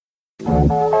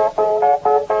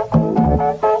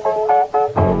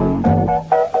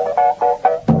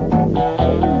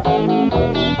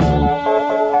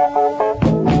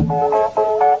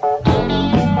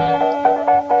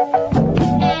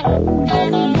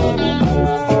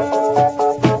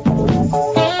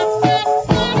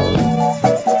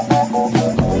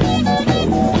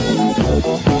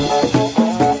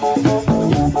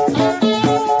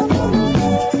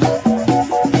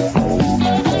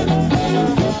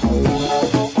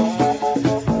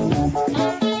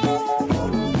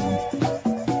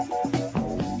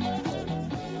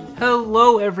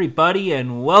everybody,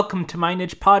 and welcome to my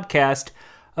niche podcast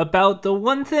about the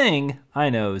one thing I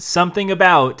know something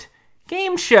about: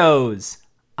 game shows.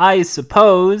 I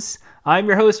suppose. I'm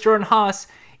your host, Jordan Haas.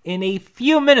 In a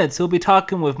few minutes, we'll be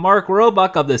talking with Mark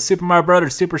Roebuck of the Super Mario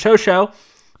Bros. Super Show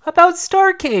about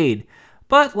Starcade.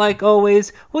 But like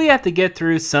always, we have to get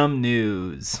through some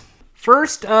news.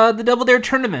 First, the Double Dare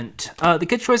tournament. The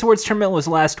Kids' Choice Awards tournament was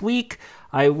last week.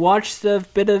 I watched a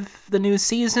bit of the new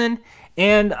season,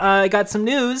 and I got some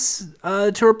news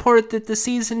to report that the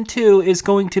season 2 is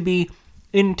going to be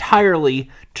entirely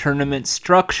tournament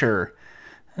structure.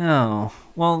 Oh,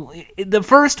 well,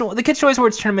 the Kids' Choice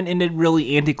Awards tournament ended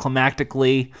really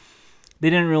anticlimactically. They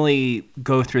didn't really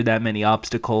go through that many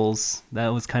obstacles. That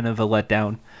was kind of a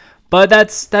letdown. But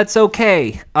that's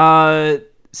okay.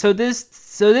 So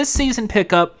this season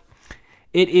pickup,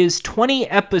 it is 20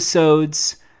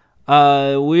 episodes. We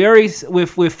already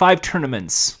with 5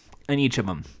 tournaments in each of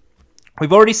them.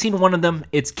 We've already seen one of them.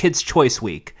 It's Kids' Choice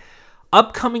Week.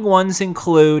 Upcoming ones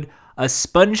include a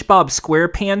SpongeBob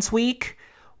SquarePants Week.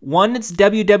 One, it's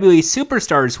WWE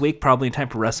Superstars Week, probably in time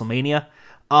for WrestleMania.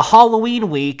 A Halloween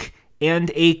Week.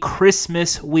 And a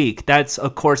Christmas Week. That's,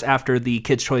 of course, after the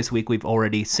Kids' Choice Week we've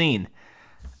already seen.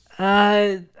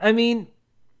 I mean,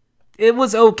 it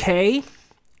was okay.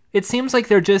 It seems like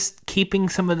they're just keeping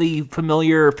some of the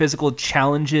familiar physical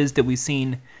challenges that we've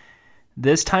seen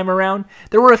this time around.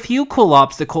 There were a few cool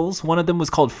obstacles. One of them was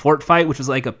called Fort Fight, which was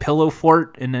like a pillow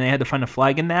fort, and then they had to find a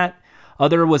flag in that.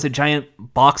 Other was a giant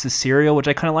box of cereal, which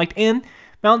I kind of liked. And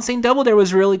Mountain St. Double Dare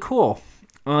was really cool.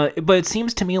 But it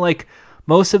seems to me like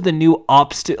most of the new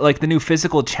the new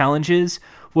physical challenges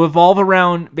will evolve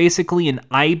around basically an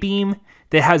I-beam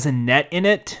that has a net in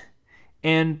it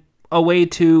and a way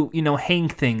to, hang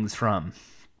things from,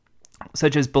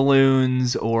 such as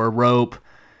balloons or rope,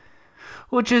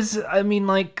 which is,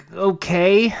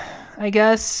 okay, I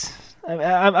guess.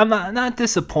 I'm not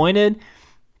disappointed,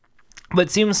 but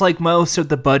it seems like most of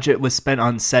the budget was spent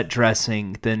on set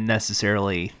dressing than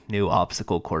necessarily new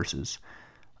obstacle courses.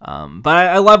 But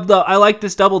I like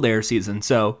this Double Dare season,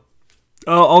 so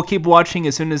I'll keep watching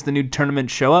as soon as the new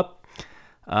tournaments show up.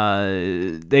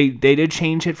 They did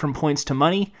change it from points to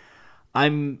money.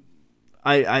 I'm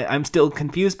still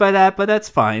confused by that, but that's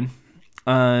fine.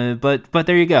 But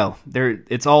there you go.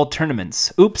 It's all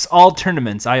tournaments. Oops, all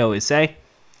tournaments, I always say.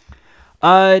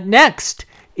 Next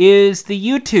is the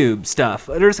YouTube stuff.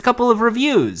 There's a couple of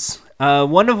reviews.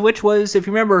 One of which was, if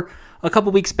you remember, a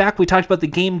couple weeks back we talked about the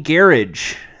Game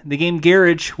Garage. The Game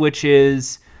Garage, which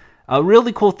is a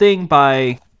really cool thing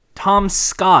by Tom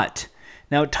Scott.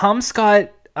 Now, Tom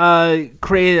Scott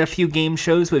created a few game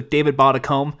shows with David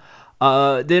Boddicombe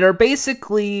that are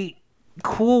basically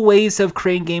cool ways of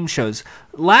creating game shows.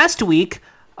 Last week,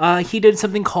 he did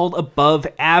something called Above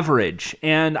Average,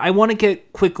 and I want to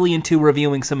get quickly into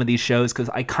reviewing some of these shows because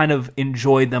I kind of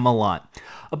enjoyed them a lot.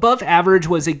 Above Average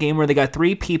was a game where they got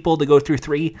 3 people to go through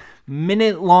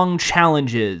 3-minute-long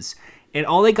challenges, and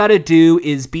all they got to do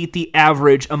is beat the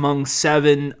average among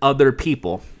 7 other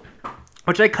people,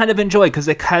 which I kind of enjoy because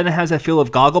it kind of has a feel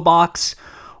of Gogglebox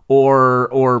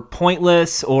or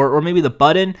Pointless or maybe The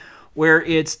Button, where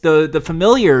it's the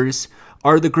familiars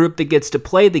are the group that gets to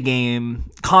play the game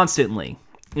constantly,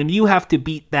 and you have to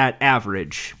beat that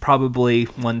average probably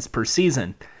once per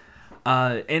season.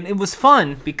 And it was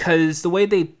fun because the way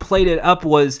they played it up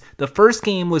was the first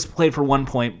game was played for 1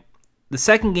 point, the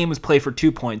second game was played for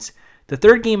 2 points, the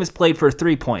third game is played for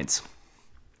 3 points.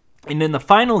 And in the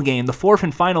final game, the fourth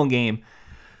and final game,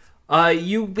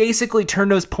 you basically turn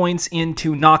those points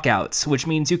into knockouts, which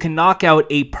means you can knock out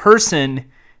a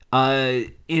person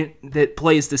that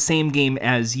plays the same game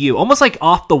as you. Almost like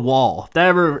Off the Wall. If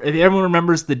everyone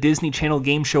remembers the Disney Channel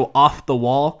game show Off the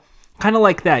Wall, kind of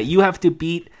like that. You have to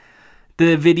beat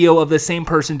the video of the same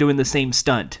person doing the same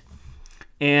stunt.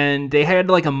 And they had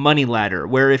like a money ladder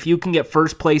where if you can get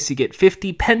first place, you get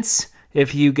 50 pence.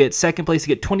 If you get second place,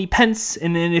 you get 20 pence.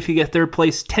 And then if you get third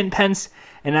place, 10 pence.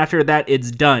 And after that,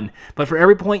 it's done. But for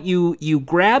every point you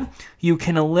grab, you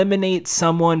can eliminate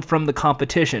someone from the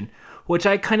competition, which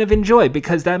I kind of enjoy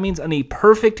because that means on a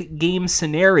perfect game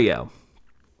scenario,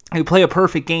 you play a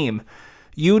perfect game,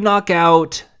 you knock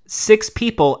out 6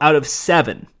 people out of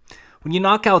 7. When you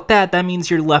knock out that means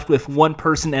you're left with 1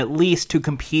 person at least to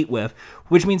compete with,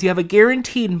 which means you have a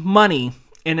guaranteed money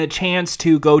and a chance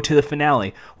to go to the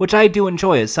finale, which I do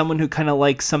enjoy as someone who kind of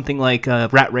likes something like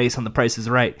Rat Race on The Price is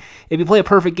Right. If you play a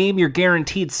perfect game, you're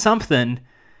guaranteed something,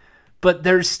 but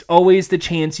there's always the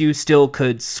chance you still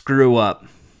could screw up.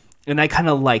 And I kind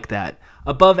of like that.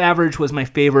 Above Average was my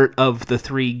favorite of the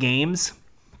 3 games.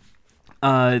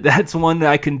 That's one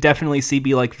that I can definitely see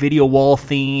be like video wall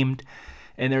themed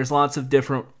and there's lots of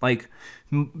different like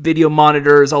video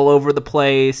monitors all over the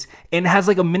place, and it has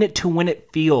like a minute to win it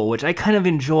feel, which I kind of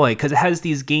enjoy because it has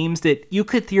these games that you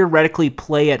could theoretically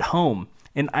play at home,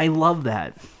 and I love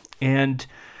that. And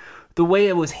the way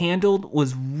it was handled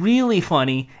was really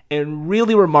funny and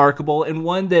really remarkable, and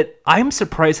one that I'm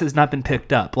surprised has not been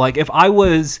picked up. Like if I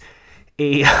was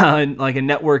a like a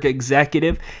network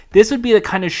executive, this would be the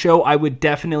kind of show I would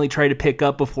definitely try to pick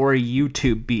up before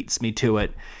YouTube beats me to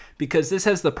it. Because this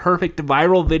has the perfect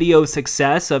viral video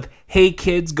success of, hey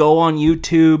kids, go on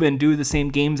YouTube and do the same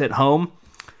games at home.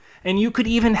 And you could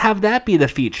even have that be the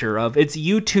feature of it's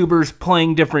YouTubers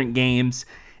playing different games,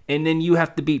 and then you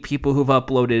have to beat people who've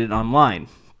uploaded it online.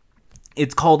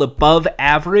 It's called Above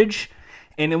Average,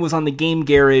 and it was on the Game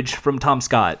Garage from Tom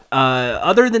Scott.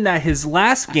 Other than that, his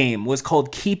last game was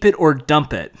called Keep It or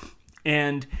Dump It.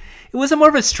 And it was more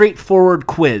of a straightforward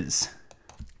quiz.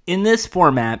 In this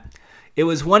format, it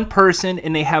was one person,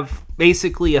 and they have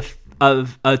basically a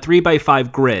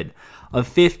 3x5 grid of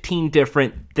 15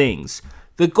 different things.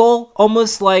 The goal,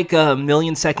 almost like a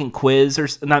million-second quiz, or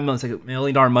not million-second, $1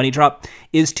 million money drop,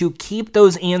 is to keep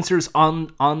those answers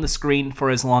on the screen for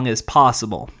as long as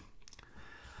possible.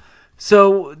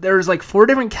 So there's like 4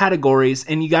 different categories,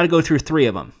 and you got to go through 3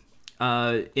 of them.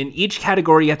 In each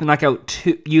category, you have to knock out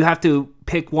 2. You have to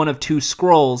pick one of 2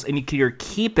 scrolls, and you can either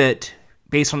keep it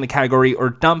based on the category or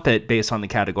dump it based on the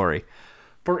category.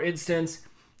 For instance,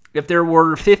 if there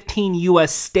were 15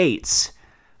 U.S. states,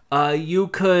 you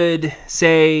could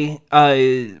say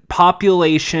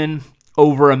population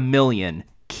over 1 million,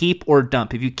 keep or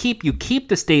dump. If you keep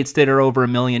the states that are over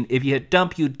 1 million. If you hit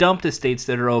dump, you dump the states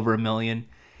that are over 1 million.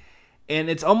 And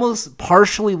it's almost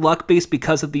partially luck-based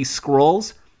because of these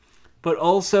scrolls, but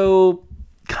also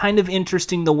kind of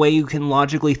interesting the way you can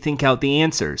logically think out the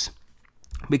answers.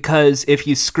 Because if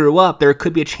you screw up, there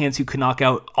could be a chance you could knock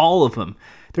out all of them.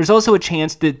 There's also a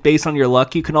chance that based on your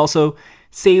luck, you can also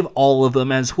save all of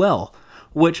them as well,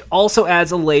 which also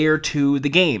adds a layer to the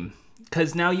game.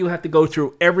 Because now you have to go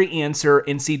through every answer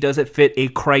and see does it fit a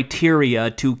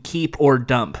criteria to keep or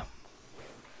dump.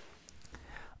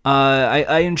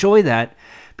 I enjoy that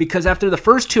because after the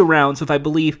first 2 rounds, if I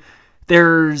believe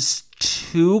there's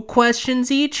 2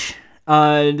 questions each,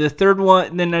 the third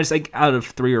one, then there's like out of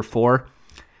 3 or 4.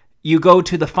 You go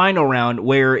to the final round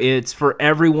where it's for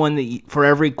for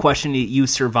every question that you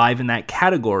survive in that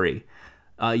category,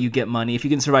 you get money. If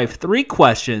you can survive 3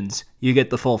 questions, you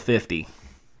get the full 50.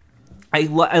 I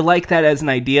like that as an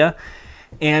idea,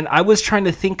 and I was trying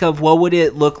to think of what would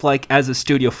it look like as a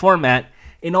studio format,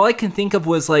 and all I can think of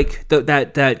was like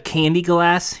that candy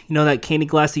glass, that candy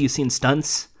glass that you see in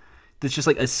stunts. That's just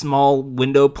like a small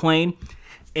window plane,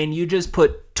 and you just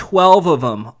put 12 of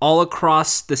them all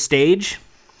across the stage.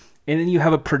 And then you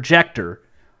have a projector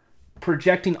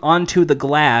projecting onto the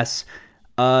glass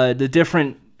the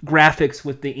different graphics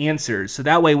with the answers. So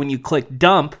that way when you click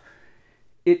dump,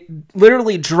 it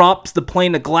literally drops the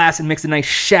plane of glass and makes a nice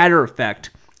shatter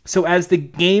effect. So as the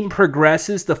game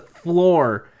progresses, the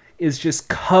floor is just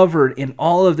covered in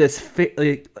all of this,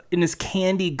 in this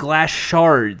candy glass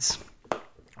shards,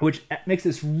 which makes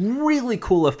this really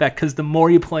cool effect because the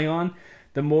more you play on,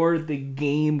 the more the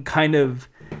game kind of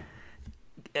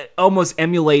almost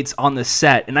emulates on the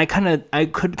set, and I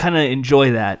could kind of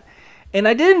enjoy that, and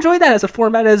I did enjoy that as a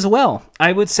format as well.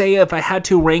 I would say if I had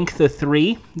to rank the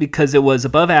 3, because it was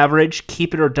Above Average,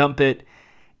 Keep It or Dump It,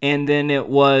 and then it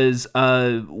was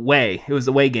Way. It was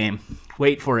the Way game.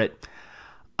 Wait for it.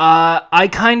 I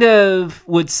kind of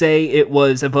would say it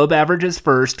was Above Average is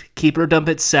first, Keep It or Dump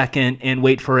It second, and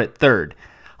Wait for It third.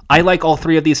 I like all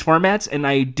 3 of these formats, and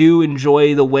I do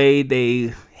enjoy the way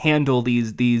they handle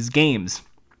these games.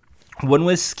 One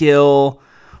was skill,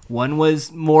 one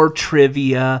was more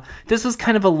trivia. This was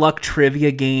kind of a luck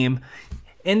trivia game,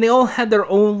 and they all had their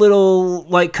own little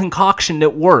like concoction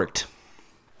that worked.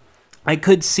 I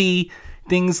could see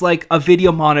things like a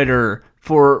video monitor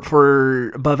for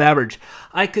Above Average.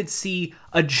 I could see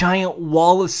a giant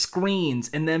wall of screens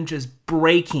and them just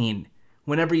breaking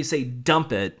whenever you say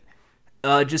dump it,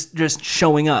 just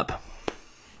showing up.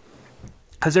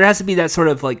 Because there has to be that sort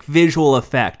of like visual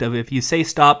effect of if you say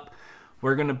stop,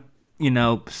 we're going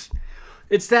to,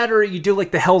 it's that, or you do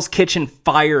like the Hell's Kitchen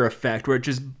fire effect where it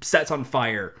just sets on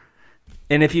fire.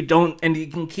 And if you don't, and you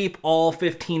can keep all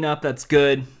 15 up, that's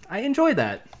good. I enjoy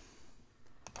that.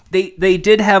 They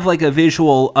did have like a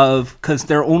visual of, because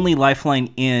their only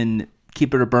lifeline in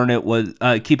Keep It or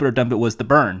Dump It was the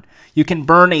burn. You can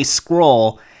burn a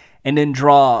scroll and then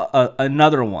draw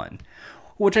another one,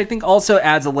 which I think also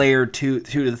adds a layer to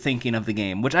the thinking of the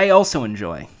game, which I also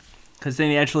enjoy. Because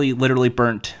they actually literally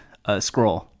burnt a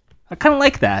scroll. I kind of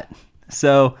like that.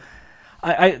 So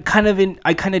I kind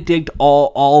of digged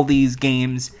all these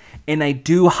games, and I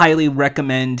do highly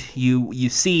recommend you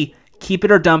see Keep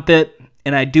It or Dump It,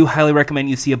 and I do highly recommend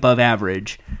you see Above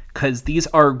Average, because these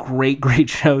are great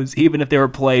shows, even if they were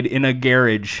played in a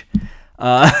garage.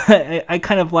 I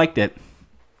kind of liked it.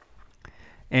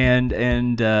 And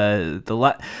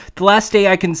the last day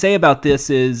I can say about this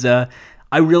is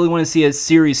I really want to see a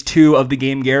series 2 of the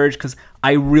Game Garage, because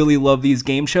I really love these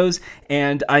game shows,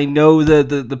 and I know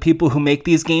the people who make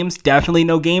these games definitely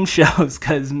know game shows,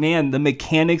 because, man, the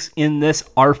mechanics in this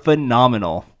are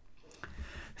phenomenal.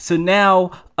 So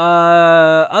now,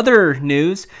 other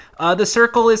news, The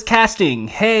Circle is casting.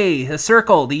 Hey, The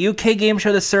Circle, the UK game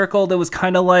show The Circle, that was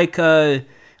kind of like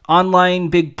online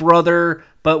Big Brother,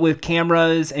 but with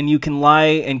cameras, and you can lie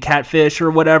and catfish or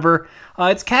whatever.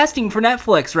 It's casting for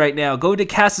Netflix right now. Go to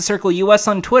Cast The Circle US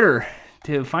on Twitter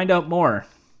to find out more.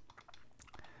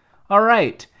 All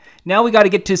right, now we got to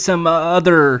get to some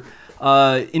other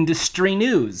industry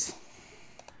news.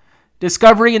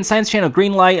 Discovery and Science Channel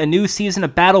greenlight a new season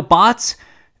of BattleBots.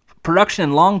 Production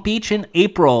in Long Beach in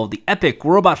April. The epic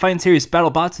robot fighting series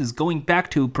BattleBots is going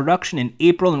back to production in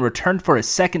April and returned for a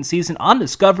second season on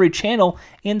Discovery Channel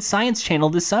and Science Channel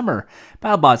this summer.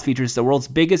 BattleBots features the world's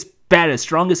biggest, baddest,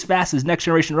 strongest, fastest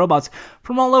next-generation robots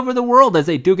from all over the world as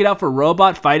they duke it out for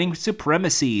robot fighting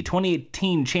supremacy.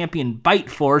 2018 champion Byte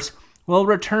Force will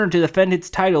return to defend its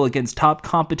title against top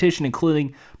competition,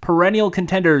 including perennial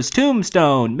contenders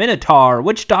Tombstone, Minotaur,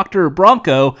 Witch Doctor,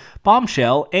 Bronco,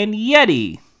 Bombshell, and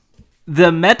Yeti.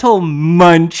 The Metal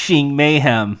Munching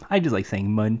Mayhem. I just like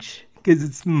saying munch, because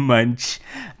it's munch.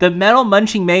 The Metal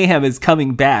Munching Mayhem is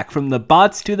coming back, from the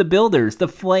bots to the builders, the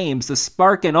flames, the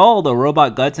spark, and all the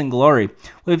robot guts and glory,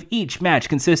 with each match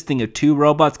consisting of 2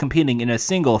 robots competing in a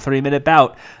single 3-minute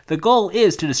bout. The goal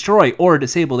is to destroy or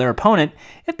disable their opponent.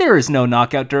 If there is no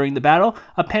knockout during the battle,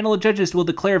 a panel of judges will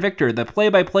declare victor. The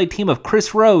play-by-play team of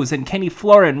Chris Rose and Kenny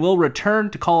Florin will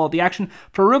return to call out the action.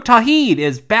 Farouk Tawhid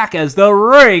is back as the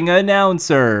ring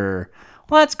announcer.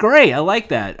 Well, that's great. I like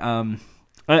that.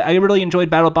 I really enjoyed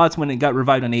BattleBots when it got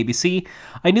revived on ABC.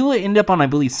 I knew it ended up on, I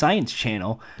believe, Science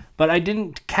Channel, but I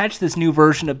didn't catch this new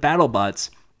version of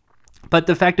BattleBots. But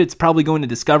the fact it's probably going to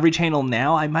Discovery Channel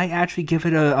now, I might actually give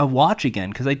it a watch again,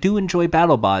 because I do enjoy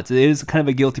BattleBots. It is kind of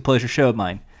a guilty pleasure show of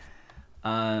mine.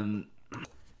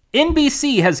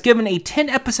 NBC has given a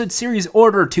 10-episode series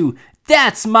order to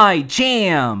That's My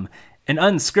Jam, an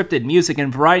unscripted music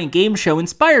and variety game show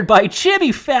inspired by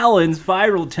Jimmy Fallon's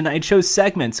viral Tonight Show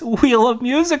segments, Wheel of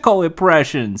Musical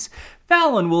Impressions.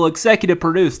 Fallon will executive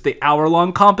produce the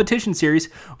hour-long competition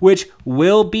series, which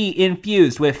will be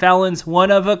infused with Fallon's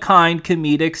one-of-a-kind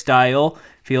comedic style,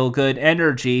 feel-good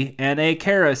energy, and a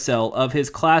carousel of his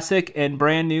classic and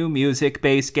brand-new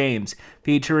music-based games,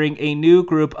 featuring a new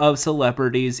group of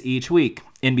celebrities each week,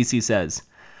 NBC says.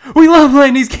 We love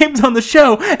playing these games on the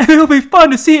show, and it'll be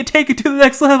fun to see it take it to the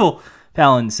next level,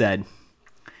 Fallon said.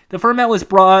 The format was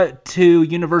brought to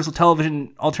Universal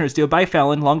Television Alternate Studio by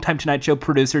Fallon, longtime Tonight Show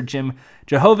producer Jim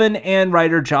Jehovan, and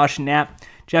writer Josh Knapp.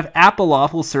 Jeff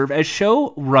Appeloff will serve as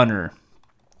showrunner.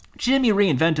 Jimmy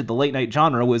reinvented the late-night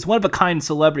genre with one-of-a-kind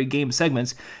celebrity game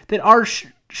segments that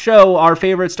show our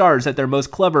favorite stars at their most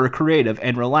clever, creative,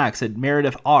 and relaxed, said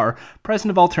Meredith R.,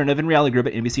 president of Alternative and Reality Group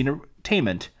at NBC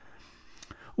Entertainment.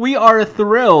 We are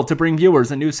thrilled to bring viewers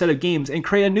a new set of games and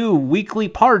create a new weekly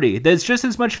party that's just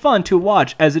as much fun to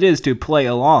watch as it is to play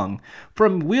along.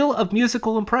 From Wheel of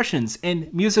Musical Impressions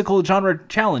and Musical Genre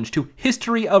Challenge to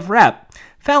History of Rap,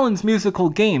 Fallon's musical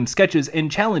games, sketches,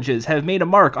 and challenges have made a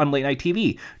mark on late-night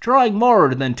TV, drawing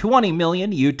more than 20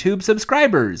 million YouTube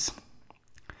subscribers.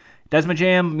 That's My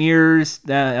Jam mirrors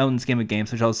Ellen's Game of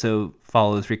Games, which also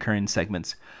follows recurring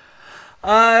segments.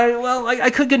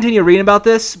 I could continue reading about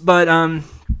this, but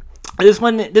this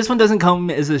one doesn't come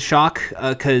as a shock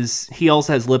because he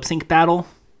also has Lip Sync Battle.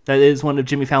 That is one of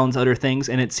Jimmy Fallon's other things,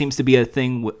 and it seems to be a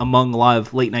thing among a lot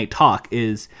of late night talk.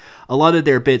 Is a lot of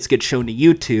their bits get shown to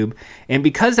YouTube, and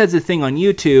because that's a thing on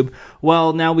YouTube,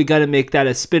 well, now we got to make that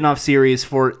a spin-off series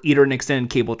for either an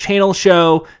extended cable channel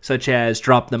show, such as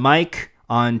Drop the Mic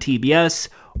on TBS,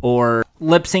 or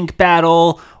Lip Sync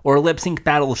Battle, or Lip Sync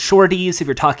Battle Shorties if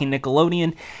you're talking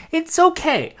Nickelodeon. It's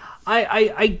okay.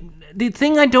 The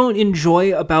thing I don't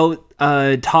enjoy about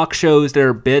talk shows that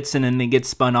are bits and then they get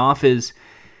spun off is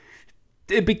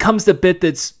it becomes the bit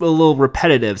that's a little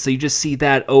repetitive, so you just see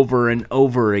that over and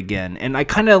over again. And I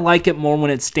kind of like it more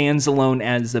when it stands alone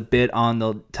as a bit on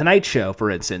the Tonight Show, for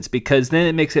instance, because then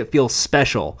it makes it feel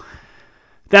special.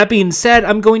 That being said,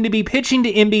 I'm going to be pitching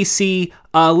to NBC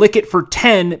Lick It for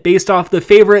 10 based off the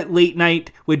favorite late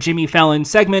night with Jimmy Fallon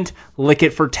segment, Lick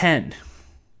It for 10.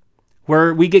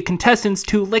 where we get contestants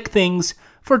to lick things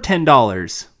for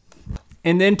 $10.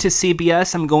 And then to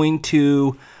CBS, I'm going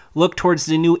to look towards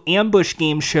the new ambush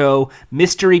game show,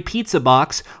 Mystery Pizza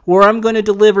Box, where I'm going to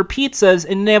deliver pizzas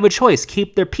and they have a choice.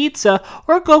 Keep their pizza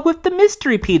or go with the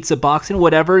Mystery Pizza Box and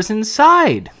whatever's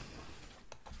inside.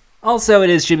 Also, it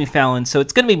is Jimmy Fallon, so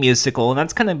it's going to be musical, and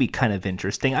that's going to be kind of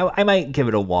interesting. I might give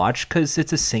it a watch because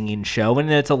it's a singing show and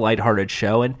it's a lighthearted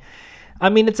show. And I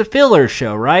mean, it's a filler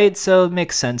show, right? So it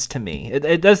makes sense to me.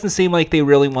 It doesn't seem like they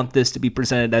really want this to be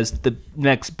presented as the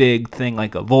next big thing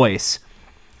like A Voice.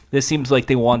 This seems like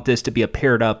they want this to be a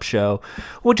paired up show,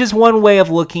 which is one way of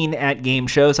looking at game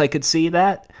shows. I could see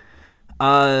that.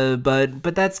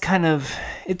 But that's kind of,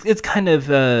 it's kind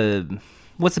of,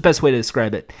 what's the best way to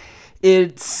describe it?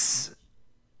 It's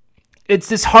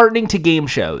disheartening to game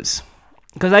shows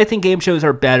because I think game shows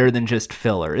are better than just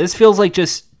filler. This feels like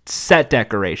just set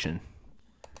decoration.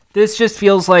 This just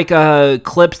feels like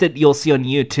clips that you'll see on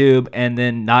YouTube and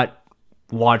then not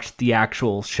watch the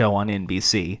actual show on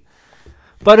NBC.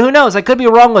 But who knows? I could be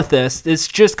wrong with this. This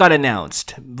just got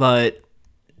announced, but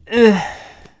it's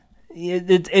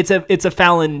a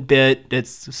Fallon bit.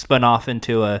 It's spun off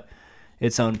into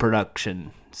its own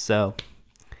production. So.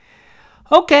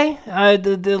 Okay,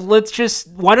 let's just...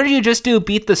 Why don't you just do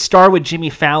Beat the Star with Jimmy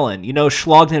Fallon? You know,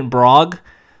 Schlogged and Brog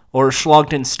or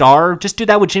Schlogged and Star? Just do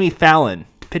that with Jimmy Fallon.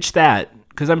 Pitch that,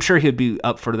 because I'm sure he'd be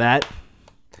up for that.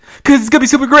 Because it's going to be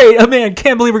super great. Oh, man,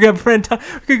 can't believe we're going to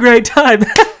have a great time.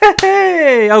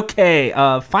 Hey, okay,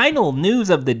 final news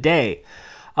of the day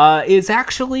is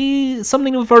actually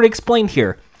something we've already explained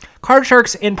here. Card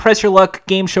Sharks and Press Your Luck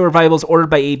game show revivals ordered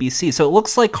by ABC. So it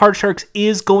looks like Card Sharks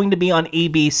is going to be on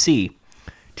ABC.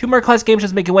 Two more class game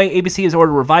shows making way. ABC has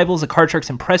ordered revivals of Card Sharks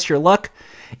and Press Your Luck.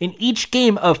 In each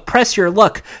game of Press Your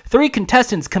Luck, 3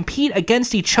 contestants compete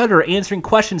against each other answering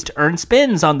questions to earn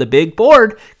spins on the big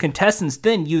board. Contestants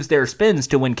then use their spins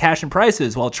to win cash and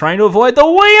prizes while trying to avoid the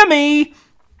whammy,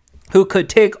 who could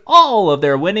take all of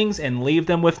their winnings and leave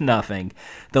them with nothing.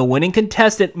 The winning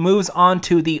contestant moves on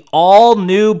to the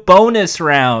all-new bonus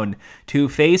round to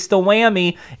face the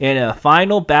whammy in a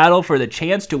final battle for the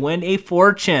chance to win a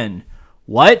fortune.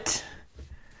 What?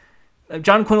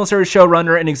 John Quinn will serve as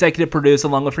showrunner and executive produce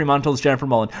along with Fremantle's Jennifer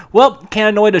Mullen. Well, can't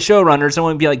annoy the showrunners. I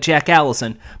want to be like Jack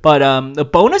Allison. But the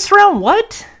bonus round?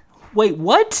 What? Wait,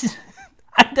 what?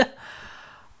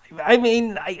 I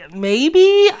mean, maybe?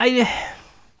 It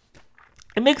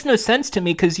makes no sense to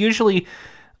me because usually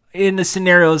in the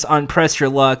scenarios on Press Your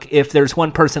Luck, if there's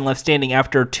one person left standing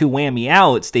after 2 whammy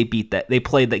outs, they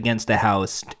played against the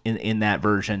house in that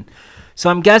version. So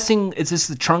I'm guessing it's just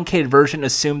the truncated version,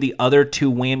 assume the other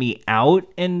 2 whammy out,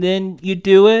 and then you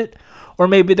do it? Or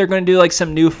maybe they're going to do like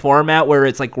some new format where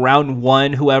it's like round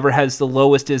 1, whoever has the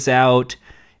lowest is out,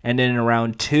 and then in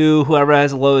round 2, whoever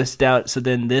has the lowest out. So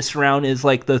then this round is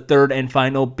like the third and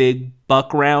final big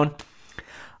buck round.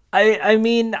 I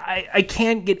mean, I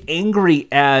can't get angry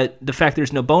at the fact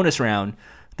there's no bonus round.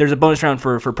 There's a bonus round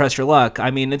for Press Your Luck.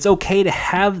 I mean, it's okay to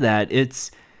have that.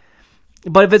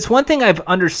 But if it's one thing I've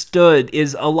understood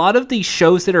is a lot of these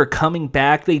shows that are coming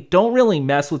back, they don't really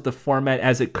mess with the format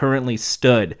as it currently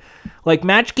stood. Like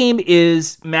Match Game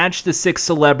is match the 6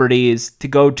 celebrities to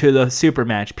go to the super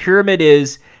match. Pyramid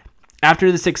is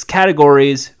after the 6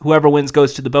 categories, whoever wins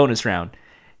goes to the bonus round,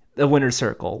 the winner's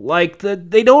circle. Like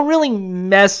they don't really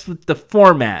mess with the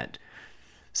format.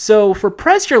 So for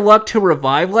Press Your Luck to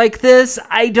revive like this,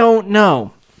 I don't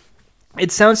know. It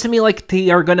sounds to me like they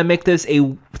are going to make this a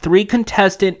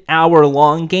 3-contestant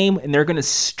hour-long game, and they're going to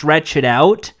stretch it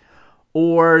out,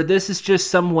 or this is just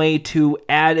some way to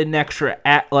add an extra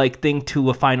thing to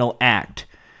a final act,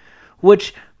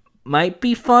 which might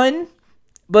be fun.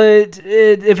 But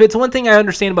if it's one thing I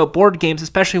understand about board games,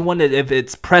 especially one that if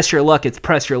it's Press Your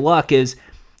Luck, is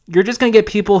you're just going to get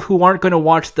people who aren't going to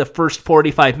watch the first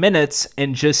 45 minutes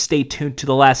and just stay tuned to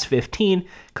the last 15,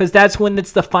 because that's when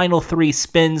it's the final 3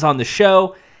 spins on the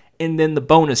show, and then the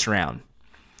bonus round.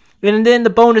 And then the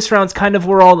bonus round's kind of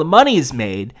where all the money is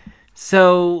made,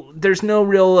 so there's no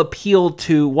real appeal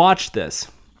to watch this.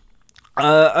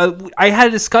 I had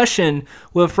a discussion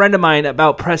with a friend of mine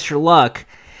about Press Your Luck,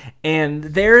 and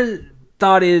their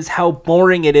thought is how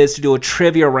boring it is to do a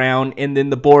trivia round and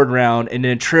then the board round and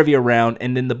then a trivia round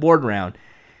and then the board round,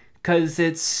 because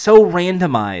it's so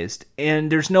randomized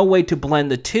and there's no way to blend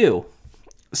the two.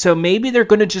 So maybe they're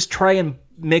going to just try and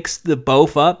mix the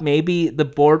both up. Maybe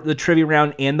the trivia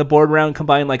round and the board round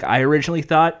combined like I originally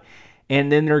thought,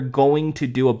 and then they're going to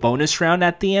do a bonus round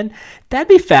at the end. That'd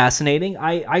be fascinating.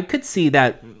 I could see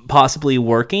that possibly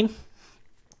working.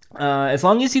 As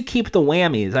long as you keep the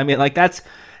whammies. I mean, like that's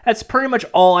That's pretty much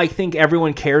all I think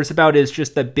everyone cares about is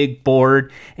just the big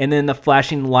board and then the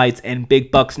flashing lights and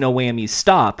big bucks, no whammies,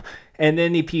 stop. And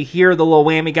then if you hear the little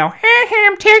whammy go,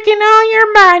 I'm taking all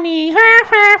your money,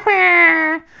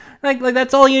 like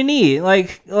that's all you need.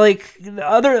 Like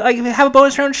have a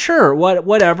bonus round, sure,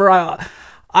 whatever.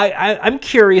 I'm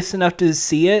curious enough to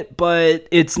see it, but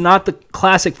it's not the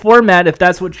classic format if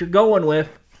that's what you're going with.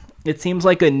 It seems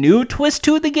like a new twist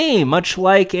to the game, much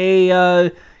like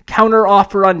a counter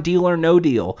offer on Deal or No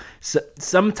Deal. So,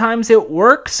 sometimes it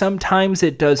works, sometimes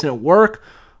it doesn't work.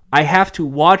 I have to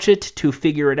watch it to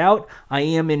figure it out. I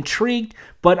am intrigued,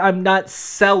 but I'm not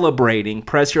celebrating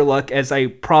Press Your Luck as I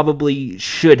probably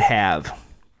should have.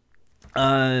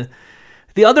 The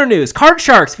other news, Card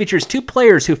Sharks features 2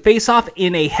 players who face off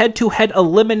in a head-to-head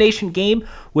elimination game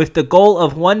with the goal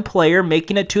of one player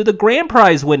making it to the grand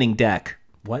prize winning deck.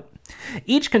 What?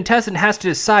 Each contestant has to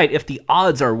decide if the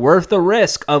odds are worth the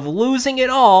risk of losing it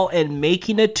all and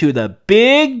making it to the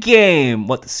big game.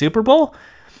 What, the Super Bowl?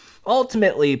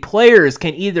 Ultimately, players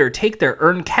can either take their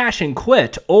earned cash and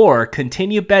quit, or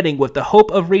continue betting with the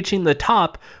hope of reaching the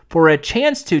top for a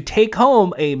chance to take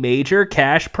home a major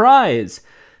cash prize.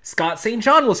 Scott St.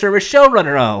 John will serve as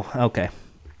showrunner. Oh, okay.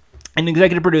 And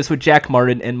executive producer with Jack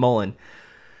Martin and Mullen.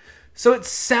 So it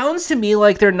sounds to me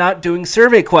like they're not doing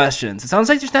survey questions. It sounds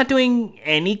like they're not doing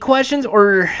any questions,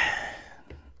 or...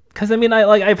 Because, I mean,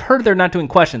 I've heard they're not doing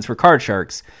questions for Card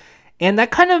Sharks. And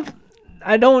that kind of...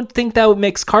 I don't think that would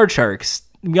mix Card Sharks.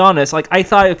 To be honest, I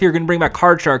thought if you're going to bring back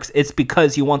Card Sharks, it's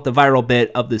because you want the viral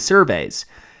bit of the surveys.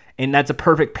 And that's a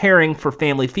perfect pairing for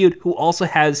Family Feud, who also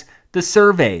has the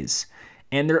surveys.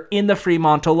 And they're in the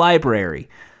Fremantle Library.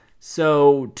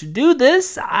 So to do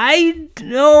this, I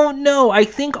don't know. I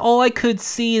think all I could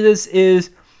see this is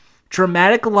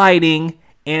dramatic lighting,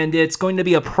 and it's going to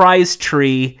be a prize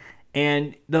tree.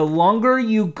 And the longer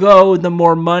you go, the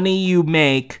more money you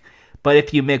make. But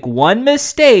if you make one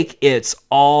mistake, it's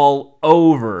all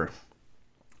over.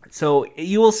 So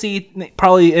you will see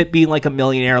probably it being like a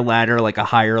millionaire ladder, like a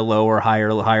higher, lower, higher,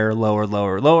 higher, lower,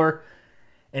 lower, lower.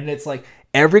 And it's like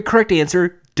every correct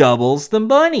answer doubles the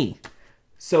money.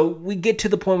 So we get to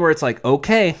the point where it's like,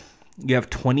 okay, you have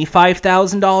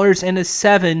 $25,000 and a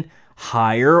 7,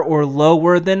 higher or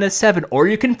lower than a 7. Or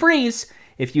you can freeze.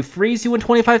 If you freeze, you win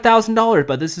 $25,000,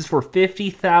 but this is for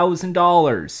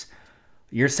 $50,000.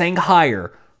 You're saying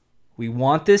higher. We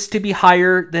want this to be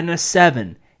higher than a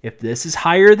 7. If this is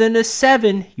higher than a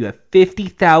 7, you have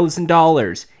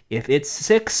 $50,000. If it's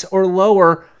 6 or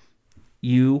lower,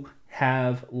 you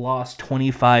have lost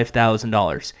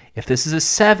 $25,000. If this is a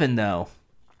 7, though,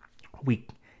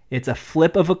 it's a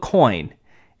flip of a coin,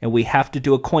 and we have to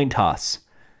do a coin toss.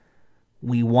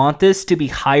 We want this to be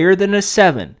higher than a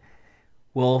 7.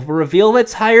 We'll reveal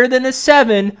it's higher than a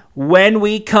 7 when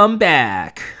we come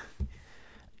back.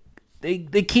 They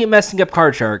keep messing up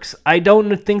Card Sharks. I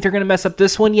don't think they're going to mess up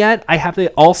this one yet. I have to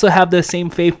also have the same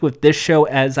faith with this show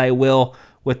as I will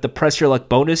with the Press Your Luck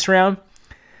bonus round.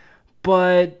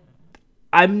 But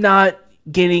I'm not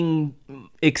getting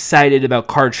excited about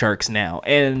Card Sharks now.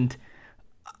 And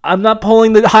I'm not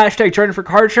pulling the hashtag Jordan for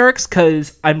Card Sharks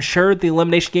because I'm sure the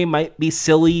elimination game might be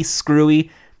silly,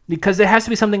 screwy, because there has to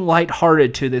be something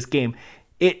lighthearted to this game.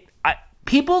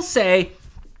 People say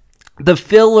the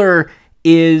filler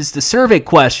is the survey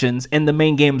questions and the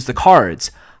main game is the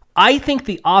cards. I think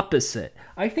the opposite.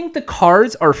 I think the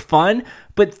cards are fun,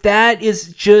 but that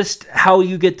is just how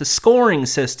you get the scoring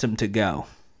system to go.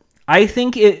 I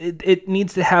think it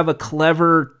needs to have a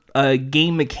clever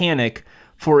game mechanic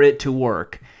for it to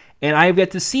work. And I've got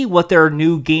to see what their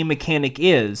new game mechanic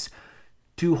is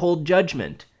to hold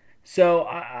judgment. So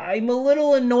I'm a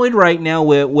little annoyed right now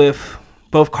with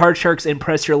both Card Sharks and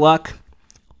Press Your Luck.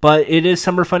 But it is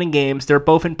Summer Fun and Games. They're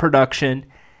both in production.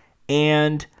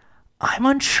 And I'm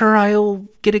unsure I'll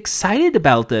get excited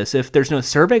about this if there's no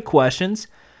survey questions.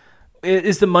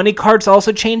 Is the money cards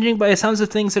also changing? By the sounds of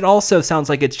things, it also sounds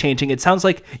like it's changing. It sounds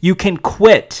like you can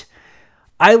quit.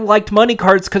 I liked money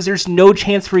cards because there's no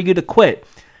chance for you to quit.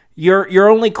 Your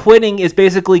only quitting is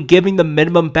basically giving the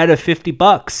minimum bet of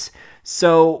 $50.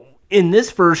 So in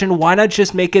this version, why not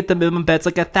just make it the minimum bet's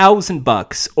like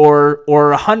 $1,000 or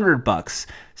 $100?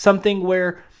 Something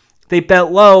where they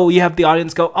bet low, you have the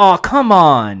audience go, oh, come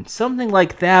on. Something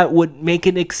like that would make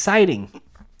it exciting.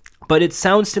 But it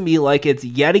sounds to me like it's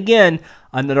yet again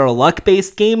another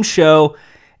luck-based game show,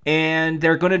 and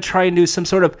they're going to try and do some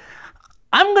sort of...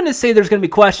 I'm going to say there's going to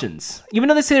be questions. Even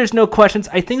though they say there's no questions,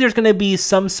 I think there's going to be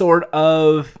some sort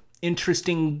of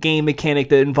interesting game mechanic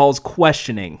that involves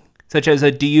questioning, such as a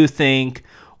do you think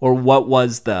or what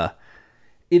was the...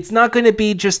 it's not going to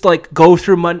be just like go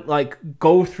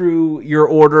through your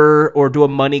order or do a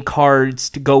money cards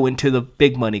to go into the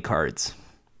big money cards.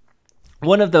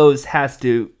 One of those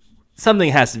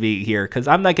something has to be here because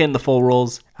I'm not getting the full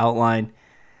rules outline,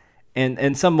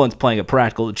 and someone's playing a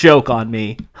practical joke on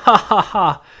me. Ha ha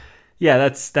ha. Yeah,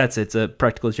 that's it. It's a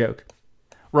practical joke,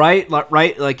 right?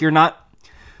 Like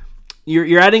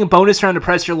you're adding a bonus round to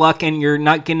press your luck, and you're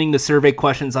not getting the survey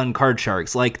questions on Card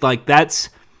Sharks. Like that's.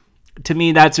 To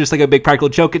me, that's just like a big practical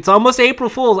joke. It's almost April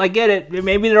Fool's. I get it.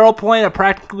 Maybe they're all playing a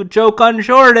practical joke on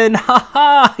Jordan.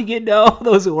 Ha ha.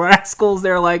 Those rascals,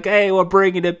 they're like, hey, we're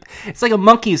bringing it. It's like a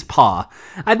monkey's paw.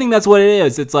 I think that's what it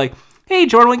is. It's like, hey,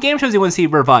 Jordan, what game shows you want to see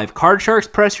revive? Card Sharks,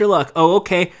 press your luck. Oh,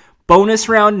 okay. Bonus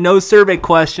round, no survey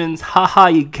questions. Ha ha.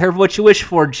 You careful what you wish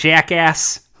for,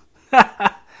 jackass. But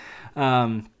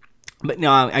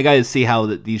no, I got to see how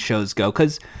these shows go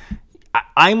because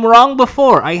I'm wrong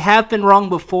before. I have been wrong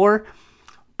before,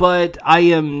 but I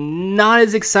am not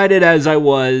as excited as I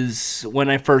was when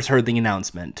I first heard the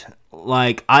announcement.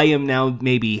 Like, I am now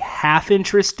maybe half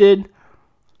interested,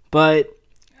 but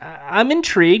I'm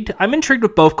intrigued. I'm intrigued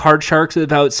with both Card Sharks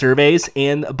without surveys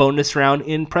and a bonus round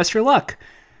in Press Your Luck.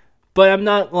 But I'm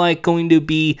not, like, going to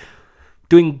be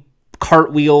doing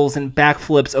cartwheels and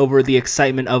backflips over the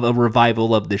excitement of a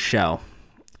revival of the show.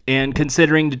 And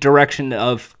considering the direction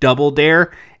of Double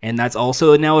Dare, and that's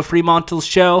also now a Fremantle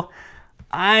show,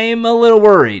 I'm a little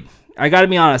worried. I gotta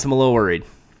be honest, I'm a little worried.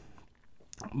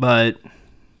 But,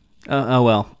 oh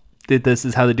well. This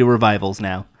is how they do revivals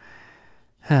now.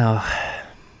 Oh.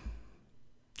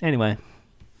 Anyway.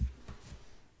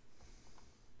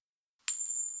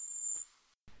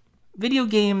 Video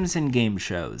games and game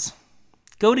shows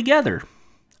go together.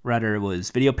 Rather, it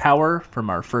was Video Power from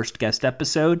our first guest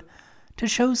episode, to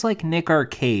shows like Nick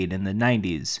Arcade in the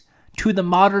 90s, to the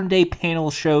modern-day panel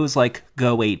shows like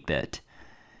Go 8-Bit.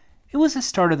 It was the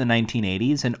start of the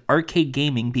 1980s, and arcade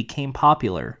gaming became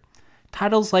popular.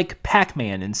 Titles like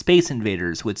Pac-Man and Space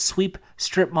Invaders would sweep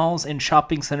strip malls and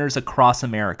shopping centers across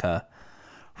America.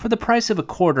 For the price of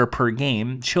 $0.25 per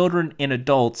game, children and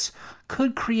adults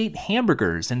could create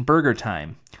hamburgers in Burger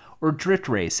Time, or drift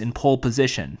race in Pole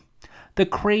Position. The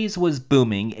craze was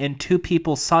booming, and two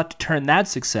people sought to turn that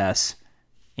success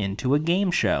into a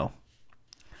game show.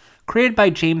 Created by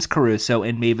James Caruso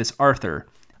and Mavis Arthur,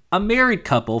 a married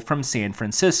couple from San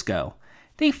Francisco,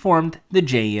 they formed the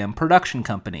JM Production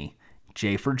Company,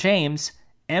 J for James,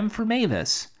 M for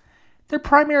Mavis. Their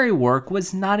primary work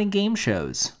was not in game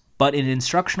shows, but in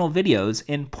instructional videos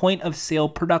and point-of-sale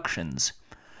productions.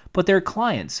 But their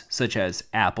clients, such as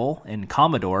Apple and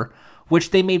Commodore,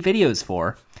 which they made videos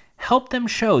for, helped them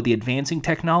show the advancing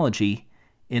technology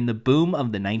in the boom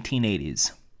of the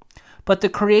 1980s. But the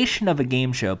creation of a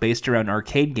game show based around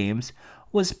arcade games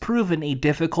was proven a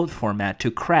difficult format to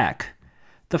crack.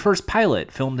 The first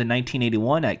pilot, filmed in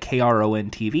 1981 at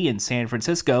KRON-TV in San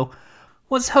Francisco,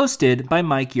 was hosted by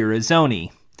Mike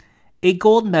Urazzoni, a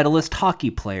gold medalist hockey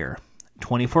player.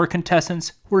 24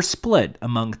 contestants were split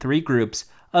among 3 groups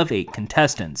of 8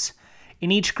 contestants.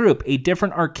 In each group, a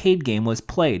different arcade game was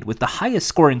played, with the highest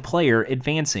scoring player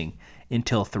advancing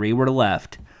until 3 were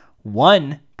left,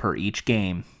 1 per each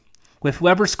game, with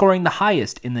whoever scoring the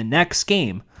highest in the next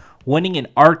game winning an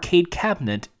arcade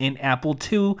cabinet in Apple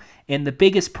II and the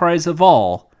biggest prize of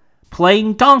all,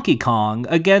 playing Donkey Kong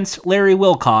against Larry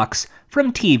Wilcox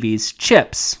from TV's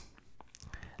Chips.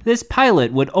 This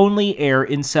pilot would only air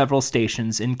in several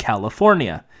stations in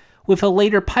California, with a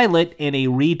later pilot in a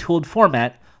retooled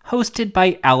format hosted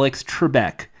by Alex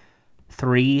Trebek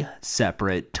 3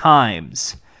 separate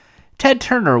times. Ted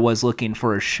Turner was looking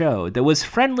for a show that was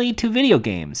friendly to video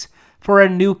games for a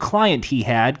new client he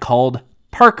had called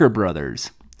Parker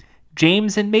Brothers.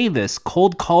 James and Mavis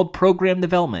cold called program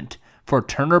development for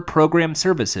Turner Program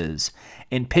Services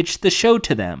and pitched the show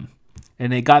to them,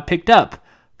 and it got picked up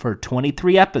for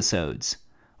 23 episodes.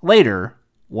 Later,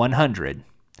 100.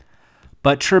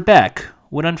 But Trebek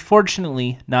would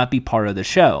unfortunately not be part of the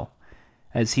show,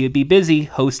 as he would be busy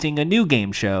hosting a new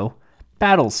game show,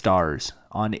 Battlestars,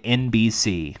 on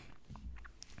NBC.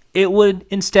 It would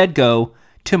instead go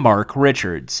to Mark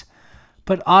Richards,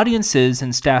 but audiences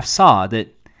and staff saw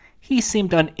that he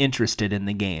seemed uninterested in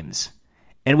the games,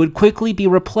 and would quickly be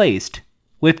replaced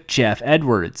with Jeff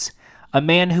Edwards, a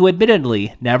man who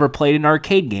admittedly never played an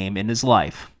arcade game in his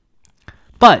life,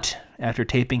 but after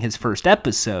taping his first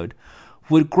episode,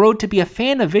 would grow to be a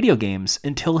fan of video games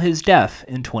until his death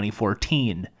in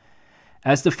 2014.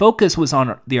 As the focus was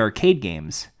on the arcade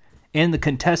games, and the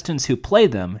contestants who play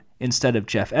them instead of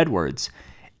Jeff Edwards,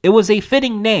 it was a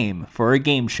fitting name for a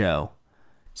game show.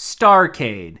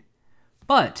 Starcade.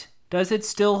 But Does it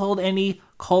still hold any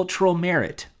cultural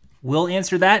merit? We'll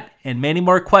answer that and many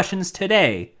more questions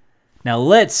today. Now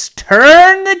let's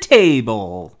turn the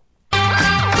table.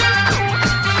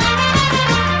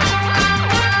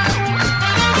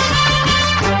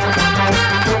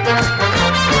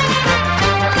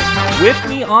 With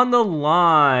me on the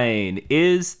line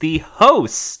is the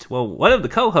host, well, one of the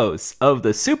co-hosts of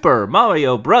the Super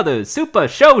Mario Brothers Super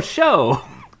Show,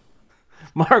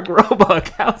 Mark Roebuck.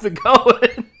 How's it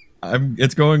going?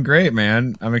 It's going great,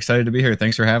 man. I'm excited to be here.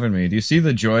 Thanks for having me. Do you see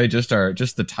the joy? Just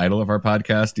the title of our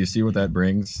podcast. Do you see what that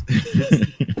brings?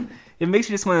 It makes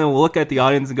you just want to look at the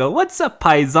audience and go, "What's up,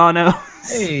 paisanos?"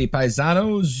 Hey,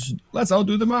 paisanos! Let's all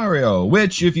do the Mario.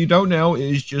 Which, if you don't know,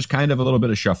 is just kind of a little bit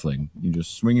of shuffling. You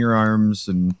just swing your arms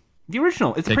and The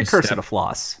original. It's a precursor to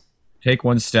floss. Take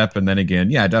one step and then again.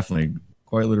 Yeah, definitely.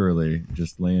 Quite literally,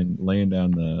 just laying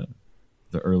down the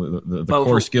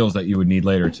core skills that you would need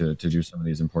later to do some of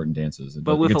these important dances.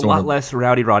 But with a lot less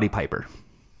Rowdy Roddy Piper.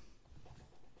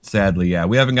 Sadly, yeah.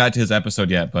 We haven't got to his episode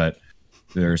yet, but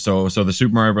so the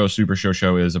Super Mario Bros. Super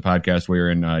Show is a podcast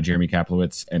wherein Jeremy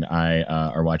Kaplowitz and I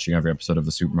are watching every episode of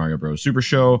the Super Mario Bros. Super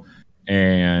Show,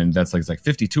 and that's like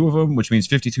 52 of them, which means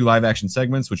 52 live action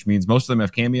segments, which means most of them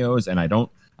have cameos, and I don't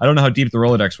know how deep the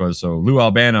Rolodex was. So Lou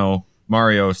Albano,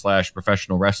 Mario /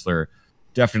 professional wrestler,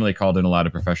 definitely called in a lot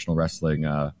of professional wrestling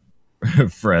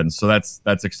friends. So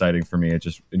that's exciting for me. It's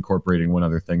just incorporating one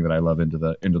other thing that I love into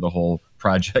the whole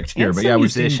project here. And but some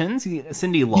musicians.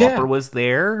 Cyndi Lauper was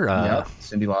there. Yeah,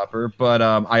 Cyndi Lauper. But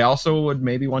I also would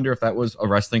maybe wonder if that was a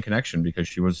wrestling connection because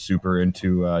she was super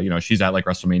into she's at like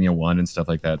WrestleMania 1 and stuff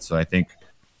like that. So I think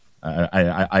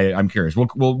I'm curious.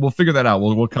 We'll figure that out.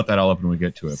 We'll cut that all up when we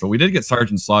get to it. But we did get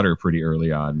Sergeant Slaughter pretty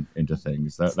early on into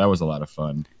things. That was a lot of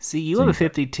fun. See, you have a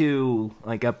 52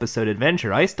 episode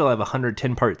adventure. I still have a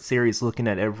 110-part series looking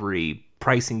at every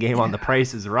pricing game on The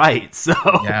Price is Right. So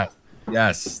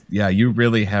yes, you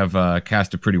really have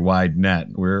cast a pretty wide net.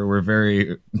 We're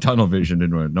very tunnel visioned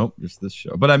and nope, just this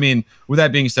show. But I mean, with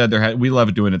that being said, we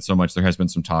love doing it so much. There has been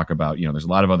some talk about there's a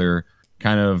lot of other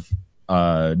kind of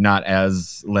not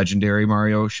as legendary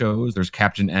Mario shows. There's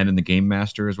Captain N and the Game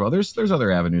Master as well. There's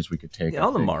other avenues we could take.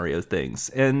 All the Mario things.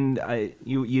 And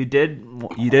you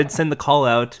did send the call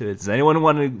out to, does anyone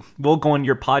want to, we'll go on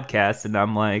your podcast? And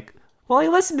I'm like, well, I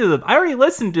already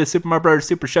listened to Super Mario Bros.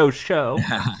 Super Show.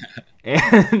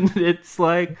 And it's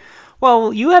like,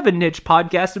 well, you have a niche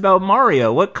podcast about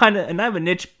Mario. And I have a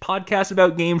niche podcast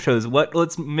about game shows.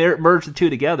 Let's merge the two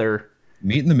together.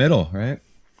 Meet in the middle, right?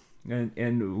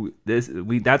 And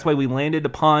that's why we landed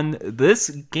upon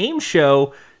this game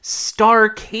show,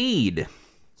 Starcade.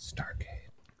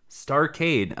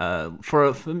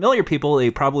 For familiar people, they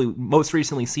probably most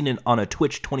recently seen it on a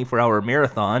Twitch 24-hour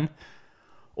marathon,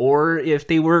 or if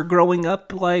they were growing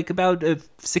up like about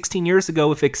 16 years ago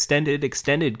with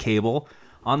extended cable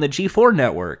on the G4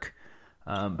 network.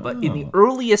 But in the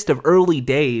earliest of early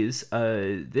days,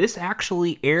 this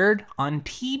actually aired on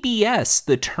TBS,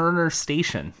 the Turner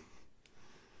station.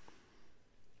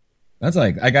 That's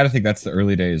I got to think that's the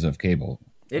early days of cable.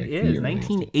 It is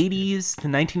 1980s to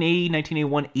 1980,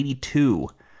 1981, 82.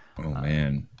 Oh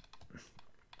man.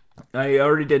 I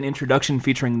already did an introduction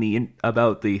featuring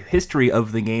about the history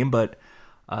of the game, but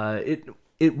it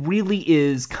really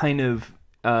is kind of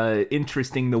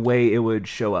interesting the way it would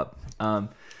show up.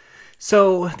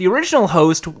 So the original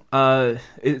host,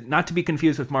 not to be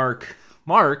confused with Mark,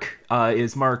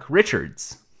 is Mark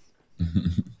Richards.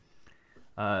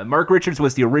 Mark Richards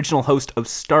was the original host of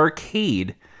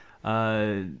Starcade,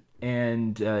 and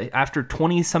after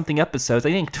 20-something episodes,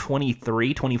 I think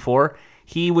 23, 24,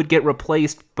 he would get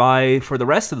replaced by, for the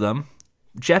rest of them,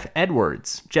 Jeff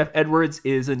Edwards. Jeff Edwards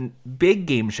is a big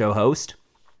game show host.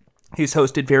 He's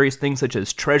hosted various things such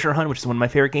as Treasure Hunt, which is one of my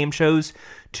favorite game shows,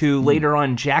 to later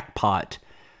on Jackpot.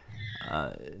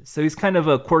 So he's kind of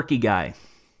a quirky guy.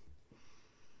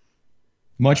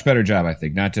 Much better job, I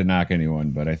think. Not to knock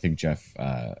anyone, but I think Jeff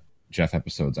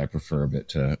episodes I prefer a bit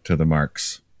to the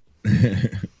Marks.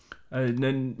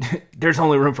 Then there's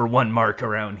only room for one Mark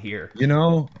around here.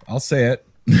 I'll say it.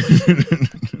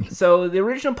 So the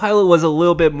original pilot was a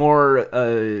little bit more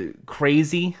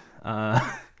crazy.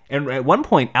 And at one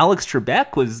point, Alex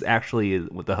Trebek was actually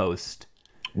the host.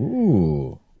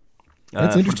 Ooh.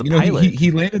 That's interesting.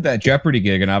 He landed that Jeopardy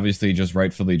gig and obviously just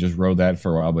rightfully just rode that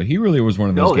for a while, but he really was one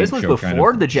of those. No, this was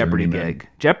before the Jeopardy gig.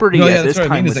 Jeopardy at this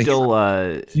time was still.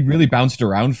 He really bounced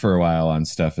around for a while on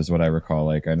stuff, is what I recall.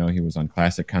 Like I know he was on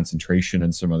Classic Concentration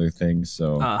and some other things.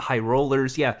 So High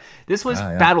Rollers, yeah. This was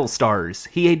Battle Stars.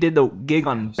 He did the gig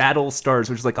on Battle Stars,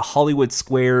 which is like a Hollywood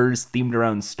Squares themed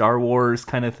around Star Wars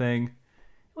kind of thing.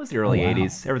 It was the early wow.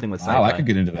 80s. Everything was sci-fi. Wow, I could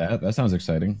get into that. That sounds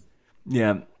exciting.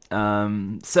 Yeah.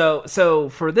 So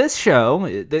for this show,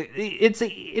 it's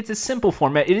a simple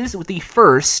format. It is the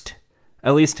first,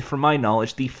 at least from my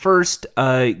knowledge, the first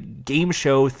game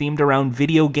show themed around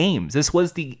video games. This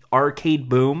was the arcade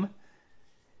boom.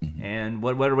 And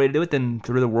what better way to do it than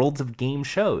through the worlds of game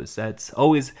shows? That's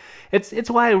always it's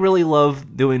why I really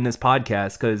love doing this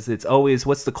podcast, because it's always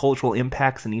what's the cultural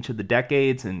impacts in each of the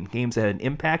decades and games that had an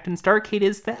impact. And Starcade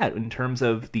is that in terms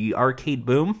of the arcade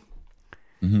boom.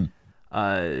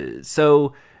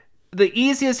 So the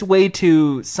easiest way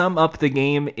to sum up the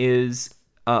game is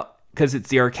because it's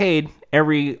the arcade.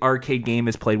 Every arcade game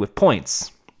is played with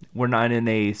points. We're not in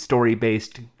a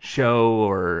story-based show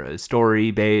or a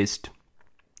story-based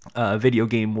video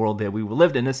game world that we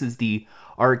lived in. This is the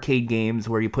arcade games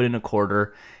where you put in a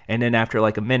quarter, and then after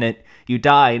like a minute, you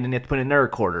die, and then you have to put in another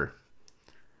quarter.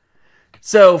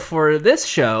 So for this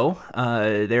show,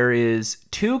 there is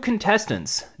 2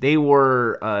 contestants. They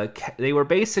were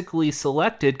basically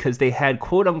selected because they had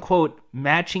quote unquote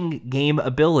matching game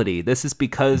ability. This is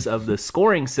because of the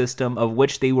scoring system of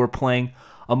which they were playing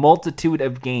a multitude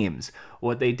of games.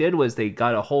 What they did was they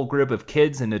got a whole group of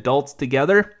kids and adults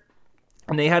together,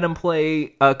 and they had them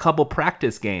play a couple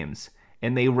practice games,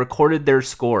 and they recorded their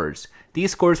scores.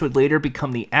 These scores would later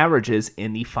become the averages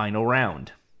in the final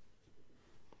round.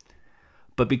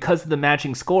 But because of the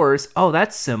matching scores,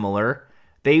 that's similar,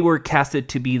 they were casted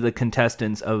to be the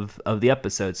contestants of the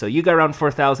episode. So you got around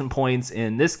 4,000 points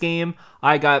in this game.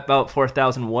 I got about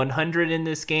 4,100 in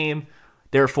this game.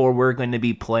 Therefore, we're going to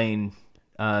be playing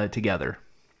together.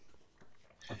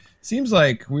 Seems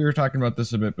like we were talking about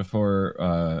this a bit before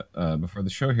the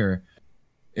show here.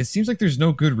 It seems like there's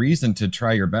no good reason to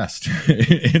try your best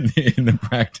in the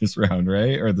practice round,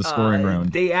 right? Or the scoring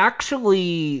round. They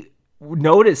actually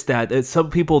noticed that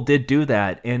some people did do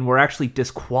that and were actually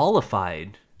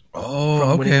disqualified.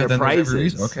 From winning their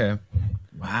prizes. Okay,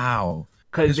 wow.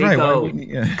 Because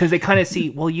they kind of see,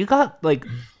 well, you got like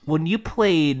when you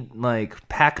played like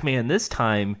Pac-Man this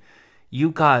time, you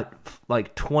got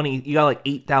like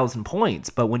 8,000 points,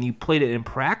 but when you played it in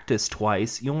practice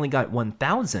twice, you only got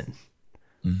 1,000.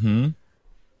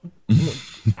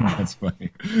 That's funny.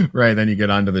 Right, then you get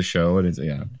onto the show and it's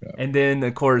and then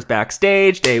of course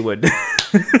backstage they would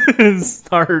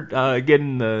start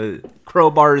getting the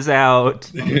crowbars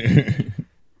out.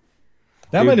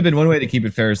 That might have been one way to keep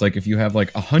it fair, is like if you have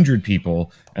like 100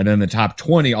 people and then the top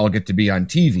 20 all get to be on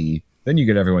TV, then you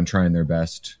get everyone trying their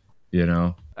best, you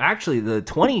know. Actually, the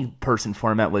 20-person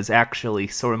format was actually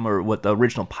similar to what the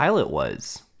original pilot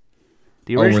was.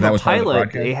 The original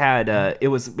pilot, they had it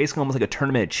was basically almost like a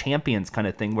tournament of champions kind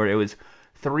of thing, where it was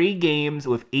 3 games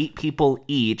with 8 people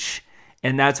each,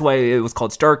 and that's why it was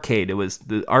called Starcade. It was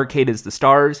the arcade is the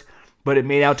stars, but it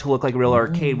made out to look like a real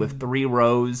arcade with 3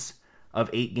 rows of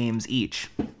 8 games each.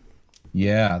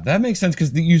 Yeah, that makes sense,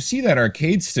 because you see that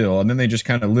arcade still, and then they just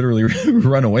kind of literally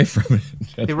run away from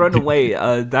it. They run away.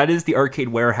 That is the arcade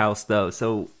warehouse, though.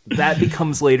 So that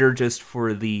becomes later just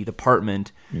for the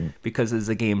department, because it's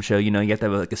a game show. You know, you have to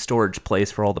have like a storage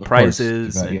place for all the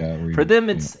prizes. For them,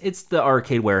 it's the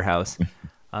arcade warehouse.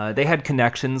 They had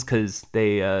connections because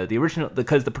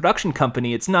the production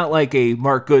company. It's not like a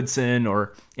Mark Goodson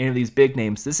or any of these big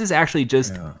names. This is actually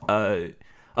just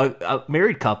a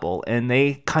married couple, and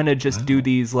they kind of just do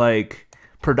these like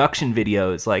production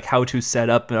videos, like how to set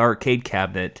up an arcade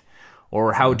cabinet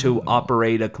or how to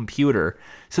operate a computer.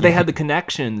 So they had the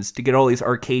connections to get all these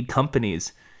arcade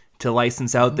companies to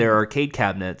license out their arcade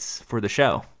cabinets for the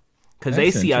show, because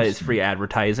they see it as free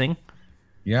advertising.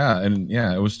 Yeah, and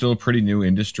it was still a pretty new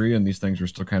industry, and these things were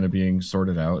still kind of being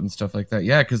sorted out and stuff like that.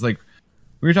 Yeah, because like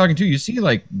we were talking too, you see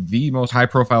like the most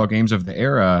high-profile games of the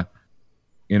era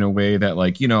in a way that,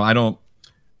 like, you know, I don't,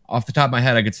 off the top of my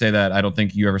head, I could say that I don't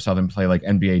think you ever saw them play like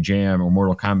NBA Jam or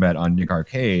Mortal Kombat on Nick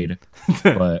Arcade,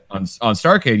 but on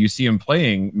Starcade you see them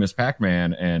playing Miss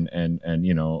Pac-Man and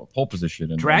you know, Pole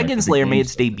Position. And Dragon's Lair made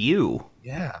its debut.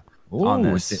 Yeah. On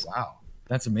this. Wow,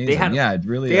 that's amazing.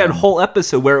 They had a whole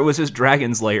episode where it was just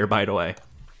Dragon's Lair, by the way.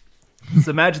 So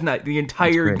imagine that the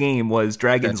entire game was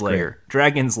Dragon's Lair.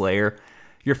 Dragon's Lair.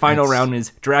 Your final round is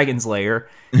Dragon's Lair.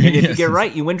 And if you get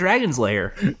right, you win Dragon's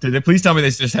Lair. Did they please tell me they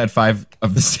just had 5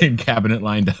 of the same cabinet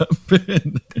lined up?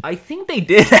 I think they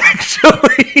did,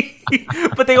 actually.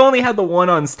 But they only had the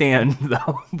one on stand,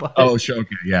 though. But... Oh, sure.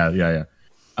 Okay. Yeah.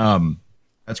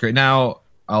 That's great. Now,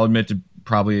 I'll admit to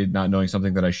probably not knowing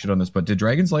something that I should on this, but did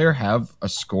Dragon's Lair have a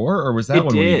score, or was that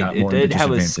one where you got more? It did have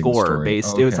a score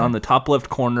based. It was on the top left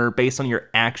corner based on your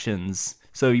actions.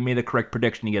 So you made a correct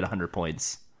prediction, you get 100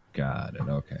 points. Got it.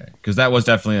 Okay, because that was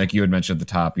definitely, like you had mentioned at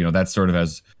the top. That's sort of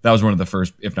that was one of the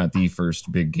first, if not the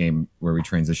first, big game where we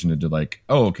transitioned into like,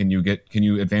 oh, can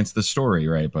you advance the story,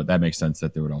 right? But that makes sense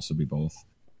that there would also be both.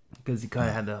 Because you kind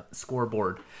of had the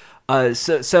scoreboard.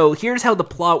 So here's how the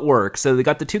plot works. So they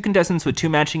got the two contestants with two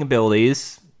matching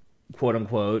abilities, quote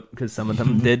unquote, because some of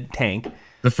them did tank.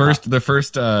 The first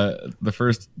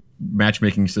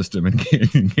matchmaking system in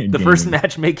game. The first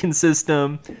matchmaking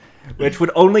system, which would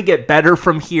only get better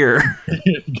from here.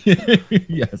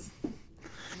 Yes.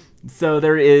 So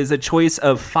there is a choice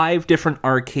of 5 different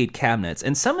arcade cabinets,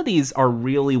 and some of these are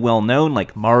really well known,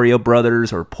 like Mario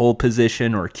Brothers or Pole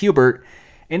Position or Q*bert,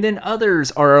 and then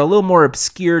others are a little more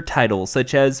obscure titles,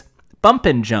 such as Bump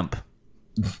and Jump.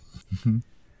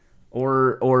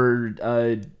 Or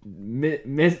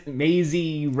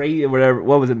Maisie Ray, whatever.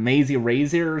 What was it, Maisie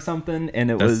Razor or something?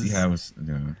 And it was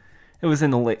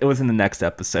in the next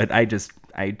episode. I just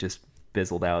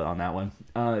fizzled out on that one.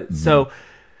 So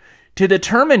to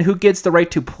determine who gets the right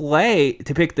to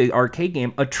pick the arcade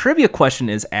game, a trivia question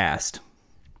is asked,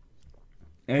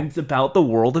 and it's about the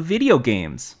world of video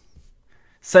games.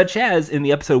 Such as in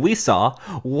the episode we saw,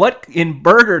 in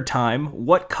Burger Time,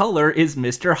 what color is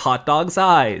Mr. Hot Dog's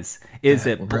eyes? Is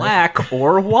it black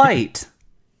or white?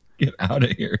 Get out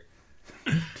of here.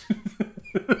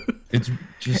 It's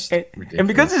just ridiculous. And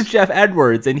because it's Jeff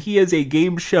Edwards and he is a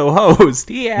game show host,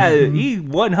 he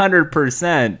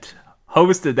 100%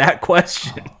 hosted that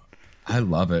question. I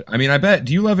love it. I mean, I bet.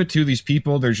 Do you love it too? These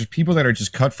people, they're just people that are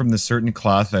just cut from this certain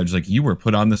cloth. That's like, you were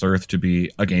put on this earth to be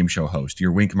a game show host.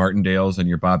 Your Wink Martindales and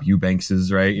your Bob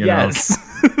Eubankses, right? Yes.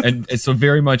 And so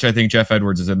very much, I think Jeff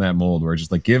Edwards is in that mold where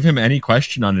just like, give him any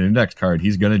question on an index card,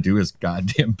 he's gonna do his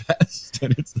goddamn best.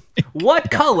 And it's like,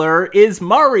 what color is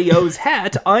Mario's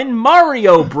hat on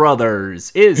Mario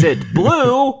Brothers? Is it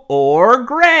blue or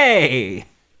gray?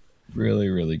 Really,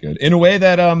 really good. In a way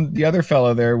that the other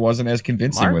fellow there wasn't as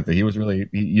convincing Mark? with it. He was really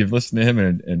you've listened to him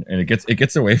and it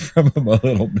gets away from him a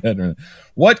little bit.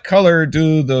 What color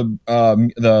do the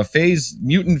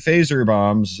mutant phaser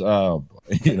bombs?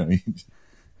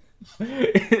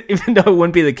 Even though it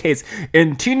wouldn't be the case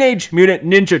in Teenage Mutant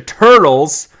Ninja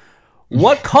Turtles,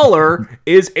 what color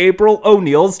is April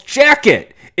O'Neil's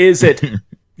jacket? Is it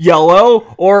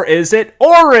yellow or is it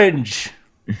orange?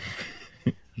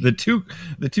 The two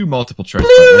multiple choice.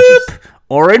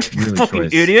 Orange, really fucking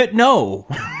choice. idiot. No,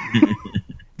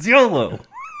 it's yellow.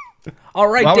 All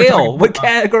right, While we're Dale. talking- What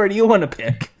category do you want to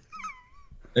pick?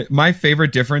 My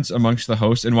favorite difference amongst the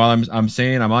hosts, and while I'm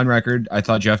saying I'm on record, I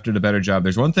thought Jeff did a better job.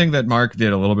 There's one thing that Mark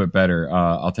did a little bit better.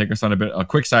 I'll take us on a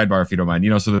quick sidebar if you don't mind.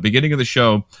 So the beginning of the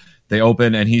show, they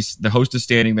open and the host is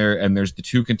standing there, and there's the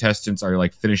two contestants are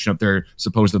like finishing up their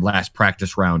supposed last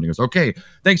practice round. He goes, "Okay,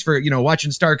 thanks for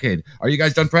watching Starcade. Are you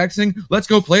guys done practicing? Let's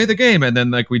go play the game." And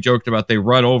then like we joked about, they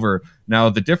run over. Now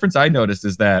the difference I noticed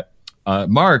is that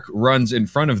Mark runs in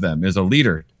front of them, is a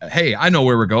leader. Hey, I know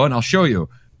where we're going. I'll show you.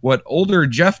 What older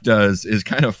Jeff does is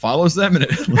kind of follows them, and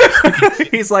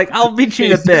He's like, "I'll beat you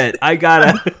in a bit. I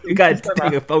gotta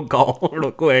take a phone call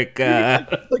real quick."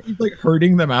 he's like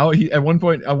herding them out. He at one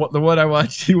point, the one I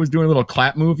watched, he was doing a little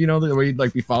clap move, the way he'd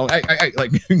like be following,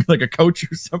 like like a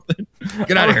coach or something.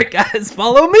 Get out of here, guys!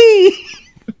 Follow me.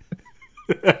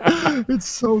 It's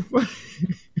so funny.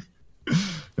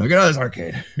 Now get out of this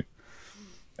arcade.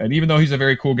 And even though he's a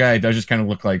very cool guy, it does just kind of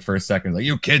look like for a second, like,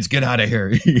 you kids, get out of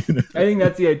here. I think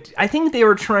that's I think they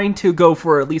were trying to go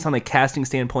for, at least on a casting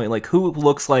standpoint, like who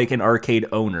looks like an arcade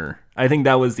owner. I think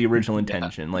that was the original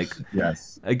intention. Yeah. Like,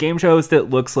 yes, a game show host that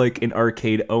looks like an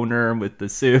arcade owner with the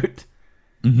suit.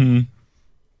 Mm-hmm.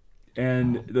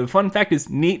 And the fun fact is,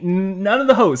 none of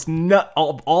the hosts,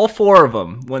 all 4 of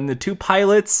them, when the 2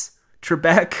 pilots,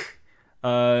 Trebek,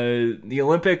 the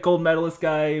Olympic gold medalist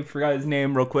guy, forgot his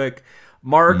name real quick,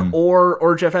 Mark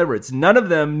or Jeff Edwards, none of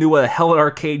them knew what the hell an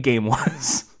arcade game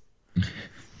was.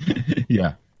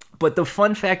 Yeah. But the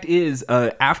fun fact is,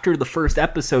 after the first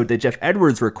episode that Jeff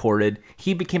Edwards recorded,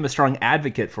 he became a strong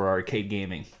advocate for arcade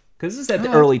gaming. Because this is at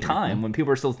the early time when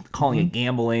people are still calling it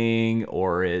gambling,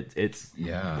 or it's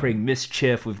creating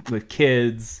mischief with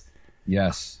kids.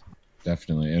 Yes.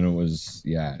 Definitely. And it was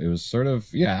sort of,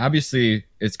 obviously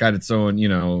it's got its own,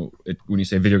 when you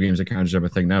say video games, it conjures up a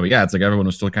thing now, but it's like everyone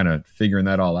was still kind of figuring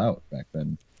that all out back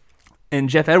then. And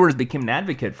Jeff Edwards became an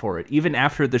advocate for it, even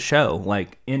after the show,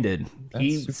 ended. That's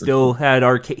he still cool.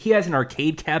 had he has an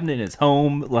arcade cabinet in his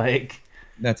home,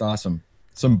 That's awesome.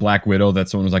 Some Black Widow that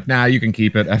someone was like, nah, you can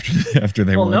keep it after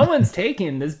they won. Well, no one's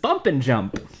taking this bump and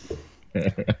jump.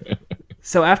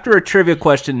 So after a trivia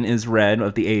question is read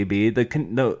of the A/B,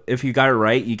 if you got it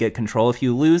right, you get control. If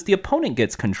you lose, the opponent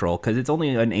gets control because it's only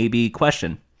an A/B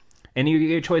question. And you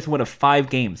get a choice of one of 5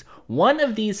 games. One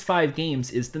of these 5 games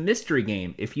is the mystery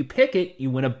game. If you pick it, you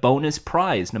win a bonus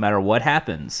prize no matter what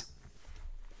happens.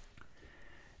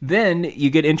 Then you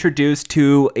get introduced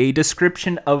to a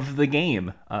description of the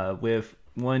game with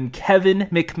one Kevin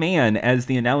McMahon as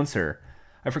the announcer.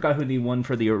 I forgot who the one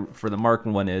for the Mark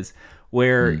one is,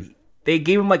 where they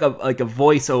gave him like a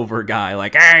voiceover guy,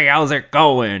 like, "Hey, how's it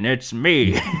going? It's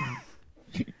me."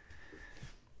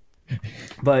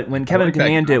 But when Kevin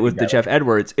McMahon did it with the Jeff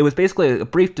Edwards, it was basically a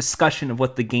brief discussion of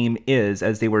what the game is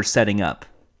as they were setting up.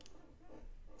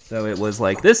 So it was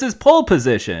like, this is pole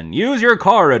position. Use your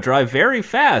car to drive very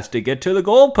fast to get to the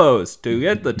goalpost to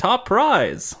get the top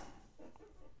prize.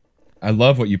 I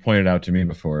love what you pointed out to me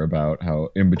before about how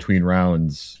in between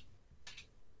rounds,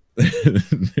 when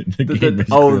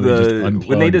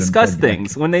they discuss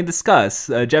things,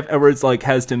 Jeff Edwards like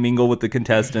has to mingle with the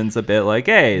contestants a bit, like,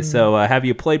 hey, so have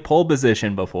you played pole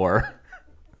position before?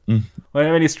 Want to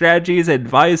have any strategies,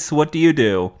 advice? What do you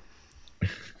do?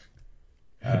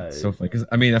 It's so funny because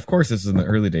I mean, of course, this is in the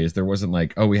early days. There wasn't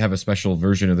like, oh, we have a special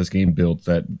version of this game built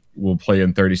that will play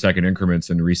in 30-second increments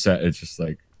and reset. It's just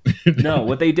like. No,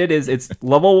 what they did is it's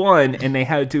level 1 and they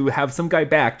had to have some guy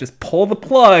back just pull the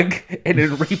plug and then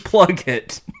replug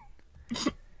it.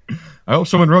 I hope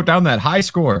someone wrote down that high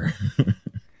score.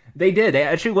 They did.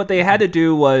 Actually, what they had to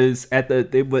do was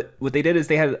what they did is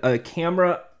they had a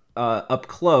camera up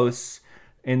close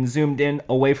and zoomed in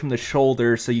away from the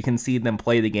shoulder so you can see them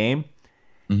play the game.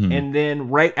 Mm-hmm. And then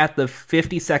right at the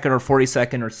 50-second or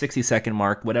 40-second or 60-second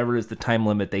mark, whatever is the time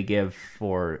limit they give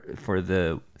for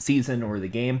the season or the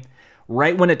game,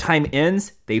 right when a time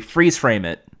ends, they freeze frame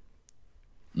it.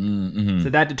 Mm-hmm. So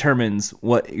that determines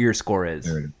what your score is.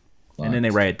 And then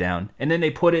they write it down. And then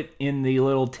they put it in the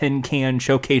little tin can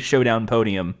Showcase Showdown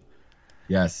podium.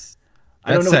 Yes.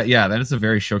 That is a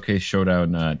very Showcase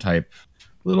Showdown type.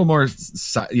 A little more,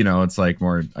 it's like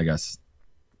more, I guess.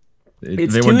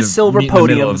 It's 2 silver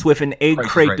podiums with an egg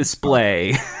crate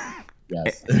display.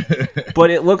 Yes. But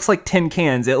it looks like tin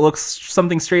cans. It looks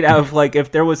something straight out of like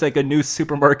if there was like a new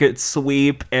supermarket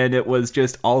sweep and it was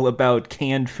just all about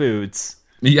canned foods.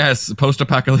 Yes,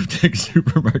 post-apocalyptic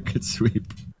supermarket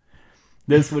sweep.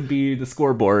 This would be the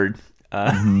scoreboard.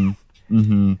 So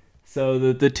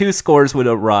the 2 scores would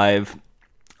arrive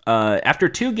after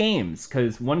 2 games,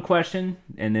 because 1 question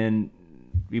and then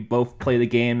we both play the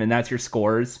game and that's your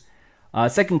scores.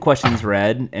 Second question's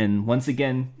read, and once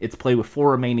again, it's played with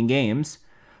 4 remaining games.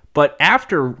 But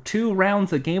after 2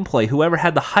 rounds of gameplay, whoever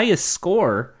had the highest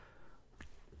score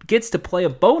gets to play a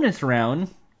bonus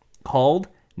round called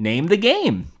Name the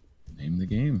Game. Name the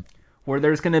Game. Where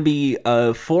there's going to be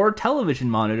 4 television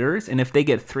monitors, and if they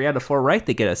get 3 out of 4 right,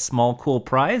 they get a small, cool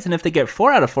prize. And if they get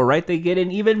 4 out of 4 right, they get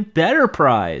an even better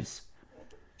prize.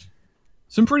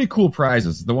 Some pretty cool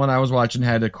prizes. The one I was watching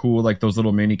had a cool, like those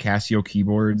little mini Casio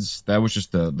keyboards. That was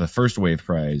just the first wave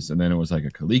prize. And then it was like a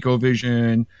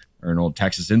ColecoVision or an old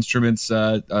Texas Instruments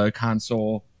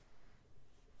console.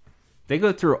 They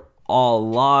go through a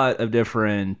lot of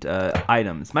different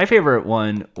items. My favorite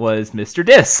one was Mr.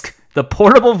 Disc, the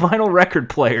portable vinyl record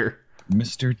player.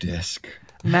 Mr. Disc.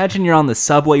 Imagine you're on the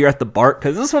subway, you're at the BART,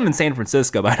 because this one in San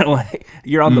Francisco, by the way.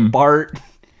 You're on the BART.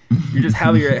 You just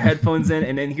have your headphones in,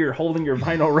 and then you're holding your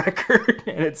vinyl record,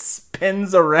 and it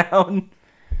spins around.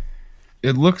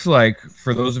 It looks like,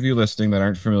 for those of you listening that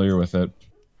aren't familiar with it,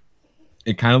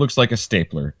 it kind of looks like a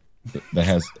stapler that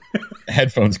has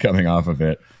headphones coming off of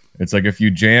it. It's like if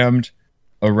you jammed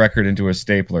a record into a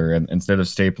stapler, and instead of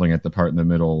stapling it, the part in the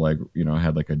middle,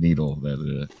 had like a needle.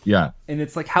 Yeah. And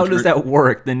it's like, how does that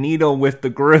work? The needle with the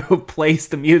groove plays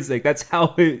the music. That's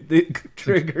how it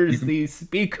triggers the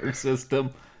speaker system.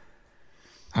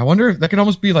 I wonder if that could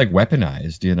almost be like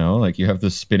weaponized, like you have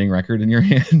this spinning record in your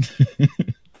hand.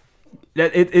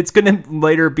 It's going to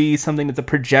later be something that's a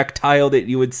projectile that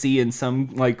you would see in some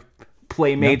like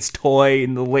Playmates toy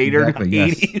in the later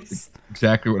 80s. Yes.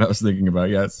 Exactly what I was thinking about.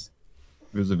 Yes.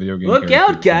 There's a video game. Look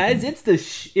out, guys. It's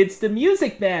the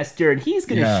Music Master, and he's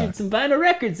going to shoot some vinyl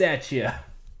records at you.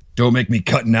 Don't make me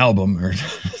cut an album.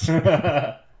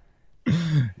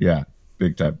 Yeah.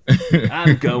 Big time.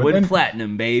 I'm going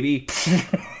platinum, baby.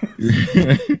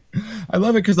 I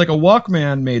love it because like a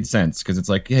Walkman made sense because it's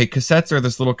like, hey, cassettes are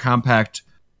this little compact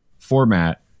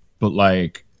format, but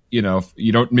like, you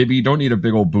don't need a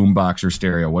big old boombox or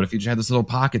stereo. What if you just had this little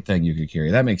pocket thing you could carry?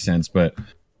 That makes sense. But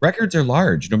records are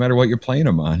large, no matter what you're playing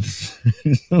them on.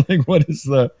 Like, what is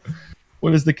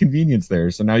the convenience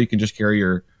there? So now you can just carry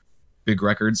your big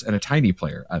records and a tiny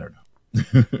player. I don't know.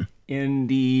 In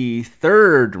the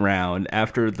 3rd round,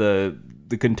 after the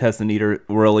contestant either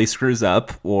really screws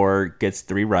up or gets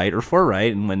 3 right or 4 right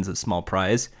and wins a small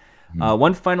prize,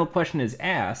 One final question is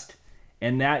asked,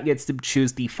 and that gets to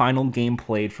choose the final game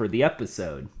played for the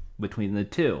episode between the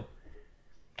two.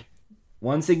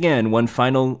 Once again, one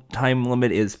final time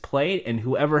limit is played, and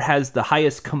whoever has the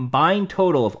highest combined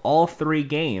total of all 3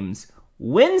 games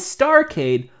wins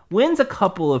Starcade, wins a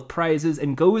couple of prizes,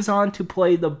 and goes on to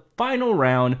play the final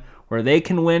round where they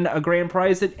can win a grand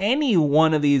prize that any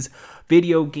one of these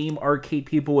video game arcade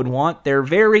people would want, their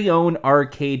very own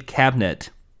arcade cabinet.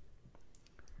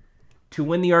 To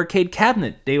win the arcade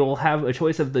cabinet, they will have a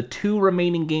choice of the 2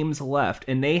 remaining games left,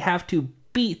 and they have to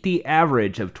beat the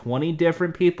average of 20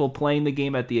 different people playing the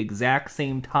game at the exact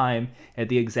same time, at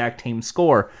the exact same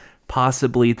score.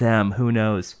 Possibly them, who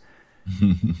knows?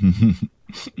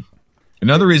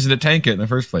 Another reason to tank it in the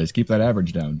first place, keep that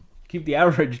average down. Keep the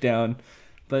average down.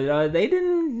 But they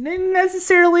didn't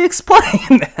necessarily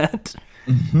explain that.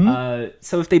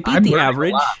 So if they beat the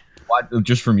average...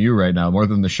 Just from you right now, more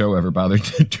than the show ever bothered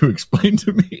to explain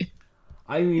to me.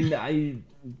 I mean,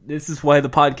 this is why the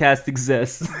podcast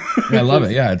exists. Yeah, I love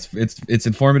it. Yeah, it's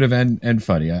informative and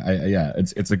funny.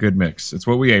 It's a good mix. It's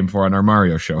what we aim for on our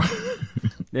Mario show.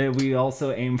 We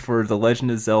also aim for the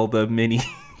Legend of Zelda mini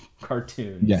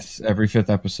cartoons. Yes, every 5th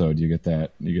episode you get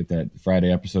that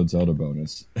Friday episode Zelda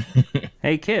bonus.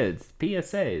 Hey kids,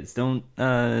 PSAs, don't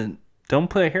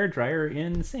put a hairdryer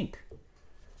in the sink.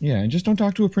 Yeah, and just don't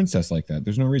talk to a princess like that.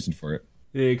 There's no reason for it.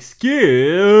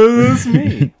 Excuse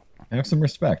me. Have some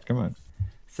respect. Come on.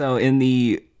 So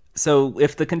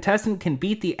if the contestant can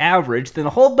beat the average, then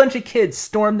a whole bunch of kids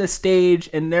storm the stage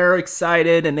and they're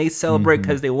excited and they celebrate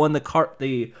because they won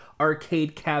the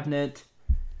arcade cabinet.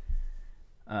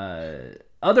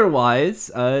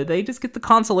 Otherwise, they just get the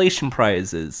consolation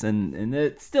prizes and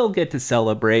they still get to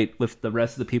celebrate with the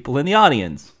rest of the people in the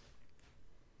audience.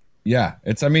 Yeah,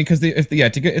 it's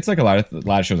it's like a lot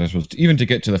of shows. I suppose even to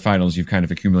get to the finals, you've kind of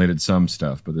accumulated some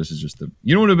stuff. But this is just what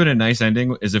would have been a nice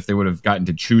ending is if they would have gotten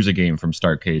to choose a game from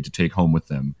Starcade to take home with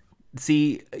them.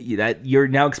 See that you're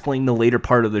now explaining the later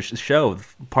part of the show,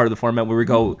 part of the format where we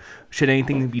go, should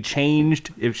anything be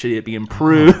changed? Should it be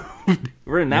improved?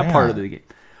 We're in that part of the game.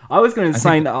 I was going to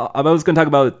talk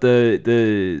about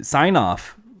the sign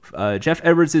off. Jeff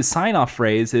Edwards' sign off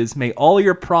phrase is "May all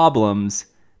your problems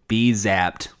be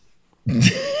zapped."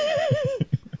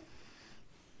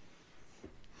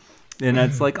 And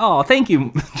that's like, oh, thank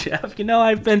you, Jeff.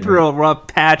 I've been through a rough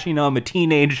patch. I'm a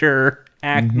teenager,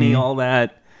 acne, all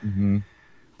that.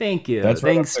 Thank you.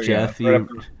 Thanks, Jeff. Yeah. Have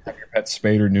your pet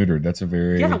spayed or neutered. That's a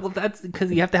very... Yeah, well, that's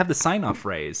because you have to have the sign-off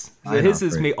phrase. So his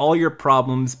is, may all your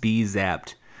problems be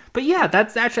zapped. But yeah,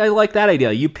 that's actually, I like that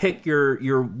idea. You pick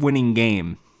your winning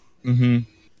game.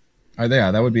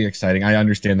 Yeah, that would be exciting. I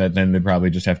understand that then they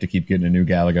probably just have to keep getting a new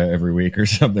Galaga every week or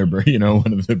something.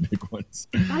 One of the big ones.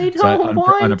 I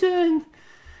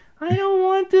don't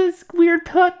want this weird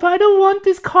pet, but I don't want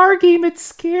this car game. It's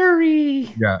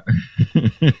scary. Yeah.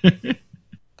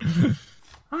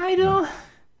 I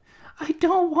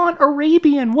don't want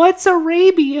Arabian. What's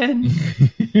Arabian?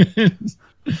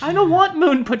 I don't want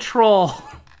Moon Patrol.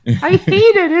 I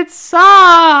hate it. It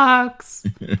sucks.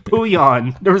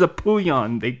 Puyon. There was a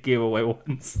Puyon they gave away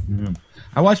once. Yeah.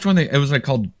 I watched one. It was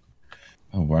called.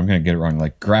 Oh, well, I'm gonna get it wrong.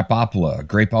 Like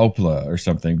Grapeopla or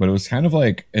something. But it was kind of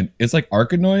like it's like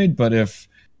Arkanoid, but if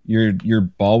your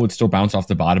ball would still bounce off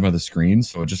the bottom of the screen,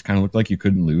 so it just kind of looked like you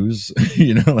couldn't lose.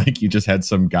 Like you just had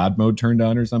some God mode turned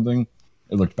on or something.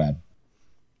 It looked bad.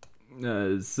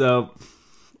 So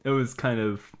it was kind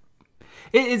of.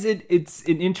 It's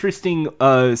an interesting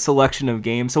selection of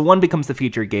games. So one becomes the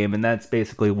featured game, and that's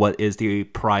basically what is the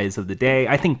prize of the day.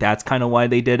 I think that's kind of why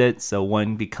they did it. So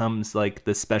one becomes like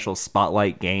the special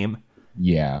spotlight game.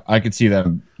 Yeah, I could see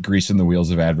them greasing the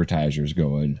wheels of advertisers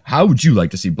going, how would you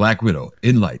like to see Black Widow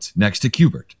in lights next to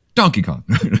Q*bert? Donkey Kong.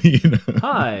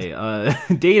 Hi,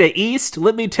 Data East,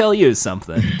 let me tell you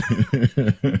something.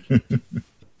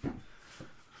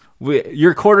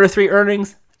 Your Q3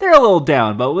 earnings, they're a little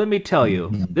down, but let me tell you,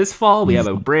 this fall we have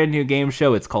a brand new game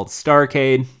show. It's called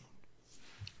Starcade.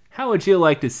 How would you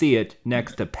like to see it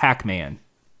next to Pac-Man?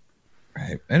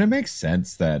 Right, and it makes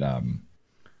sense that,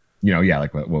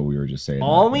 like what we were just saying.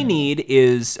 All we need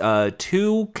is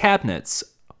 2 cabinets,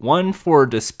 one for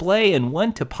display and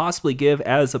one to possibly give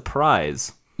as a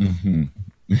prize. Mm-hmm.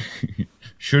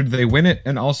 Should they win it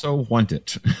and also want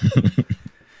it?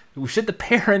 Should the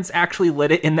parents actually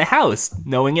let it in the house,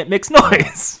 knowing it makes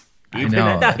noise, even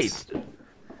at night?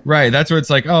 Right, that's where it's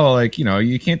like,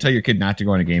 you can't tell your kid not to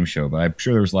go on a game show, but I'm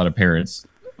sure there was a lot of parents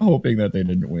hoping that they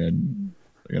didn't win.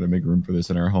 I got to make room for this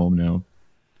in our home now.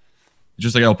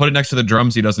 Just like, I'll put it next to the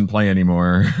drums he doesn't play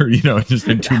anymore. Or, just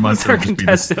in 2 months. Our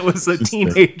contestant was a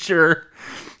teenager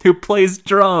who plays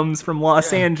drums from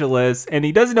Los Angeles, and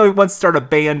he doesn't know if he wants to start a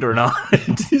band or not.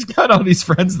 He's got all these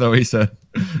friends, though. He said,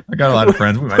 "I got a lot of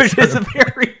friends."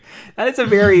 That is a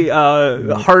very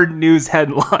hard news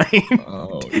headline.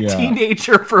 Oh, A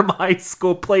teenager from high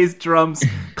school plays drums,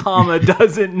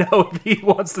 doesn't know if he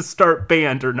wants to start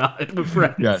band or not with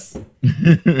friends. Yes.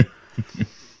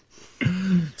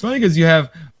 It's funny because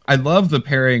I love the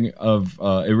pairing of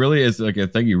it really is like a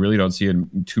thing you really don't see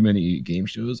in too many game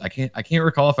shows. I can't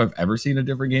recall if I've ever seen a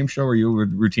different game show where you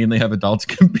would routinely have adults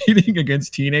competing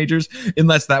against teenagers,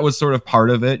 unless that was sort of part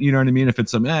of it. You know what I mean? If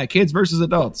it's some kids versus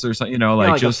adults or something,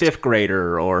 like just a fifth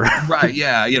grader or right.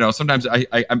 Yeah. Sometimes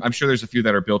I'm sure there's a few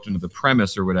that are built into the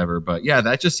premise or whatever, but yeah,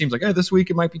 that just seems like this week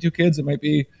it might be two kids. It might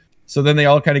be. So then they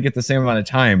all kind of get the same amount of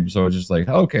time. So it's just like,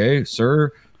 okay,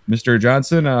 sir, Mr.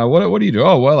 Johnson, what do you do?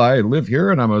 Oh, well, I live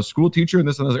here and I'm a school teacher and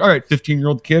this and that. Like, all right,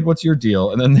 15-year-old kid, what's your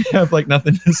deal? And then they have like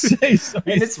nothing to say. So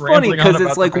and it's funny because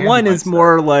it's like one is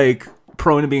more like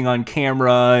prone to being on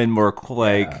camera and more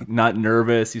like not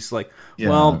nervous. He's like,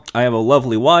 well, I have a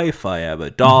lovely wife. I have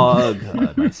a dog.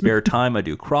 In my spare time, I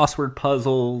do crossword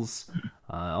puzzles.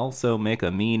 I also make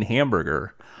a mean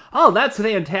hamburger. Oh, that's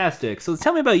fantastic. So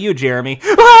tell me about you, Jeremy.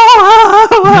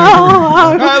 I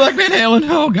like Van Halen.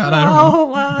 Oh, God, I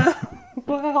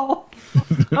don't know.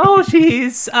 Oh,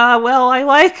 jeez. I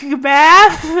like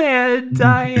math, and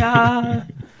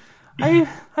I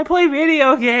play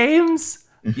video games.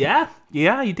 Yeah,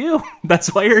 you do.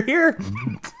 That's why you're here.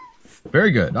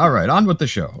 Very good. All right, on with the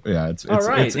show. Yeah, it's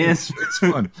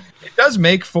fun. It does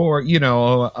make for,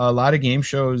 a lot of game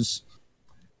shows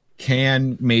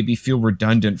can maybe feel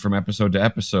redundant from episode to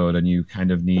episode, and you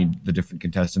kind of need the different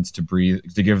contestants to breathe,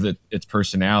 to give it its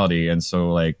personality. And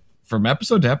so like from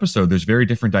episode to episode, there's very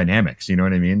different dynamics, you know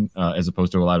what I mean? As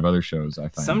opposed to a lot of other shows, I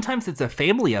find. Sometimes it's a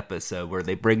family episode where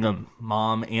they bring the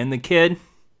mom and the kid.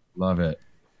 Love it.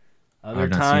 Other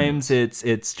times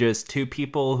it's just two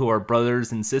people who are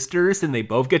brothers and sisters and they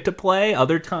both get to play.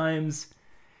 Other times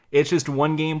it's just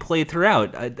one game played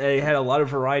throughout. I had a lot of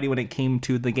variety when it came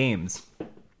to the games.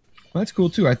 Well, that's cool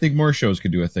too. I think more shows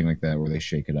could do a thing like that where they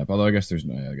shake it up. Although I guess a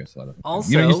lot of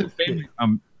also. You said family.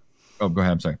 Go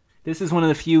ahead. I'm sorry. This is one of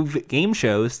the few game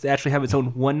shows that actually have its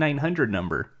own 1-900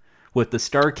 number with the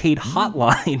Starcade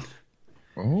hotline.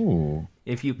 Oh.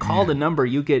 If you call the number,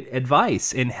 you get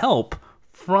advice and help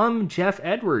from Jeff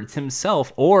Edwards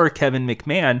himself or Kevin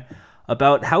McMahon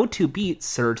about how to beat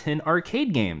certain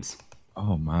arcade games.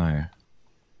 Oh my.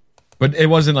 But it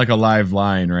wasn't like a live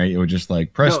line, right? It would just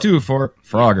like press 2 for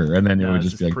Frogger, and then it would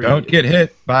just be like, don't get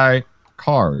hit by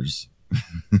cars.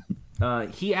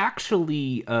 He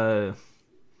actually, the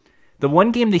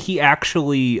one game that he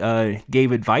actually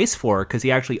gave advice for, because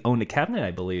he actually owned a cabinet, I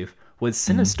believe, was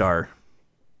Sinistar.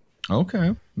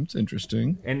 Okay, that's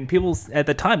interesting. And people at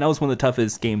the time, that was one of the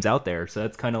toughest games out there. So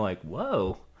that's kind of like,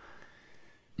 whoa.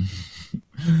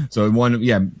 So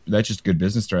that's just good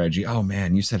business strategy. Oh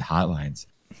man, you said hotlines.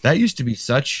 That used to be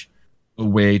such a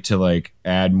way to like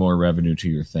add more revenue to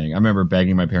your thing. I remember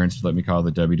begging my parents to let me call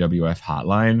the WWF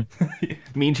hotline.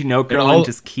 Mean Girl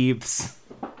just keeps.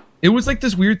 It was like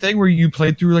this weird thing where you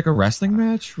played through like a wrestling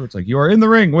match where it's like, you are in the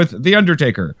ring with The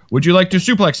Undertaker. Would you like to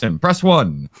suplex him? Press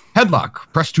 1.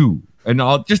 Headlock. Press 2. And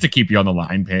all just to keep you on the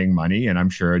line paying money. And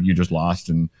I'm sure you just lost.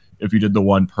 And if you did the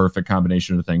one perfect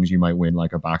combination of things, you might win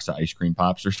like a box of ice cream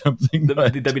pops or something. The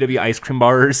WWE ice cream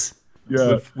bars.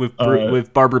 Yeah. With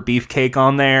Barbara Beefcake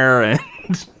on there. And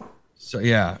so,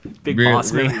 yeah. Big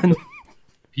Boss Man.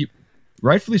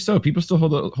 Rightfully so. People still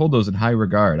hold those in high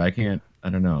regard. I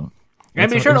don't know.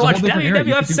 And be sure to watch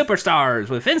WWF Superstars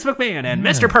with Vince McMahon and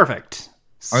Mr. Perfect.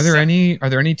 Are there any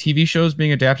TV shows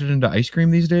being adapted into ice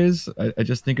cream these days? I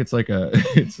just think it's like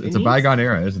it's a bygone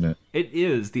era, isn't it? It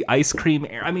is the ice cream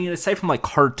era. I mean, aside from like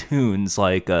cartoons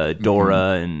like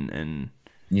Dora and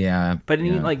yeah, but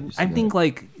I think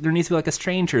like there needs to be like a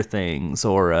Stranger Things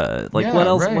or what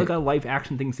else? Right. What kind of live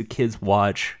action things do kids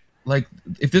watch? Like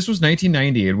if this was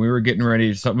 1990 and we were getting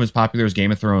ready, something as popular as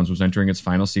Game of Thrones was entering its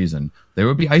final season, there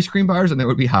would be ice cream bars and there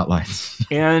would be hotlines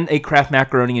and a Kraft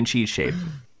macaroni and cheese shape.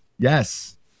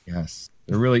 Yes.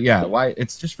 They're really why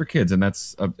it's just for kids, and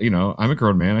that's I'm a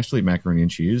grown man. I still eat macaroni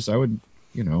and cheese. I would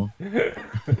it's the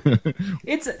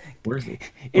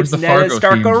Netta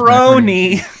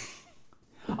Starcaroni.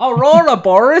 Aurora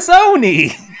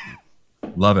Borisoni.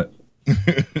 Love it.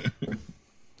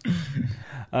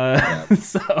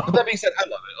 So, but that being said, I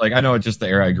love it. Like, I know it's just the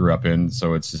era I grew up in,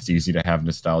 so it's just easy to have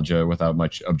nostalgia without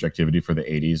much objectivity for the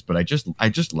 80s. But I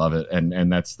just love it,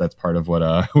 and that's part of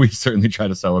what we certainly try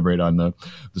to celebrate on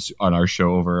on our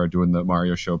show over doing the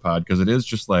Mario Show pod, because it is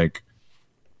just like,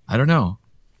 I don't know,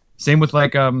 Same with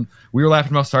like we were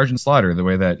laughing about Sergeant Slaughter, the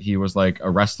way that he was like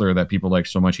a wrestler that people like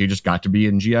so much he just got to be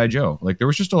in G.I. Joe. Like there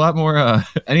was just a lot more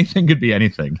anything could be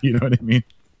anything, you know what I mean?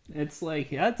 It's like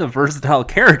that's a versatile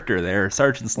character there,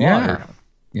 Sergeant Slaughter.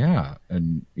 Yeah.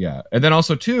 And then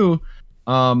also too,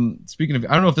 speaking of,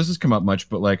 I don't know if this has come up much,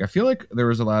 but like I feel like there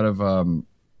was a lot of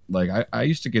like I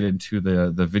used to get into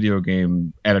the video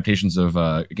game adaptations of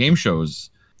game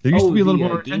shows. There used to be a little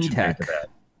more attention paid to that.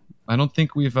 I don't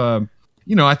think we've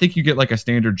I think you get like a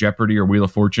standard Jeopardy or Wheel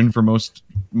of Fortune for most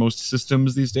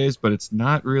systems these days, but it's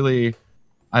not really,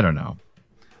 I don't know.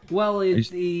 Well,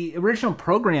 the original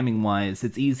programming wise,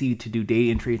 it's easy to do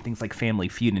data entry things like Family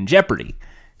Feud and Jeopardy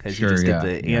because you just get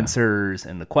the answers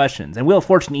and the questions. And Wheel of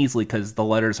Fortune easily because the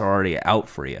letters are already out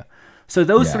for you. So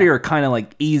those three are kind of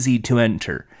like easy to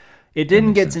enter. It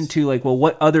then gets into like, well,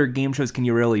 what other game shows can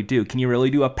you really do? Can you really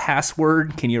do a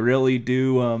password? Can you really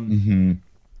do...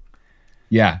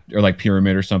 Yeah, or like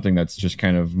Pyramid or something that's just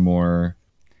kind of more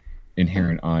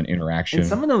inherent on interaction. And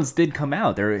some of those did come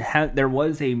out. There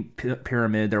was a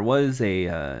Pyramid. There was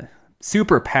a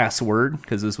Super Password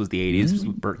because this was the 80s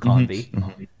with Bert Convy.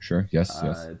 Sure, yes.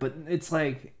 But it's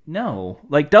like, no.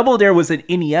 Like Double Dare was an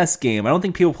NES game. I don't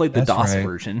think people played the DOS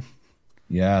version.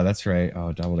 Yeah, that's right.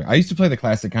 Oh, Double Dare. I used to play the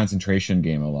classic concentration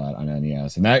game a lot on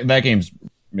NES. And that game's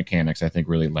mechanics, I think,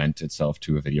 really lent itself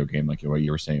to a video game. Like what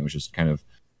you were saying, it was just kind of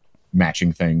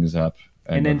matching things up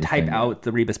and then type out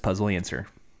the Rebus puzzle answer.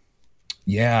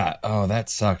 Yeah. Oh, that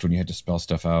sucked when you had to spell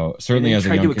stuff out. Certainly as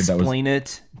a young kid, that was... explain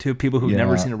it to people who've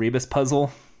never seen a Rebus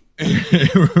puzzle. What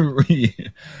were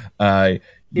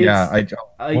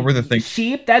the things?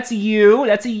 Sheep, that's you.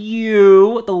 That's a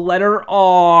U. The letter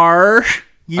R. I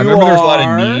remember there's a lot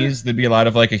of knees. There'd be a lot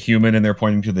of like a human and they're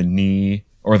pointing to the knee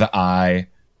or the eye.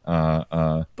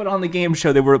 But on the game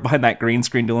show, they were behind that green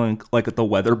screen doing like the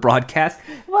weather broadcast.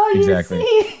 Well, exactly.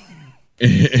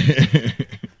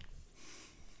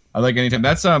 I like anytime.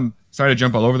 That's sorry to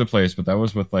jump all over the place, but that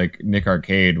was with like Nick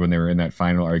Arcade when they were in that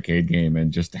final arcade game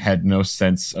and just had no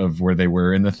sense of where they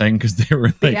were in the thing because they were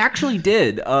like... They actually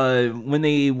did. When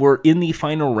they were in the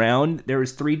final round, there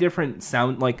was 3 different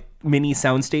mini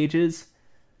sound stages.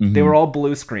 They were all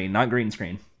blue screen, not green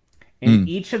screen. And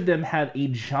each of them had a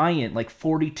giant,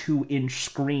 42-inch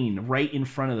screen right in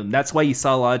front of them. That's why you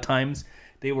saw a lot of times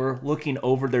they were looking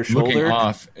over their shoulder. Looking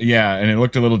off, yeah, and it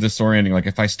looked a little disorienting. Like,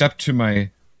 if I step to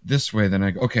this way, then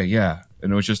I go, okay, yeah.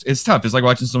 And it's tough. It's like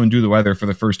watching someone do the weather for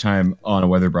the first time on a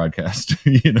weather broadcast,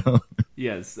 you know?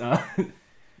 Yes.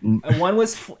 One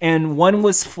was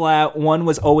flat. One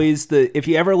was always if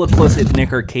you ever look close at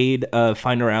Nick Arcade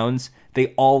final rounds,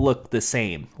 they all look the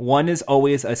same. One is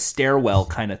always a stairwell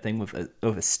kind of thing with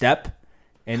a step,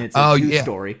 and it's a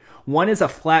 2-story. One is a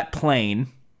flat plane,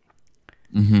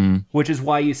 which is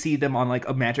why you see them on like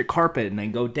a magic carpet and they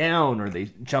go down or they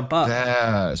jump up.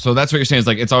 Yeah. So that's what you're saying is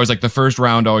like it's always like the first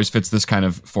round always fits this kind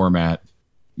of format.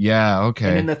 Yeah, okay.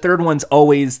 And then the third one's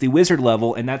always the wizard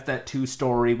level, and that's that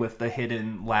 2-story with the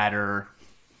hidden ladder.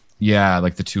 Yeah,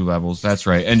 like the 2 levels. That's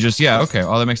right. And just, okay.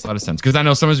 Oh, that makes a lot of sense. Because I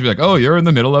know someone's be like, oh, you're in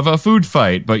the middle of a food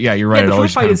fight. But yeah, you're right. The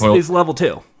food fight is level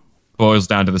 2. Boils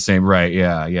down to the same, right?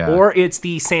 Yeah. Or it's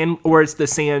the sand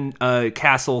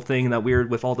castle thing that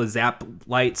weird with all the zap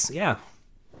lights. Yeah.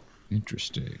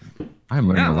 Interesting. I'm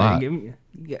learning a lot.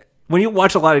 When you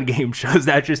watch a lot of game shows,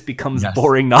 that just becomes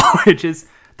boring knowledge.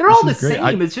 They're all the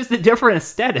same. It's just a different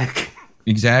aesthetic.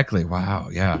 Exactly. Wow.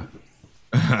 Yeah.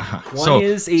 One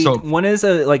is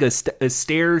a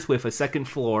stairs with a second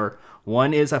floor.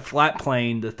 One is a flat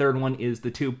plane. The third one is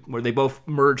the 2 where they both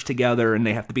merge together and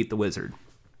they have to beat the wizard.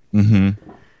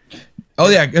 Oh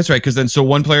yeah, that's right. Because then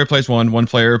one player plays one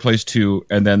player plays 2,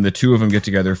 and then the 2 of them get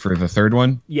together for the third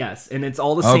one. Yes, and it's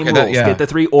all the same rules. Get the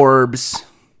 3 orbs,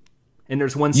 and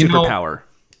there's one superpower.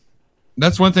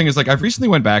 That's one thing is like I've recently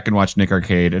went back and watched Nick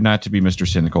Arcade, and not to be Mr.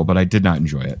 Cynical, but I did not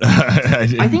enjoy it.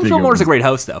 I think Phil Moore's a great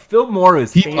host, though. Phil Moore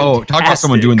is fantastic. Oh, talk about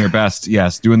someone doing their best.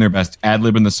 Yes, doing their best.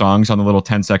 Ad-libbing the songs on the little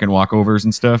 10-second walkovers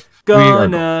and stuff.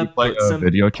 Gonna play a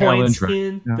video challenge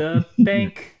in the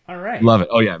bank. All right. Love it.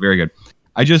 Oh, yeah, very good.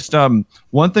 I just,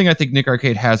 one thing I think Nick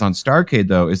Arcade has on Starcade,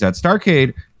 though, is that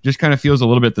Starcade just kind of feels a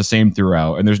little bit the same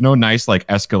throughout. And there's no nice like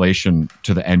escalation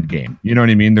to the end game. You know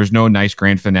what I mean? There's no nice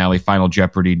grand finale, Final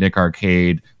Jeopardy, Nick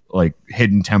Arcade, like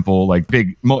Hidden Temple, like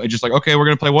big, just like, okay, we're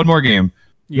going to play one more game.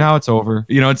 Yeah. Now it's over.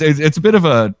 You know, it's a bit of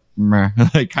a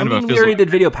like kind of a. We already did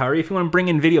Video Power. If you want to bring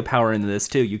in Video Power into this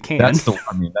too, you can. That's the.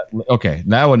 Okay,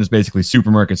 that one is basically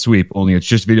Supermarket Sweep. Only it's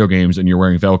just video games and you're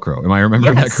wearing Velcro. Am I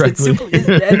remembering that correctly?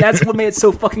 And that's what made it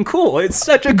so fucking cool. It's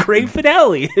such a great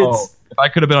finale. if I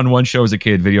could have been on one show as a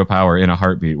kid, Video Power in a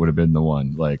heartbeat would have been the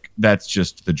one. Like, that's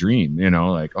just the dream, you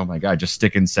know? Like, oh my God, just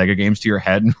sticking Sega games to your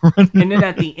head and running. And then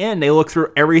at the end, they look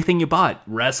through everything you bought.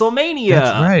 WrestleMania.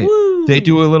 That's right. Woo! They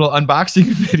do a little unboxing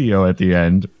video at the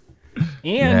end.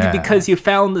 And because you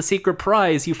found the secret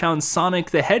prize, you found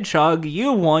Sonic the Hedgehog,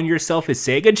 you won yourself a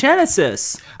Sega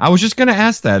Genesis. I was just gonna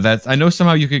ask that. That's I know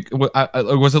somehow you could.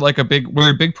 Was it like were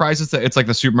there big prizes that it's like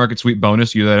the supermarket sweep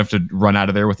bonus? You then have to run out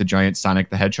of there with a giant Sonic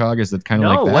the Hedgehog. Is it kind of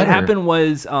like that? No, what happened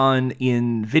was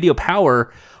in Video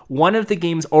Power, one of the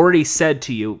games already said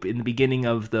to you in the beginning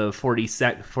of the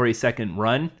 40-second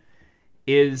run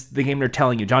is the game they're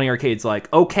telling you. Johnny Arcade's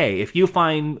like, okay, if you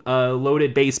find a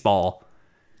loaded baseball,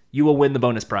 you will win the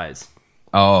bonus prize.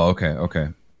 Oh, okay.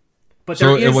 But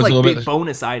there is like big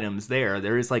bonus items there.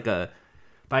 There is like but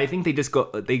I think they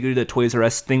do the Toys R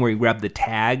Us thing where you grab the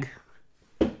tag.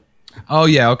 Oh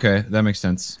yeah, okay, that makes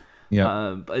sense.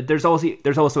 Yeah. But there's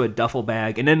also a duffel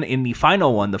bag, and then in the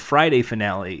final one, the Friday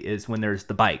finale is when there's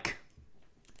the bike.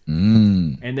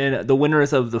 And then the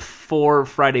winners of the 4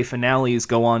 Friday finales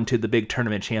go on to the big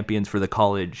tournament champions for the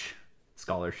college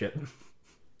scholarship.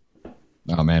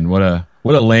 Oh man, what a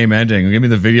lame ending. Give me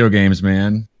the video games,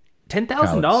 man.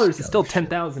 $10,000 is still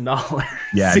 $10,000.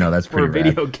 Yeah, no, that's pretty for a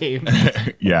video game.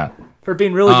 Yeah, for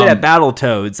being really good at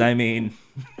Battletoads. I mean,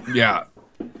 yeah.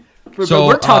 But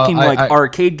we're talking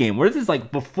arcade game. Where this is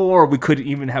like before we could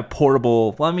even have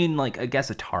portable. Well, I mean, like I guess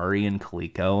Atari and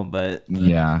Coleco, but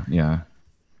yeah.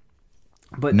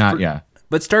 But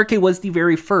But Starcade was the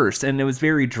very first, and it was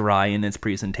very dry in its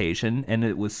presentation, and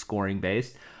it was scoring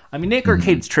based. I mean, Nick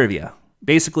Arcade's trivia.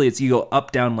 Basically, it's you go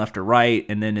up, down, left, or right,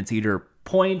 and then it's either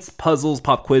points, puzzles,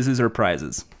 pop quizzes, or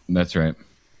prizes. That's right.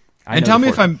 And tell me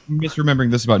if I'm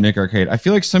misremembering this about Nick Arcade. I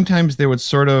feel like sometimes they would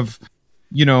sort of,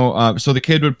 so the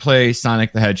kid would play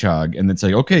Sonic the Hedgehog, and then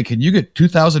say, okay, can you get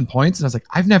 2,000 points? And I was like,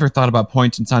 I've never thought about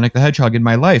points in Sonic the Hedgehog in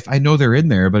my life. I know they're in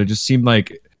there, but it just seemed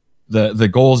like the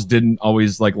goals didn't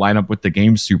always like line up with the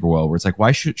game super well. Where it's like,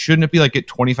 why shouldn't it be like get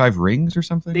 25 rings or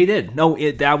something? They did. No,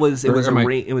 it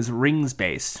was rings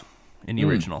based in the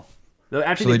original.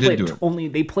 Actually,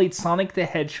 they played Sonic the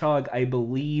Hedgehog, I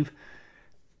believe,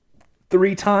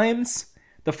 3 times.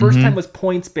 The first time was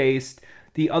points based.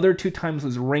 The other 2 times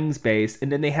was rings based,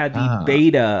 and then they had the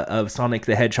beta of Sonic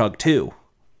the Hedgehog 2.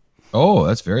 Oh,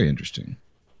 that's very interesting.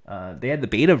 They had the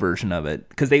beta version of it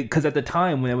because at the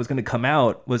time when it was going to come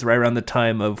out was right around the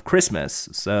time of Christmas.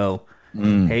 So,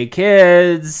 hey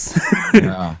kids,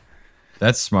 yeah,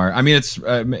 that's smart. I mean, it's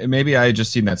maybe I had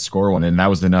just seen that score one and that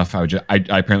was enough. I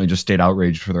apparently just stayed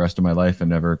outraged for the rest of my life and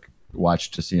never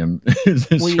watched to see him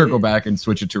circle back and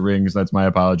switch it to rings. That's my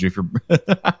apology for.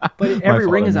 But every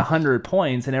ring is 100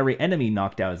 points, and every enemy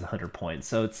knocked out is 100 points.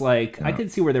 So it's like I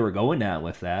could see where they were going at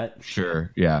with that.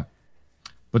 Sure, yeah.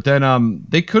 But then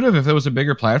they could have, if it was a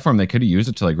bigger platform, they could have used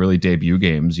it to like really debut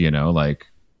games, like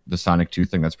the Sonic 2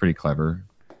 thing. That's pretty clever.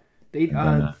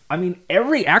 I mean,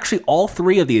 all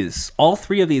three of these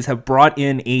have brought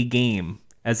in a game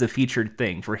as a featured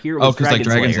thing. For here it was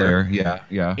Dragon's Lair.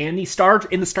 Yeah. And the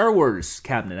Star Wars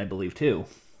cabinet, I believe, too.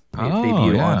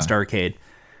 Debut on Starcade.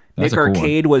 Nick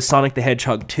Arcade was Sonic the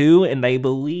Hedgehog 2, and I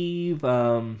believe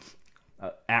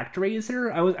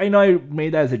ActRaiser. I know I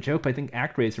made that as a joke, but I think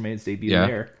ActRaiser made its debut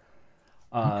there.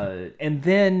 And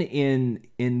then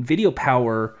in Video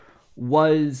Power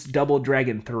was Double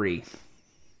Dragon 3.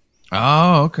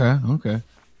 Oh, okay.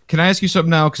 Can I ask you something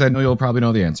now? Because I know you'll probably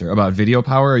know the answer. About Video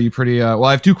Power, are you pretty... well,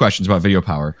 I have 2 questions about Video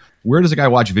Power. Where does a guy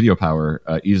watch Video Power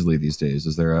easily these days?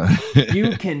 Is there a...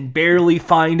 You can barely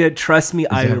find it. Trust me,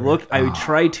 I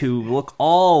tried to look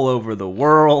all over the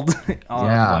world.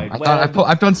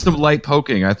 I've done some light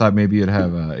poking. I thought maybe you'd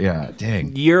have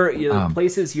dang.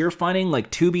 Places you're finding,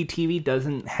 like Tubi TV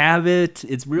doesn't have it.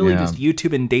 It's really just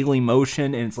YouTube and Daily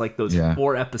Motion, and it's like those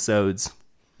 4 episodes.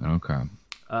 Okay.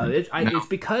 It's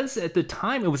because at the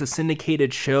time it was a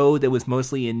syndicated show that was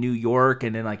mostly in New York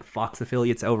and then like Fox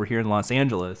affiliates over here in Los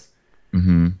Angeles.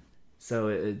 Mm-hmm. So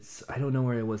I don't know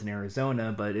where it was in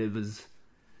Arizona, but it was.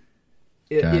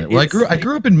 I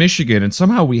grew up in Michigan, and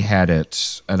somehow we had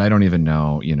it, and I don't even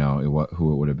know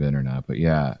who it would have been or not. But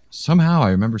yeah, somehow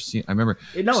I remember seeing. Let me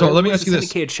ask you this: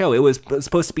 syndicated show. It was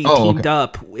supposed to be teamed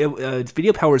up.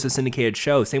 Video Power is a syndicated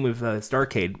show. Same with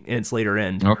Starcade in its later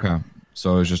end. Okay.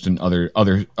 So it was just in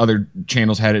other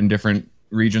channels had it in different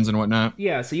regions and whatnot.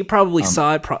 Yeah, so you probably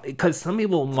saw it because some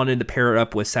people wanted to pair it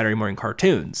up with Saturday morning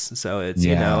cartoons. So it's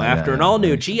after an all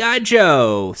new G.I.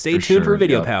 Joe. Stay tuned for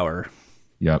Video Power.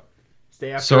 Yep.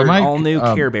 Stay after an all new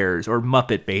Care Bears or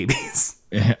Muppet Babies.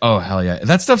 Oh hell yeah,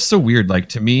 that stuff's so weird. Like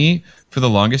to me, for the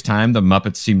longest time, the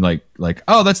Muppets seemed like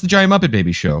that's the Giant Muppet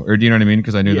Baby show, or do you know what I mean?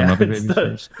 Because I knew the Muppet Babies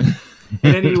first.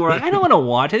 And then you were like, I don't want to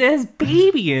watch it. It has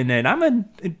baby in it. I'm an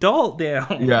adult now.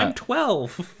 Yeah. I'm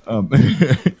 12.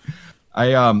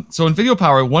 So in Video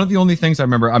Power, one of the only things I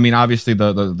remember, I mean, obviously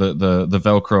the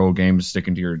Velcro games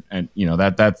sticking to your, and you know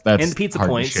that's And pizza hard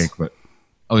points. to shake. But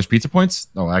there's pizza points.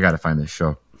 Oh, I gotta find this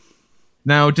show.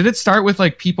 Now, did it start with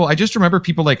like people? I just remember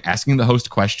people like asking the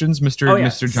host questions,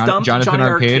 Mr. Stump Jonathan Johnny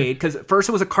Arcade. Because first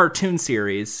it was a cartoon